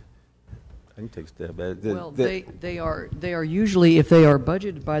can take a stab at it. Well, they are usually, if they are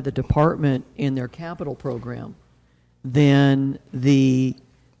budgeted by the department in their capital program, then the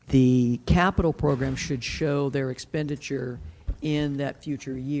capital program should show their expenditure in that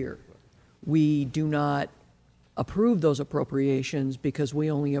future year. We do not approve those appropriations because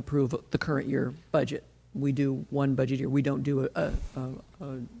we only approve the current year budget. We do one budget year. We don't do a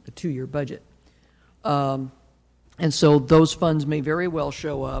 2-year budget. And so those funds may very well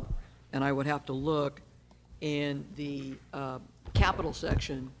show up, and I would have to look in the capital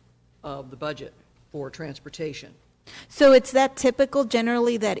section of the budget for transportation. So it's that typical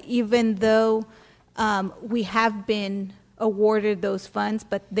generally that even though we have been awarded those funds,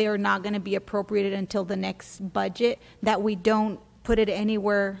 but they are not going to be appropriated until the next budget, that we don't put it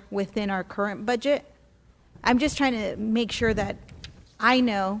anywhere within our current budget? I'm just trying to make sure that I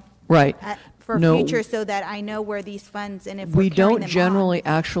know. Right. For No. future, so that I know where these funds, and if we're We carrying don't them generally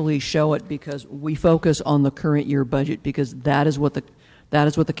actually show it because we focus on the current year budget because that is what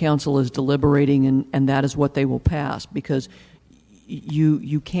the council is deliberating and that is what they will pass because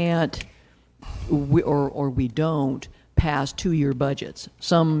you can't or we don't pass 2-year budgets.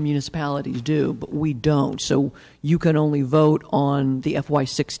 Some municipalities do, but we don't. So you can only vote on the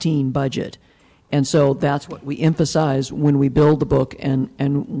FY16 budget. And so that's what we emphasize when we build the book and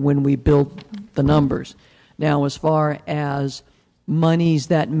when we build the numbers. Now, as far as monies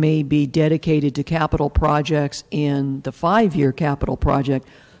that may be dedicated to capital projects in the 5-year capital project,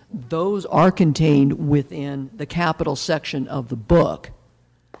 those are contained within the capital section of the book.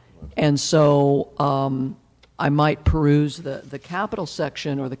 And so I might peruse the capital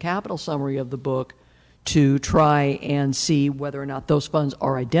section or the capital summary of the book to try and see whether or not those funds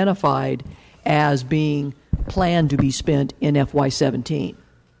are identified as being planned to be spent in FY17.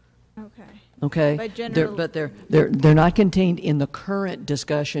 Okay. Okay? But They're not contained in the current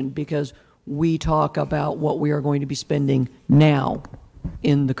discussion because we talk about what we are going to be spending now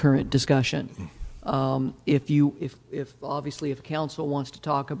in the current discussion. If obviously if council wants to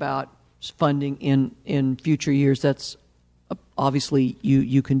talk about funding in future years, that's obviously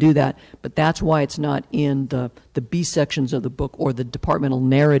you can do that, but that's why it's not in the B sections of the book or the departmental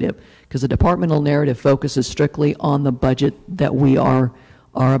narrative, because the departmental narrative focuses strictly on the budget that we are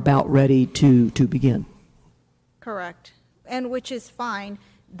about ready to begin. Correct. And which is fine.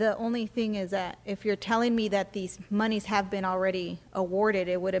 The only thing is that if you're telling me that these monies have been already awarded,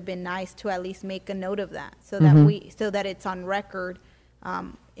 it would have been nice to at least make a note of that so that so that it's on record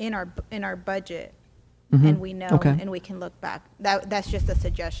in our budget, and we know and we can look back. That's just a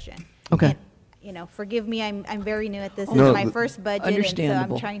suggestion. Okay. And, forgive me, I'm very new at this. This is my first budget, and so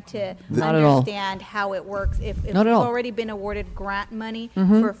I'm trying to understand how it works. If we've already been awarded grant money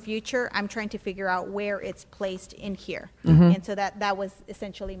for future, I'm trying to figure out where it's placed in here. And so that was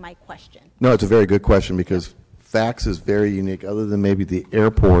essentially my question. No, it's a very good question because FACTS is very unique. Other than maybe the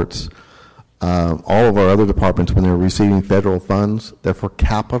airports, all of our other departments, when they're receiving federal funds, they're for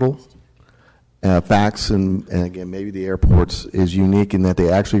capital. FACTS and again, maybe the airports is unique in that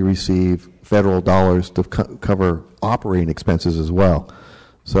they actually receive federal dollars to cover operating expenses as well.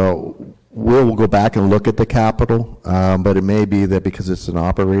 So we'll go back and look at the capital, but it may be that because it's an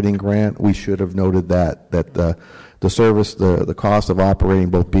operating grant, we should have noted that the service, the cost of operating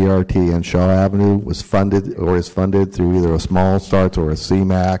both BRT and Shaw Avenue was funded or is funded through either a small starts or a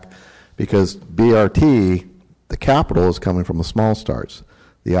CMAQ, because BRT, the capital is coming from a small starts.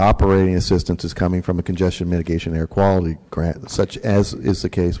 The operating assistance is coming from a congestion mitigation air quality grant, such as is the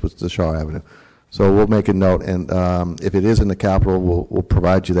case with the Shaw Avenue. So we'll make a note, and if it is in the capital, we'll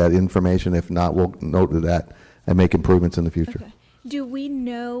provide you that information. If not, we'll note that and make improvements in the future. Okay. Do we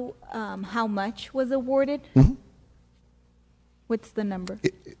know how much was awarded? What's the number?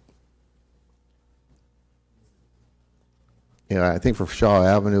 I think for Shaw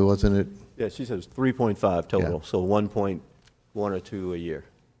Avenue, wasn't it? Yeah, she says 3.5 total, so 1.1 or 2 a year.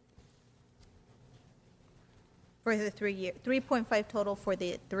 For the 3 year, 3.5 total for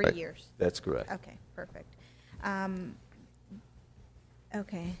the 3 years. That's correct. Okay, perfect.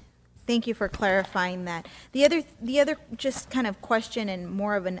 Okay, thank you for clarifying that. The other just kind of question and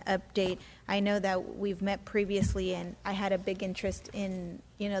more of an update. I know that we've met previously, and I had a big interest in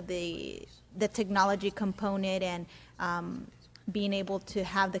the technology component and being able to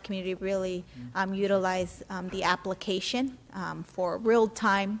have the community really utilize the application for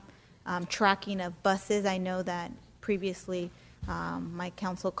real-time tracking of buses. I know that previously my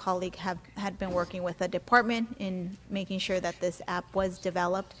council colleague had been working with a department in making sure that this app was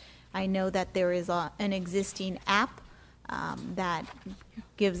developed. I know that there is an existing app that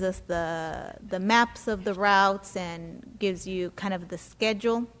gives us the maps of the routes and gives you kind of the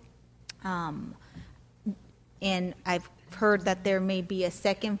schedule. And I've heard that there may be a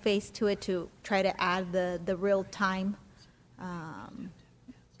second phase to it to try to add the real time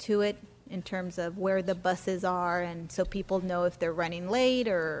to it in terms of where the buses are, and so people know if they're running late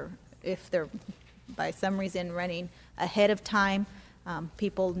or if they're by some reason running ahead of time.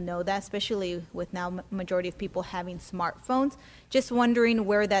 People know that, especially with now majority of people having smartphones. Just wondering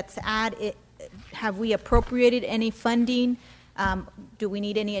where that's at. Have we appropriated any funding? Do we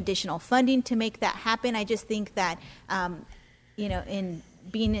need any additional funding to make that happen? I just think that, in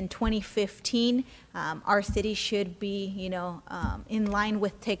being in 2015, our city should be, in line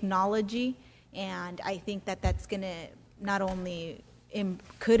with technology, and I think that that's going to not only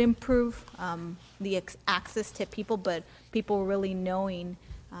could improve the access to people, but people really knowing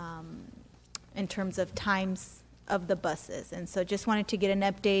in terms of times of the buses. And so just wanted to get an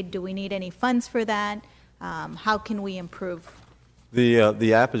update. Do we need any funds for that? How can we improve?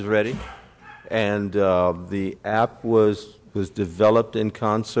 The app is ready, and the app was developed in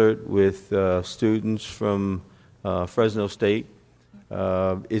concert with students from Fresno State.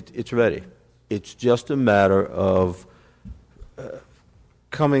 It's ready. It's just a matter of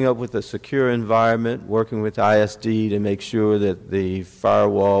coming up with a secure environment, working with ISD to make sure that the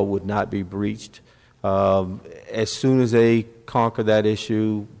firewall would not be breached. As soon as they conquer that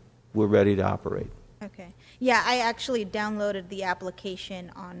issue, we're ready to operate. Okay. Yeah, I actually downloaded the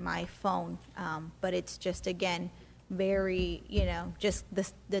application on my phone, but it's just, again, very, just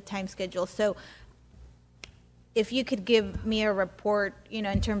the time schedule. So if you could give me a report,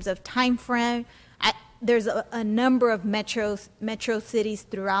 in terms of time frame. There's a number of metro cities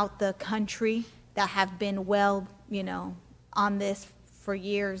throughout the country that have been on this for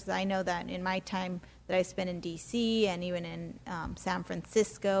years, I know that in my time that I spent in D.C. and even in San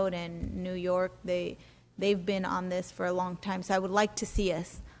Francisco and in New York, they've been on this for a long time. So I would like to see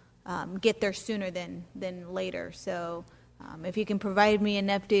us get there sooner than later. So if you can provide me an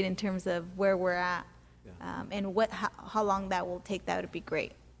update in terms of where we're at and how long that will take, that would be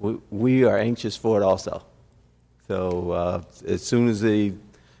great. We are anxious for it also. So as soon as the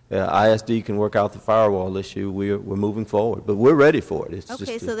ISD can work out the firewall issue, we're moving forward. But we're ready for it. It's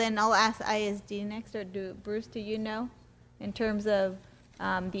Okay, just so then I'll ask ISD next. Or Bruce, do you know in terms of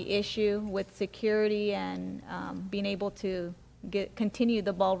the issue with security and being able to continue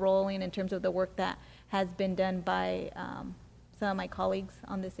the ball rolling in terms of the work that has been done by some of my colleagues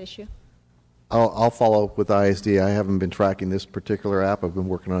on this issue? I'll follow up with ISD. I haven't been tracking this particular app. I've been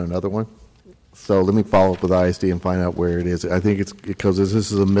working on another one. So let me follow up with ISD and find out where it is. I think it's because this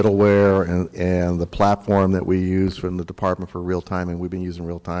is a middleware and the platform that we use from the Department for Real Time, and we've been using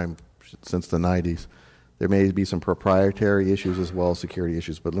real time since the 90s. There may be some proprietary issues as well as security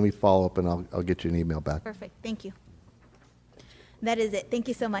issues, but let me follow up and I'll get you an email back. Perfect. Thank you. That is it. Thank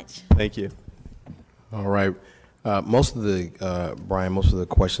you so much. Thank you. All right. Most of the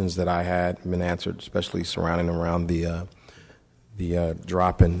questions that I had have been answered, especially surrounding around the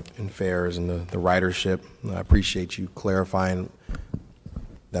drop in fares and the ridership. I appreciate you clarifying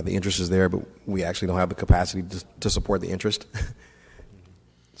that the interest is there, but we actually don't have the capacity to support the interest.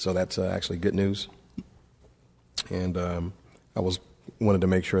 So that's actually good news. And I wanted to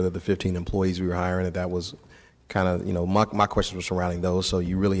make sure that the 15 employees we were hiring, that was kind of, my questions were surrounding those. So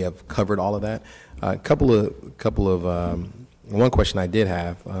you really have covered all of that. One question I did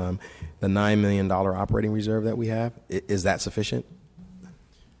have, the $9 million operating reserve that we have, is that sufficient?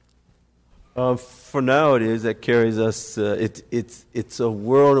 For now, it is. That carries us. It's a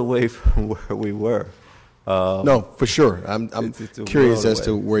world away from where we were. No, for sure. I'm it's curious as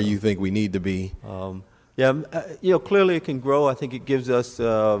to where you think we need to be. Clearly it can grow. I think it gives us,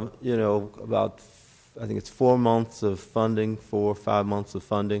 about, I think it's 4 months of funding, 4 or 5 months of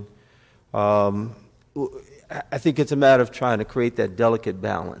funding. I think it's a matter of trying to create that delicate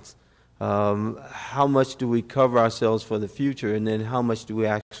balance. How much do we cover ourselves for the future, and then how much do we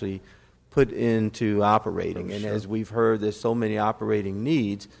actually put into operating? And as we've heard, there's so many operating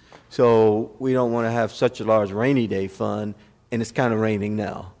needs, so we don't want to have such a large rainy day fund, and it's kind of raining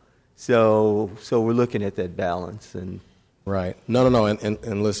now. So we're looking at that balance. And right. No.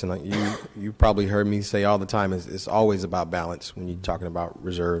 And listen, you probably heard me say all the time, it's always about balance when you're talking about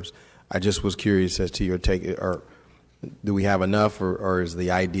reserves. I just was curious as to your take, or do we have enough, or is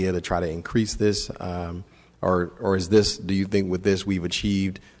the idea to try to increase this, or is this, do you think with this we've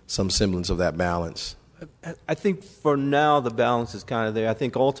achieved some semblance of that balance? I think for now the balance is kind of there. I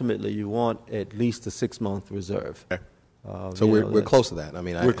think ultimately you want at least a 6-month reserve. Okay. So we're close to that.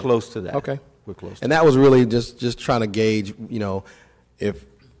 We're close to that. Okay. We're close. And that was really just trying to gauge, if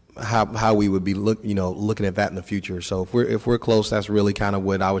how we would be looking at that in the future. So if we're close, that's really kind of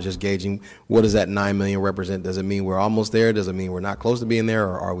what I was just gauging. What does that $9 million represent? Does it mean we're almost there? Does it mean we're not close to being there,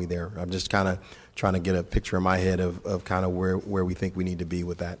 or are we there? I'm just kind of trying to get a picture in my head of kind of where we think we need to be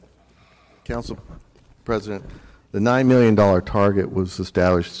with that. Council President, the $9 million target was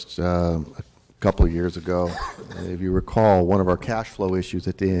established a couple of years ago. If you recall, one of our cash flow issues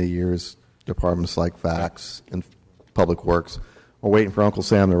at the end of the year is departments like FACTS and Public Works are waiting for Uncle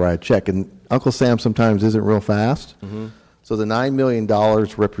Sam to write a check, and Uncle Sam sometimes isn't real fast. Mm-hmm. So the $9 million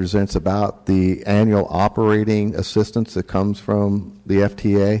represents about the annual operating assistance that comes from the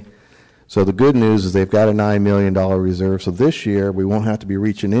FTA. So the good news is they've got a $9 million reserve. So this year we won't have to be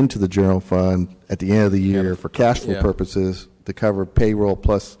reaching into the general fund at the end of the year for cash flow purposes to cover payroll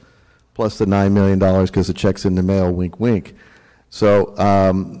plus the $9 million because the check's in the mail, wink, wink.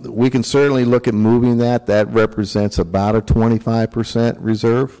 So we can certainly look at moving that. That represents about a 25%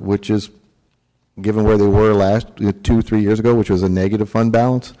 reserve, which is, given where they were 2-3 years ago, which was a negative fund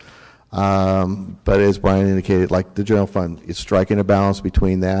balance. But as Brian indicated, like the general fund, it's striking a balance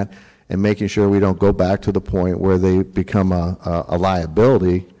between that and making sure we don't go back to the point where they become a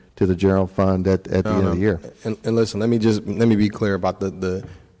liability to the general fund at the end of the year. And listen, let me be clear about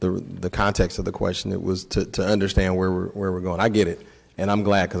the context of the question. It was to understand where we're going. I get it, and I'm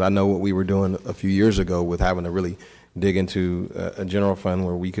glad, because I know what we were doing a few years ago with having to really dig into a general fund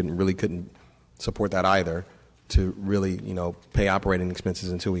where we couldn't support that either, to really pay operating expenses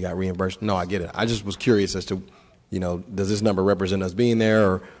until we got reimbursed. No, I get it. I just was curious as to does this number represent us being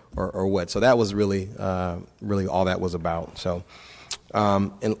there or what? So that was really all that was about. So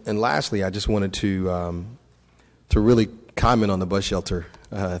and lastly, I just wanted to really comment on the bus shelter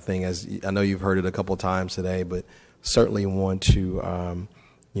thing. As I know you've heard it a couple of times today, but certainly want to,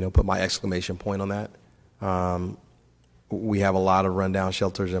 put my exclamation point on that. We have a lot of rundown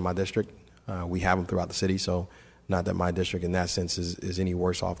shelters in my district. We have them throughout the city, so not that my district in that sense is any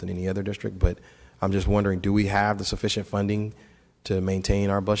worse off than any other district, but I'm just wondering, do we have the sufficient funding to maintain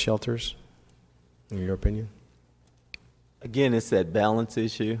our bus shelters, in your opinion? Again, it's that balance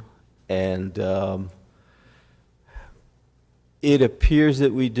issue, and it appears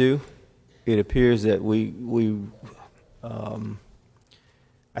that we do. It appears that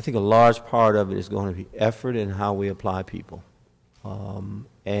I think a large part of it is going to be effort and how we apply people.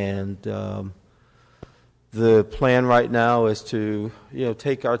 The plan right now is to,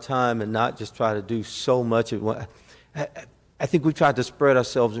 take our time and not just try to do so much at once. I think we've tried to spread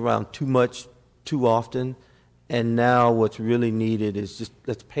ourselves around too much, too often, and now what's really needed is just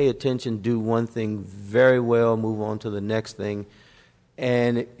let's pay attention, do one thing very well, move on to the next thing,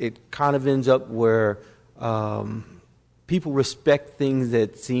 and it kind of ends up where people respect things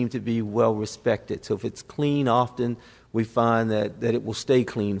that seem to be well respected. So if it's clean often, we find that it will stay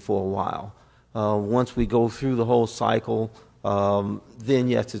clean for a while. Once we go through the whole cycle, then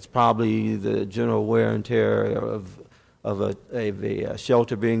yes, it's probably the general wear and tear of a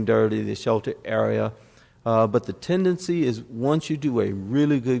shelter being dirty, the shelter area. But the tendency is once you do a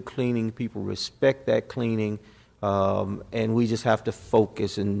really good cleaning, people respect that cleaning, and we just have to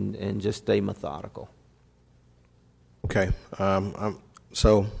focus and just stay methodical. Okay.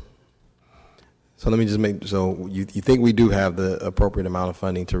 So let me just make, so you think we do have the appropriate amount of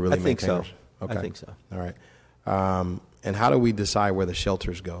funding to really maintain? I think so. Okay. I think so. All right. And how do we decide where the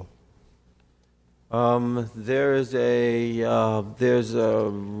shelters go? There's a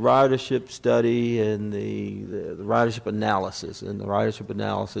ridership study and the ridership analysis,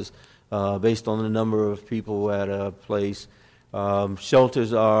 based on the number of people at a place.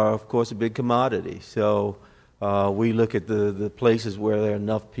 Shelters are, of course, a big commodity. So we look at the places where there are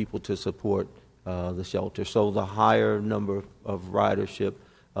enough people to support the shelter. So the higher number of ridership,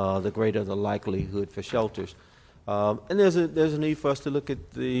 the greater the likelihood for shelters. And there's a need for us to look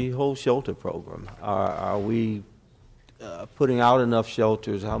at the whole shelter program. Are we putting out enough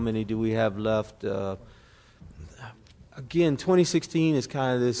shelters? How many do we have left? Again, 2016 is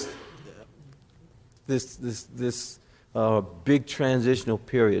kind of this big transitional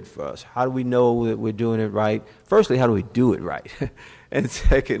period for us. How do we know that we're doing it right? Firstly, how do we do it right? And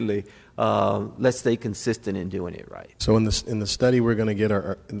secondly, let's stay consistent in doing it right. So in the study, we're going to get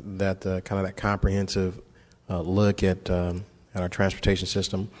that comprehensive look at our transportation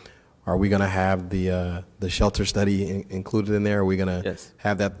system. Are we going to have the shelter study included in there? Are we going to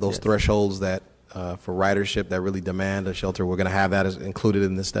have those thresholds that for ridership that really demand a shelter? We're going to have that as included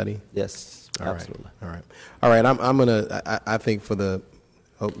in this study. Yes, absolutely. All right. I'm going to. I think for the.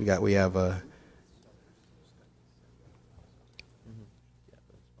 Oh, we have.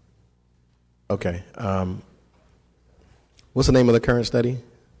 Okay. What's the name of the current study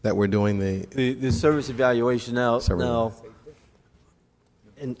that we're doing? The service evaluation now,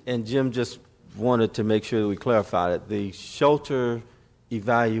 and Jim just wanted to make sure that we clarified it. The shelter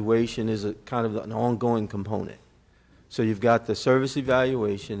evaluation is a kind of an ongoing component. So you've got the service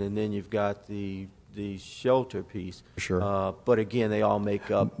evaluation, and then you've got the shelter piece. Sure. But again, they all make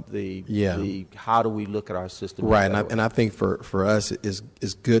up the how do we look at our system? Right, and I think for us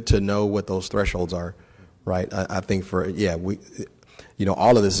it's good to know what those thresholds are. Right. I think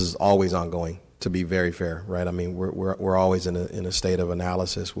all of this is always ongoing. To be very fair, right? I mean, we're always in a state of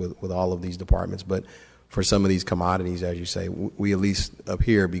analysis with all of these departments. But for some of these commodities, as you say, we at least up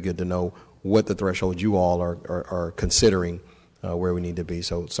here be good to know what the thresholds you all are considering where we need to be.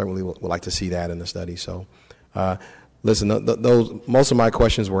 So certainly we'd like to see that in the study. So, listen, those most of my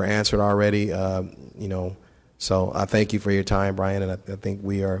questions were answered already. So I thank you for your time, Brian, and I think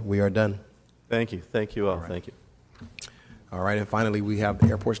we are done. Thank you all. Right. Thank you. All right, and finally we have the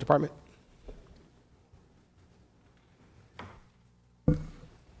Airports Department.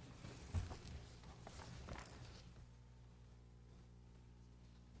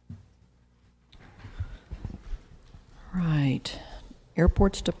 Right.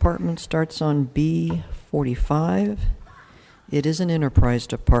 Airports Department starts on B45. It is an enterprise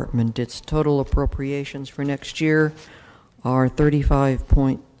department. Its total appropriations for next year are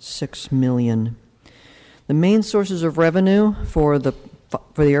 $35.6 million. The main sources of revenue for the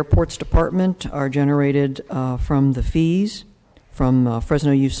Airports Department are generated from the fees from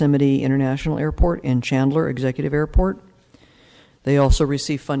Fresno Yosemite International Airport and Chandler Executive Airport. They also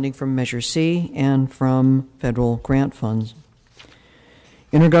receive funding from Measure C and from federal grant funds.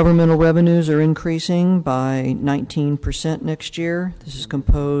 Intergovernmental revenues are increasing by 19% next year. This is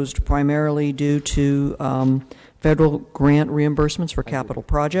composed primarily due to federal grant reimbursements for capital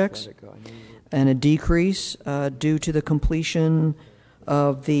projects, and a decrease due to the completion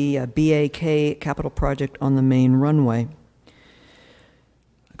of the BAK capital project on the main runway.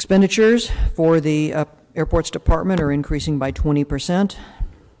 Expenditures for the Airports Department are increasing by 20%.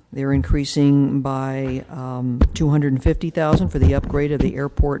 They're increasing by $250,000 for the upgrade of the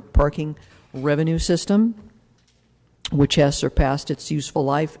airport parking revenue system, which has surpassed its useful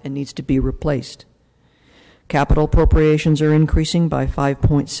life and needs to be replaced. Capital appropriations are increasing by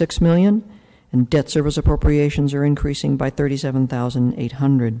 $5.6 million, and debt service appropriations are increasing by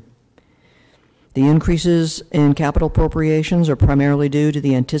 $37,800. The increases in capital appropriations are primarily due to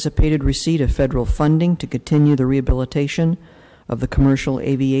the anticipated receipt of federal funding to continue the rehabilitation of the commercial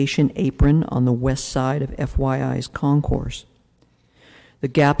aviation apron on the west side of FYI's concourse. The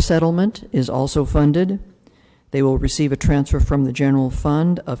GAP settlement is also funded. They will receive a transfer from the general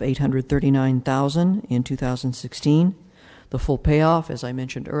fund of $839,000 in 2016. The full payoff, as I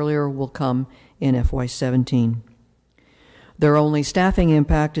mentioned earlier, will come in FY17. Their only staffing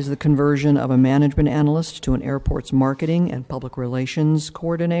impact is the conversion of a management analyst to an airport's marketing and public relations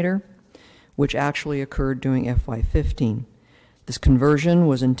coordinator, which actually occurred during FY15. This conversion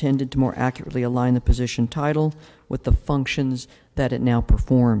was intended to more accurately align the position title with the functions that it now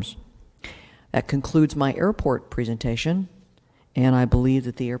performs. That concludes my airport presentation, and I believe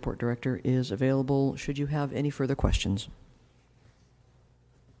that the airport director is available should you have any further questions.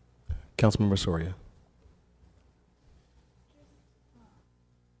 Councilmember Soria.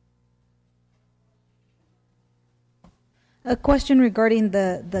 A question regarding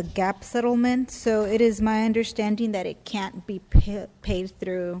the GAP settlement. So it is my understanding that it can't be paid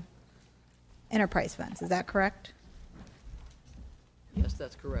through enterprise funds. Is that correct? Yes,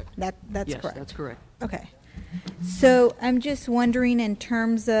 that's correct. That's yes, correct. That's correct. Okay. So I'm just wondering in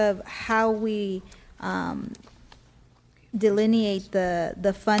terms of how we delineate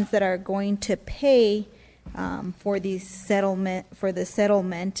the funds that are going to pay for the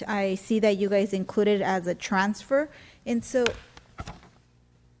settlement. I see that you guys included it as a transfer. And so,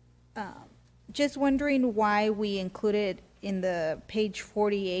 just wondering why we included in the page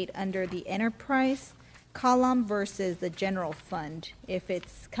 48 under the enterprise column versus the general fund, if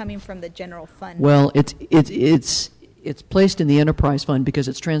it's coming from the general fund. Well, it's placed in the enterprise fund because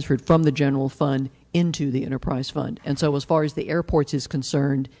it's transferred from the general fund into the enterprise fund. And so as far as the airports is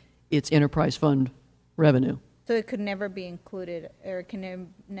concerned, it's enterprise fund revenue. So it could never be included, or it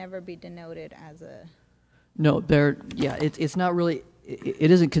can never be denoted as a... No, it's not really, it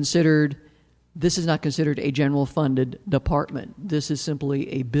isn't considered, this is not considered a general funded department. This is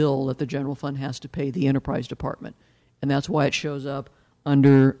simply a bill that the general fund has to pay the enterprise department. And that's why it shows up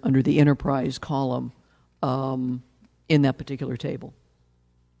under the enterprise column in that particular table.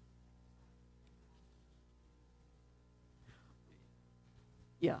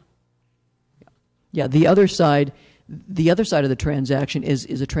 Yeah, the other side of the transaction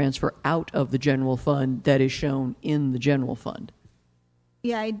is a transfer out of the general fund that is shown in the general fund.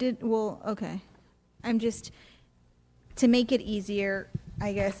 Yeah, I did. Well, okay. I'm just, to make it easier,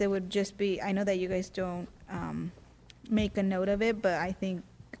 I guess it would just be, I know that you guys don't make a note of it, but I think,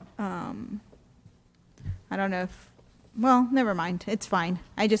 I don't know if, well, never mind. It's fine.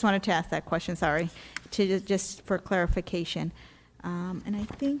 I just wanted to ask that question, sorry, to just for clarification. And I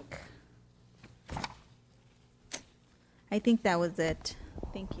think that was it.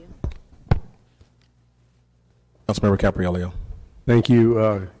 Thank you. Councilmember Capriello. Thank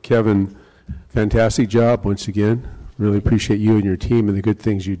you, Kevin. Fantastic job once again. Really appreciate you and your team and the good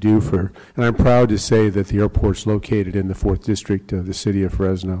things you do for, and I'm proud to say that the airport's located in the 4th District of the city of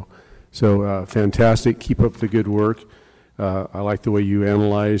Fresno. So fantastic. Keep up the good work. I like the way you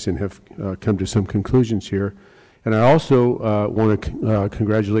analyze and have come to some conclusions here. And I also want to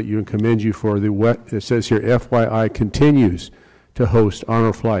congratulate you and commend you for it says here, FYI continues to host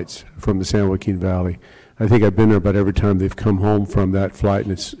honor flights from the San Joaquin Valley. I think I've been there about every time they've come home from that flight,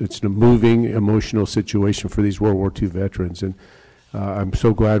 and it's a moving, emotional situation for these World War II veterans. And I'm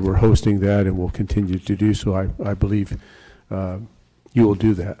so glad we're hosting that, and we'll continue to do so. I believe you will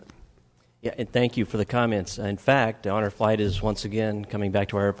do that. Yeah, and thank you for the comments. In fact, the honor flight is once again coming back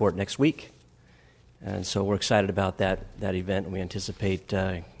to our airport next week. And so we're excited about that event, and we anticipate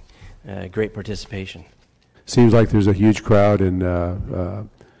great participation. Seems like there's a huge crowd, and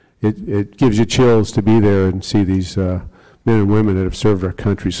it gives you chills to be there and see these men and women that have served our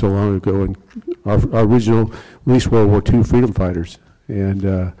country so long ago, and our original, at least World War II freedom fighters.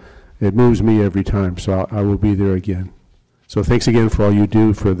 And it moves me every time, so I will be there again. So thanks again for all you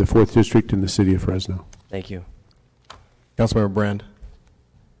do for the 4th District and the city of Fresno. Thank you. Councilmember Brand.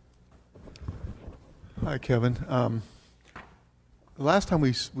 Hi, Kevin. The last time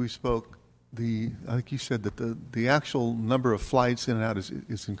we spoke, I think you said that the actual number of flights in and out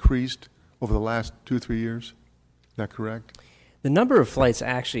is increased over the last 2 or 3 years. Is that correct? The number of flights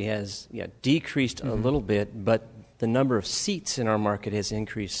actually has decreased a little bit, but the number of seats in our market has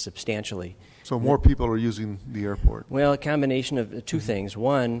increased substantially. So more people are using the airport. Well, a combination of two things.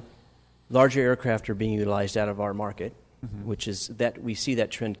 One, larger aircraft are being utilized out of our market, which is that we see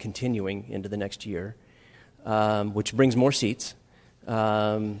that trend continuing into the next year, which brings more seats.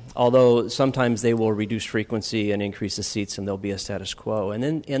 Although sometimes they will reduce frequency and increase the seats, and there'll be a status quo.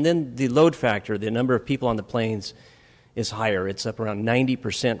 And then the load factor, the number of people on the planes, is higher. It's up around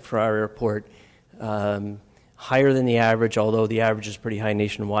 90% for our airport, higher than the average. Although the average is pretty high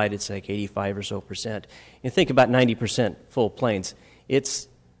nationwide, it's like 85 or so percent. You think about 90% full planes. It's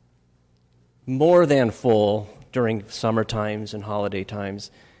more than full during summer times and holiday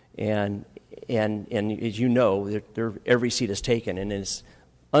times, and as you know, every seat is taken, and it's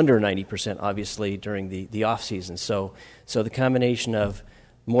under 90% obviously during the off season. So the combination of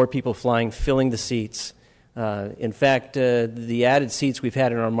more people flying, filling the seats. In fact, the added seats we've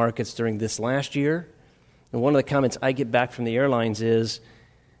had in our markets during this last year, and one of the comments I get back from the airlines is,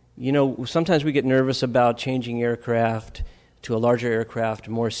 sometimes we get nervous about changing aircraft to a larger aircraft,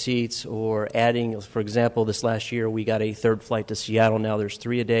 more seats, or adding, for example, this last year we got a third flight to Seattle. Now there's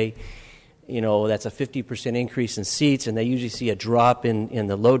 3 a day. That's a 50% increase in seats, and they usually see a drop in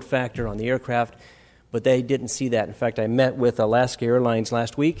the load factor on the aircraft, but they didn't see that. In fact, I met with Alaska Airlines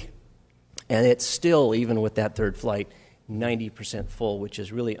last week, and it's still, even with that third flight, 90% full, which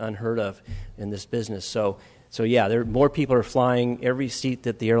is really unheard of in this business. So yeah, more people are flying. Every seat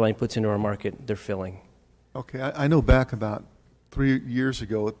that the airline puts into our market, they're filling. Okay, I know back about 3 years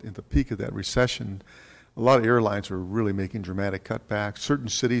ago at the peak of that recession, a lot of airlines were really making dramatic cutbacks. Certain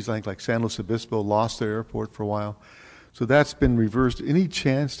cities, like San Luis Obispo, lost their airport for a while. So that's been reversed. Any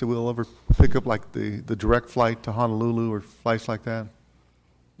chance that we'll ever pick up like the direct flight to Honolulu or flights like that?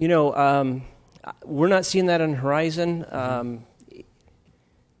 We're not seeing that on the horizon.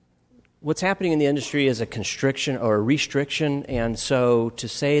 What's happening in the industry is a constriction or a restriction, and so to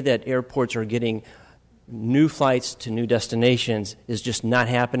say that airports are getting new flights to new destinations is just not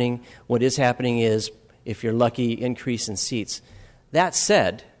happening. What is happening is, if you're lucky, increase in seats. That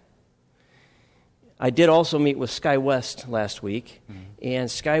said, I did also meet with SkyWest last week, and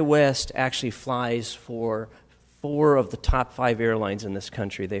SkyWest actually flies for 4 of the top 5 airlines in this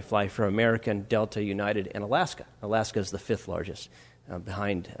country. They fly for American, Delta, United, and Alaska. Alaska is the 5th largest,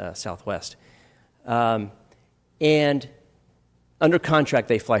 behind Southwest. And under contract,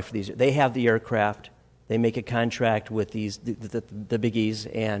 they fly for these. They have the aircraft. They make a contract with the biggies,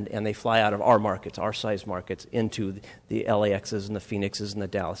 and they fly out of our markets, our size markets, into the LAXs and the Phoenixes and the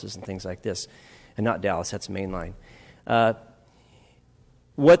Dallases and things like this. And not Dallas, that's mainline.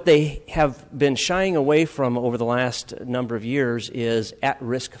 What they have been shying away from over the last number of years is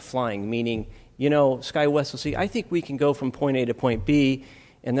at-risk flying, meaning, SkyWest will see, I think we can go from point A to point B,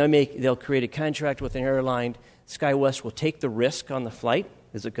 and they'll create a contract with an airline. SkyWest will take the risk on the flight.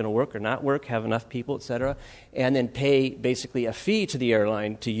 Is it going to work or not work, have enough people, et cetera, and then pay basically a fee to the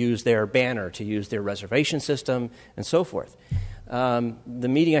airline to use their banner, to use their reservation system, and so forth. The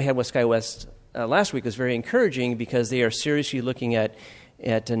meeting I had with SkyWest last week was very encouraging because they are seriously looking at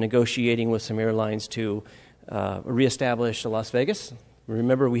negotiating with some airlines to reestablish Las Vegas.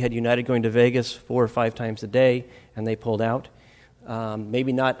 Remember, we had United going to Vegas 4 or 5 times a day, and they pulled out.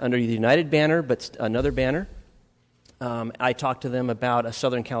 Maybe not under the United banner, but another banner. I talked to them about a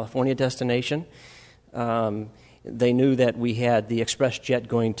Southern California destination. They knew that we had the express jet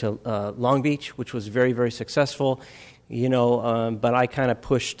going to Long Beach, which was very, very successful. But I kind of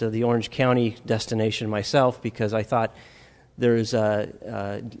pushed the Orange County destination myself because I thought there's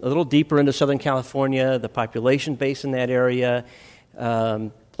a little deeper into Southern California, the population base in that area,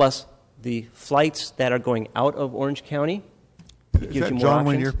 plus the flights that are going out of Orange County. Is that John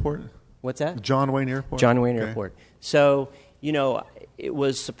Wayne Airport? What's that? John Wayne Airport? John Wayne Airport. So, it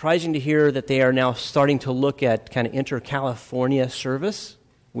was surprising to hear that they are now starting to look at kind of inter-California service,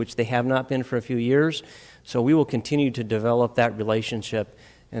 which they have not been for a few years. So we will continue to develop that relationship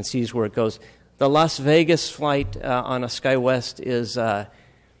and see where it goes. The Las Vegas flight on a SkyWest is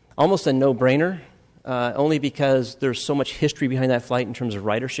almost a no-brainer, only because there's so much history behind that flight in terms of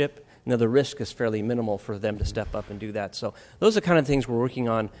ridership. The risk is fairly minimal for them to step up and do that. So those are the kind of things we're working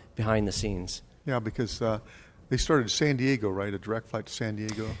on behind the scenes. Yeah, because they started San Diego, right? A direct flight to San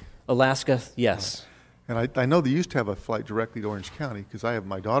Diego? Alaska, yes. And I know they used to have a flight directly to Orange County because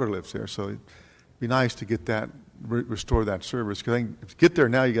my daughter lives there, so it'd be nice to get that restore that service. Because to get there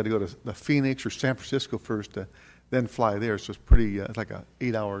now, you got to go to the Phoenix or San Francisco first, to then fly there. So it's pretty. It's like a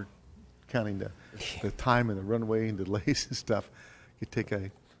 8-hour, counting the time and the runway and delays and stuff. You take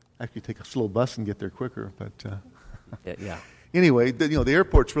a slow bus and get there quicker. But yeah. Anyway, the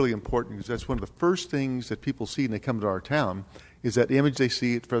airport's really important because that's one of the first things that people see when they come to our town is that image they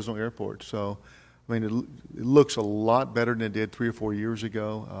see at Fresno Airport. So, I mean, it looks a lot better than it did 3 or 4 years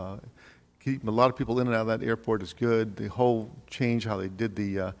ago. Keeping a lot of people in and out of that airport is good. The whole change, how they did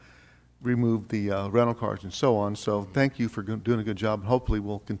remove the rental cars and so on. So thank you for doing a good job. And hopefully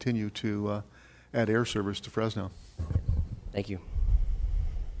we'll continue to add air service to Fresno. Thank you.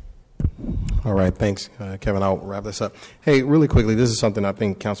 All right, thanks, Kevin. I'll wrap this up. Hey, really quickly, this is something I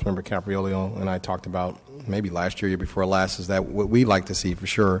think Councilmember Capriolio and I talked about maybe last year before last, is that what we'd like to see for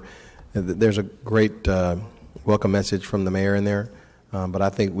sure, there's a great welcome message from the mayor in there, but I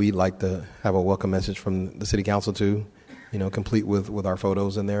think we'd like to have a welcome message from the city council too, complete with our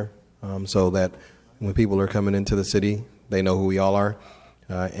photos in there, so that when people are coming into the city, they know who we all are.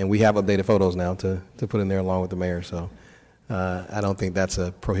 And we have updated photos now to put in there along with the mayor, so. I don't think that's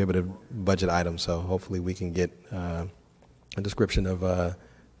a prohibitive budget item, so hopefully we can get a description of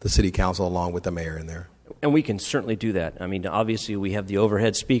the city council along with the mayor in there. And we can certainly do that. I mean, obviously we have the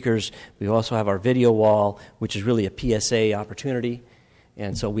overhead speakers. We also have our video wall, which is really a PSA opportunity.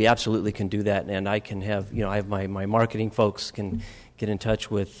 And so we absolutely can do that. And I can have, I have my marketing folks can get in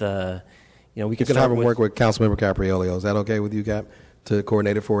touch with, we can You can have them work with Councilmember Capriolio. Is that okay with you, Cap? To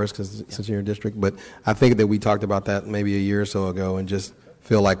coordinate it for us, because since you're in district. But I think that we talked about that maybe a year or so ago, and just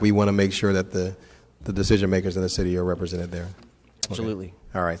feel like we want to make sure that the decision makers in the city are represented there. Absolutely. Okay.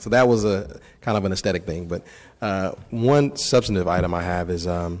 All right. So that was a kind of an aesthetic thing. But one substantive item I have is,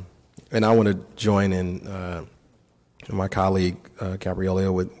 and I want to join in my colleague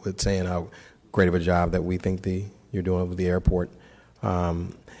Capriolio with saying how great of a job that we think you're doing with the airport.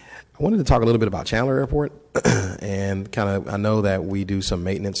 I wanted to talk a little bit about Chandler Airport, and I know that we do some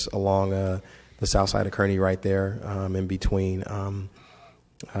maintenance along the south side of Kearney right there, in between,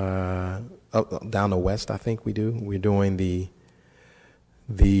 down the west, I think we do. We're doing the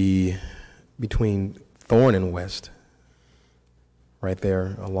between Thorn and West, right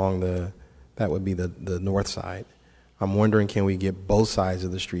there along that would be the north side. I'm wondering, can we get both sides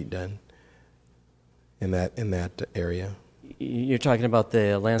of the street done in that area? You're talking about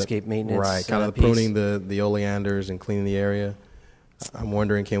the landscape maintenance, right? Kind of pruning the oleanders and cleaning the area. I'm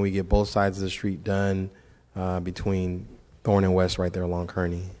wondering, can we get both sides of the street done between Thorn and West, right there along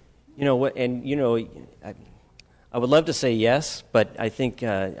Kearney? You know what? And I would love to say yes, but I think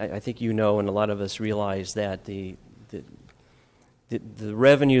and a lot of us realize that the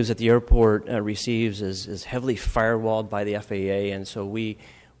revenues that the airport receives is heavily firewalled by the FAA, and so we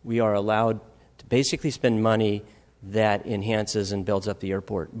are allowed to basically spend money that enhances and builds up the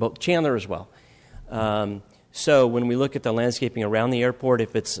airport, but Chandler as well. So when we look at the landscaping around the airport,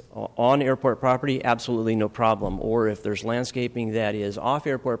 if it's on airport property, absolutely no problem. Or if there's landscaping that is off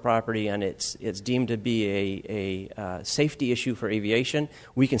airport property and it's deemed to be a safety issue for aviation,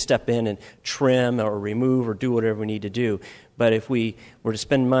 we can step in and trim or remove or do whatever we need to do. But if we were to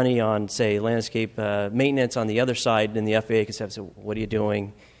spend money on, say, landscape maintenance on the other side, then the FAA could say, what are you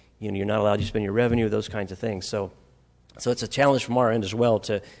doing? You're not allowed to spend your revenue, those kinds of things. So it's a challenge from our end as well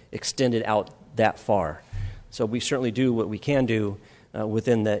to extend it out that far. So we certainly do what we can do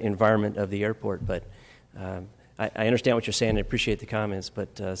within the environment of the airport. But I understand what you're saying and appreciate the comments,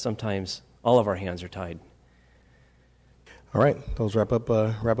 but sometimes all of our hands are tied. All right. Those wrap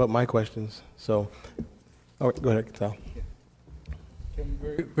up my questions. So, go ahead, Sal.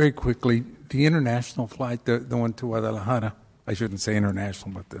 Very, very quickly, the international flight, the one to Guadalajara, I shouldn't say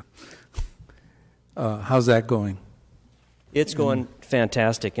international, but how's that going? It's going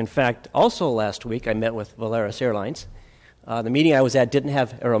fantastic. In fact, also last week I met with Volaris Airlines. The meeting I was at didn't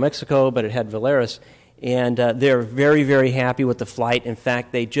have Aeromexico, but it had Volaris, and they're very, very happy with the flight. In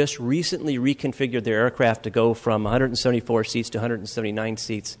fact, they just recently reconfigured their aircraft to go from 174 seats to 179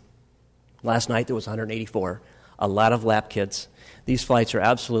 seats. Last night there was 184. A lot of lap kids. These flights are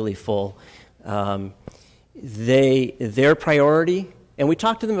absolutely full. Their priority, and we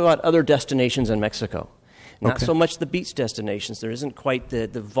talked to them about other destinations in Mexico. Not so much the beach destinations. There isn't quite the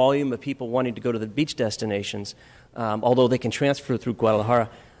volume of people wanting to go to the beach destinations, although they can transfer through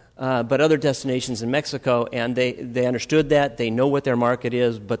Guadalajara. But other destinations in Mexico, and they understood that. They know what their market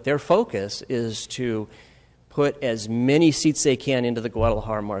is, but their focus is to put as many seats they can into the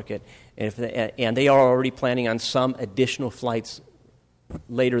Guadalajara market. And they are already planning on some additional flights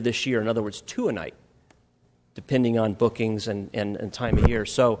later this year, in other words, 2 a night, depending on bookings and time of year.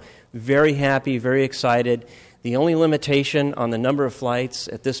 So very happy, very excited. The only limitation on the number of flights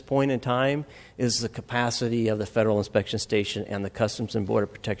at this point in time is the capacity of the Federal Inspection Station and the Customs and Border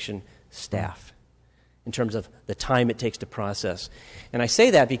Protection staff in terms of the time it takes to process. And I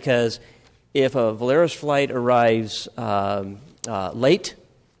say that because if a Volaris flight arrives late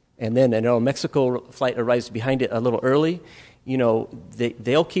and then an Aeromexico flight arrives behind it a little early,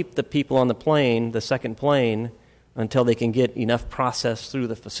 they'll keep the people on the plane, the second plane, until they can get enough process through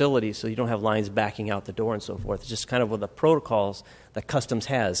the facility so you don't have lines backing out the door and so forth. It's just kind of one of the protocols that Customs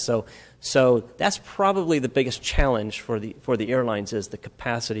has. So that's probably the biggest challenge for the airlines is the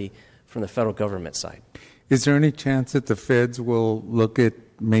capacity from the federal government side. Is there any chance that the feds will look at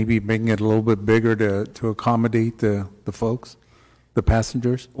maybe making it a little bit bigger to accommodate the folks, the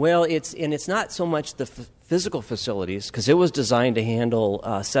passengers? Well, it's not so much the physical facilities, because it was designed to handle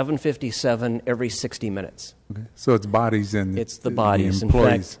 757 every 60 minutes. Okay. So it's bodies and it's the bodies. The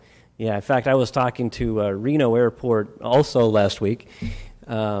employees. In fact, I was talking to Reno Airport also last week,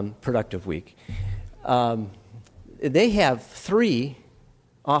 productive week. They have 3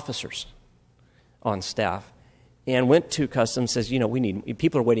 officers on staff, and went to Customs, says,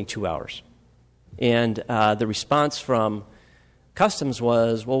 people are waiting 2 hours. And the response from Customs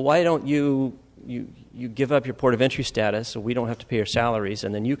was, well, why don't you give up your port of entry status so we don't have to pay your salaries,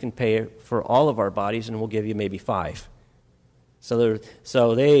 and then you can pay for all of our bodies, and we'll give you maybe 5. So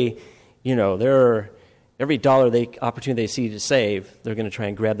they, they're every dollar opportunity they see to save, they're going to try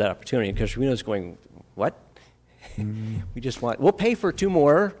and grab that opportunity, because Reno's going, what? We'll pay for 2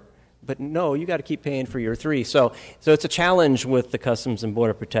 more, but no, you got to keep paying for your 3. So it's a challenge with the Customs and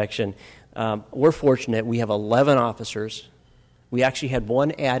Border Protection. We're fortunate. We have 11 officers. We actually had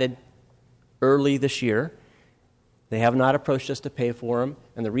 1 added early this year. They have not approached us to pay for them,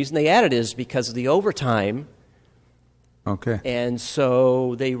 and the reason they added is because of the overtime. Okay. And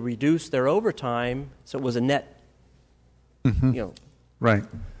so they reduced their overtime, so it was a net. Right.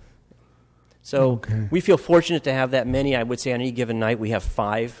 So we feel fortunate to have that many. I would say on any given night we have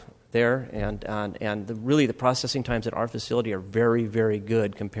 5 there, and really the processing times at our facility are very, very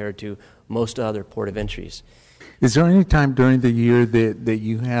good compared to most other port of entries. Is there any time during the year that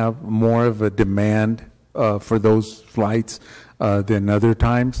you have more of a demand for those flights than other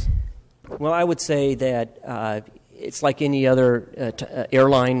times? Well, I would say that it's like any other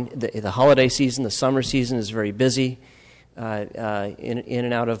airline. The holiday season, the summer season is very busy in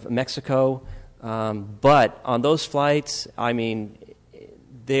and out of Mexico. But on those flights,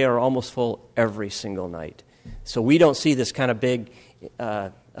 they are almost full every single night. So we don't see this kind of big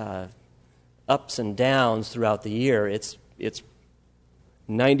ups and downs throughout the year. It's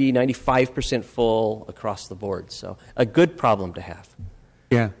 95% full across the board. So a good problem to have.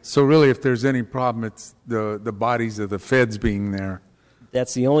 Yeah. So really, if there's any problem, it's the bodies of the feds being there.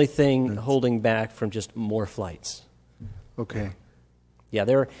 That's the only thing holding back from just more flights. Okay. Yeah,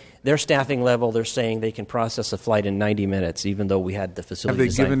 their staffing level, they're saying they can process a flight in 90 minutes, even though we had the facility.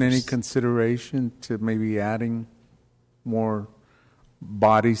 Have they given any consideration to maybe adding more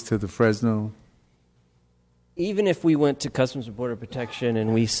bodies to the Fresno? Even if we went to Customs and Border Protection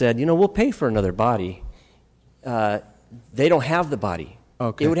and we said, we'll pay for another body, they don't have the body.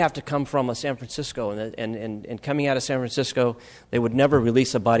 Okay. It would have to come from San Francisco, and coming out of San Francisco, they would never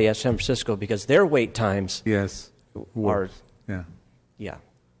release a body out of San Francisco because their wait times are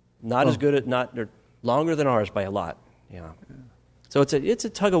not as good, they're longer than ours by a lot. Yeah. So it's a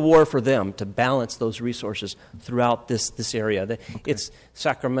tug of war for them to balance those resources throughout this area. It's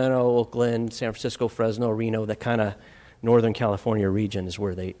Sacramento, Oakland, San Francisco, Fresno, Reno, that kind of Northern California region is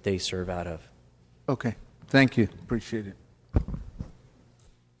where they serve out of. Okay. Thank you. Appreciate it.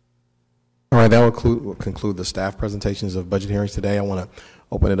 All right, that will conclude the staff presentations of budget hearings today. I want to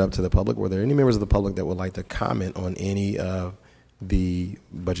open it up to the public. Were there any members of the public that would like to comment on any of the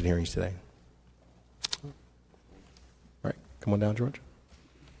budget hearings today? All right, come on down, George.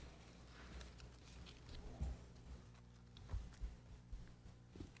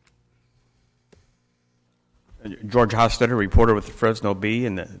 George Hostetter, reporter with the Fresno Bee,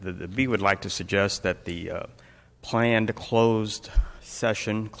 and the Bee would like to suggest that the planned closed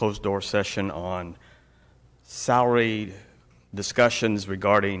door session on salary discussions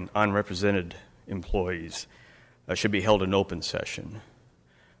regarding unrepresented employees should be held in open session.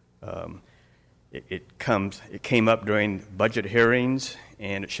 It came up during budget hearings,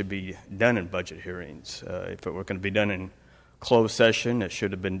 and it should be done in budget hearings. If it were going to be done in closed session, it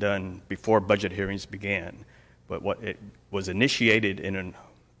should have been done before budget hearings began. But what it was initiated in an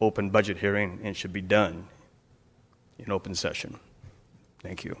open budget hearing and should be done in open session.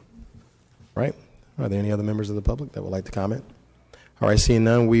 Thank you. All right. Are there any other members of the public that would like to comment? All All right, seeing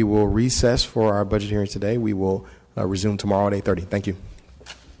none, we will recess for our budget hearings today. We will resume tomorrow at 8:30. Thank you.